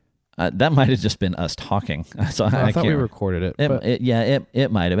 That might have just been us talking. So I thought we recorded it.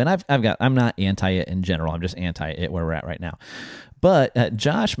 It might have been. I'm not anti it in general. I'm just anti it where we're at right now. But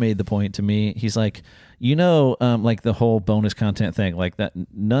Josh made the point to me. He's like, like the whole bonus content thing, like that.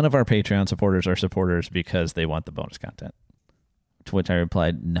 None of our Patreon supporters are supporters because they want the bonus content. To which I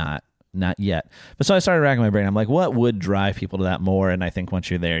replied, not yet. But so I started racking my brain. I'm like, what would drive people to that more? And I think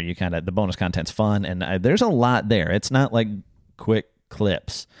once you're there, you the bonus content's fun, and there's a lot there. It's not like quick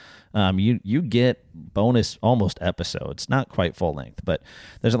clips. You get bonus almost episodes, not quite full length, but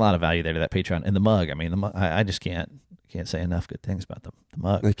there's a lot of value there to that Patreon. And the mug, I mean, I just can't say enough good things about the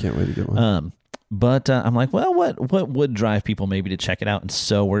mug. I can't wait to get one. But I'm like, well, what would drive people maybe to check it out? And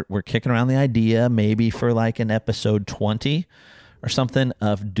so we're kicking around the idea maybe for like an episode 20 or something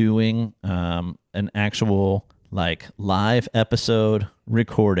of doing an actual like live episode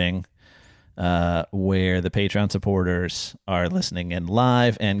recording where the Patreon supporters are listening in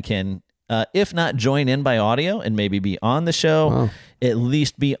live and can, if not join in by audio and maybe be on the show, at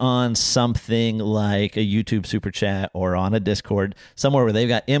least be on something like a YouTube super chat or on a Discord, somewhere where they've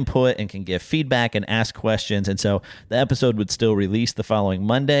got input and can give feedback and ask questions. And so the episode would still release the following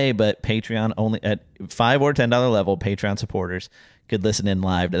Monday, but Patreon only at $5 or $10 level, Patreon supporters could listen in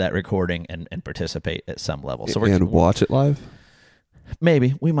live to that recording and participate at some level. So we're watch it live.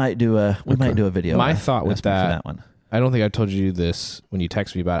 Maybe we might do a video. My thought with that one. I don't think I told you this when you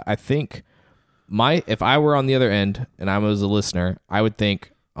texted me about it. I think if I were on the other end and I was a listener, I would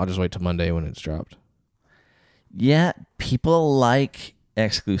think I'll just wait till Monday when it's dropped. Yeah, people like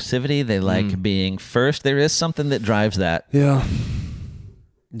exclusivity. They like being first. There is something that drives that. Yeah.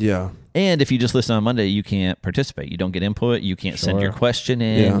 And if you just listen on Monday, you can't participate. You don't get input. You can't send your question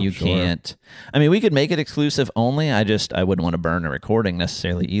in. Can't. I mean, we could make it exclusive only. I wouldn't want to burn a recording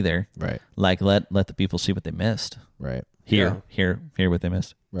necessarily either. Right. Like let the people see what they missed. Right. Hear what they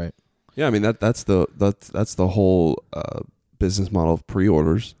missed. Right. Yeah. I mean that's the whole business model of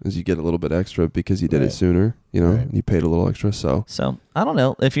pre-orders is you get a little bit extra because you did it sooner. And you paid a little extra. So I don't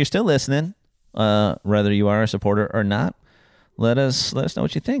know if you're still listening, whether you are a supporter or not. Let us know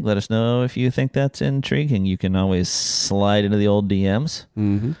what you think. Let us know if you think that's intriguing. You can always slide into the old DMs.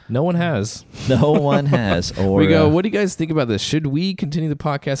 Mm-hmm. No one has. No one has. Or we go, what do you guys think about this? Should we continue the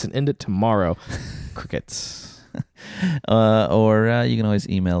podcast and end it tomorrow? Crickets. Or you can always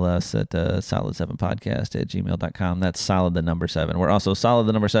email us at solid7podcast@gmail.com. That's solid the number 7. We're also solid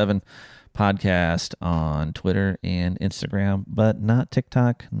the number 7 Podcast on Twitter and Instagram, but not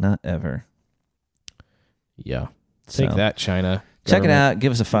TikTok, not ever. Yeah. Take So, that, China. check it government. out.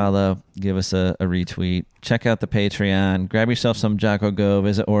 Give us a follow. Give us a retweet. Check out the Patreon. Grab yourself some Jocko Go.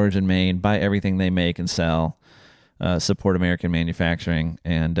 Visit Origin Maine. Buy everything they make and sell. Support American manufacturing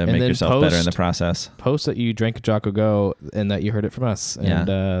and make then yourself better in the post- process. Post that you drank a Jocko Go and that you heard it from us and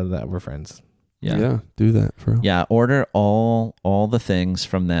that we're friends. Yeah. Do that for real. Yeah, order all the things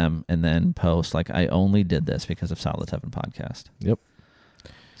from them and then post like I only did this because of Solid Heaven podcast. Yep.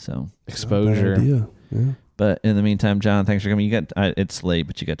 So Exposure. Not a bad idea. Yeah. but in the meantime, John, thanks for coming. You got it's late,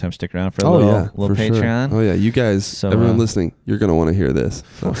 but you got time to stick around for a Oh little yeah, for Patreon. Sure. Oh yeah, you guys, So, everyone listening, you're gonna want to hear this.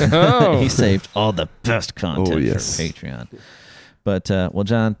 So. Oh. He saved all the best content Oh, yes. for Patreon. But well,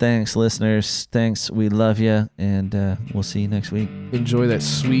 John, thanks, listeners. Thanks, we love you, and we'll see you next week. Enjoy that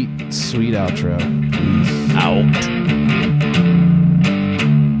sweet, sweet outro. Out.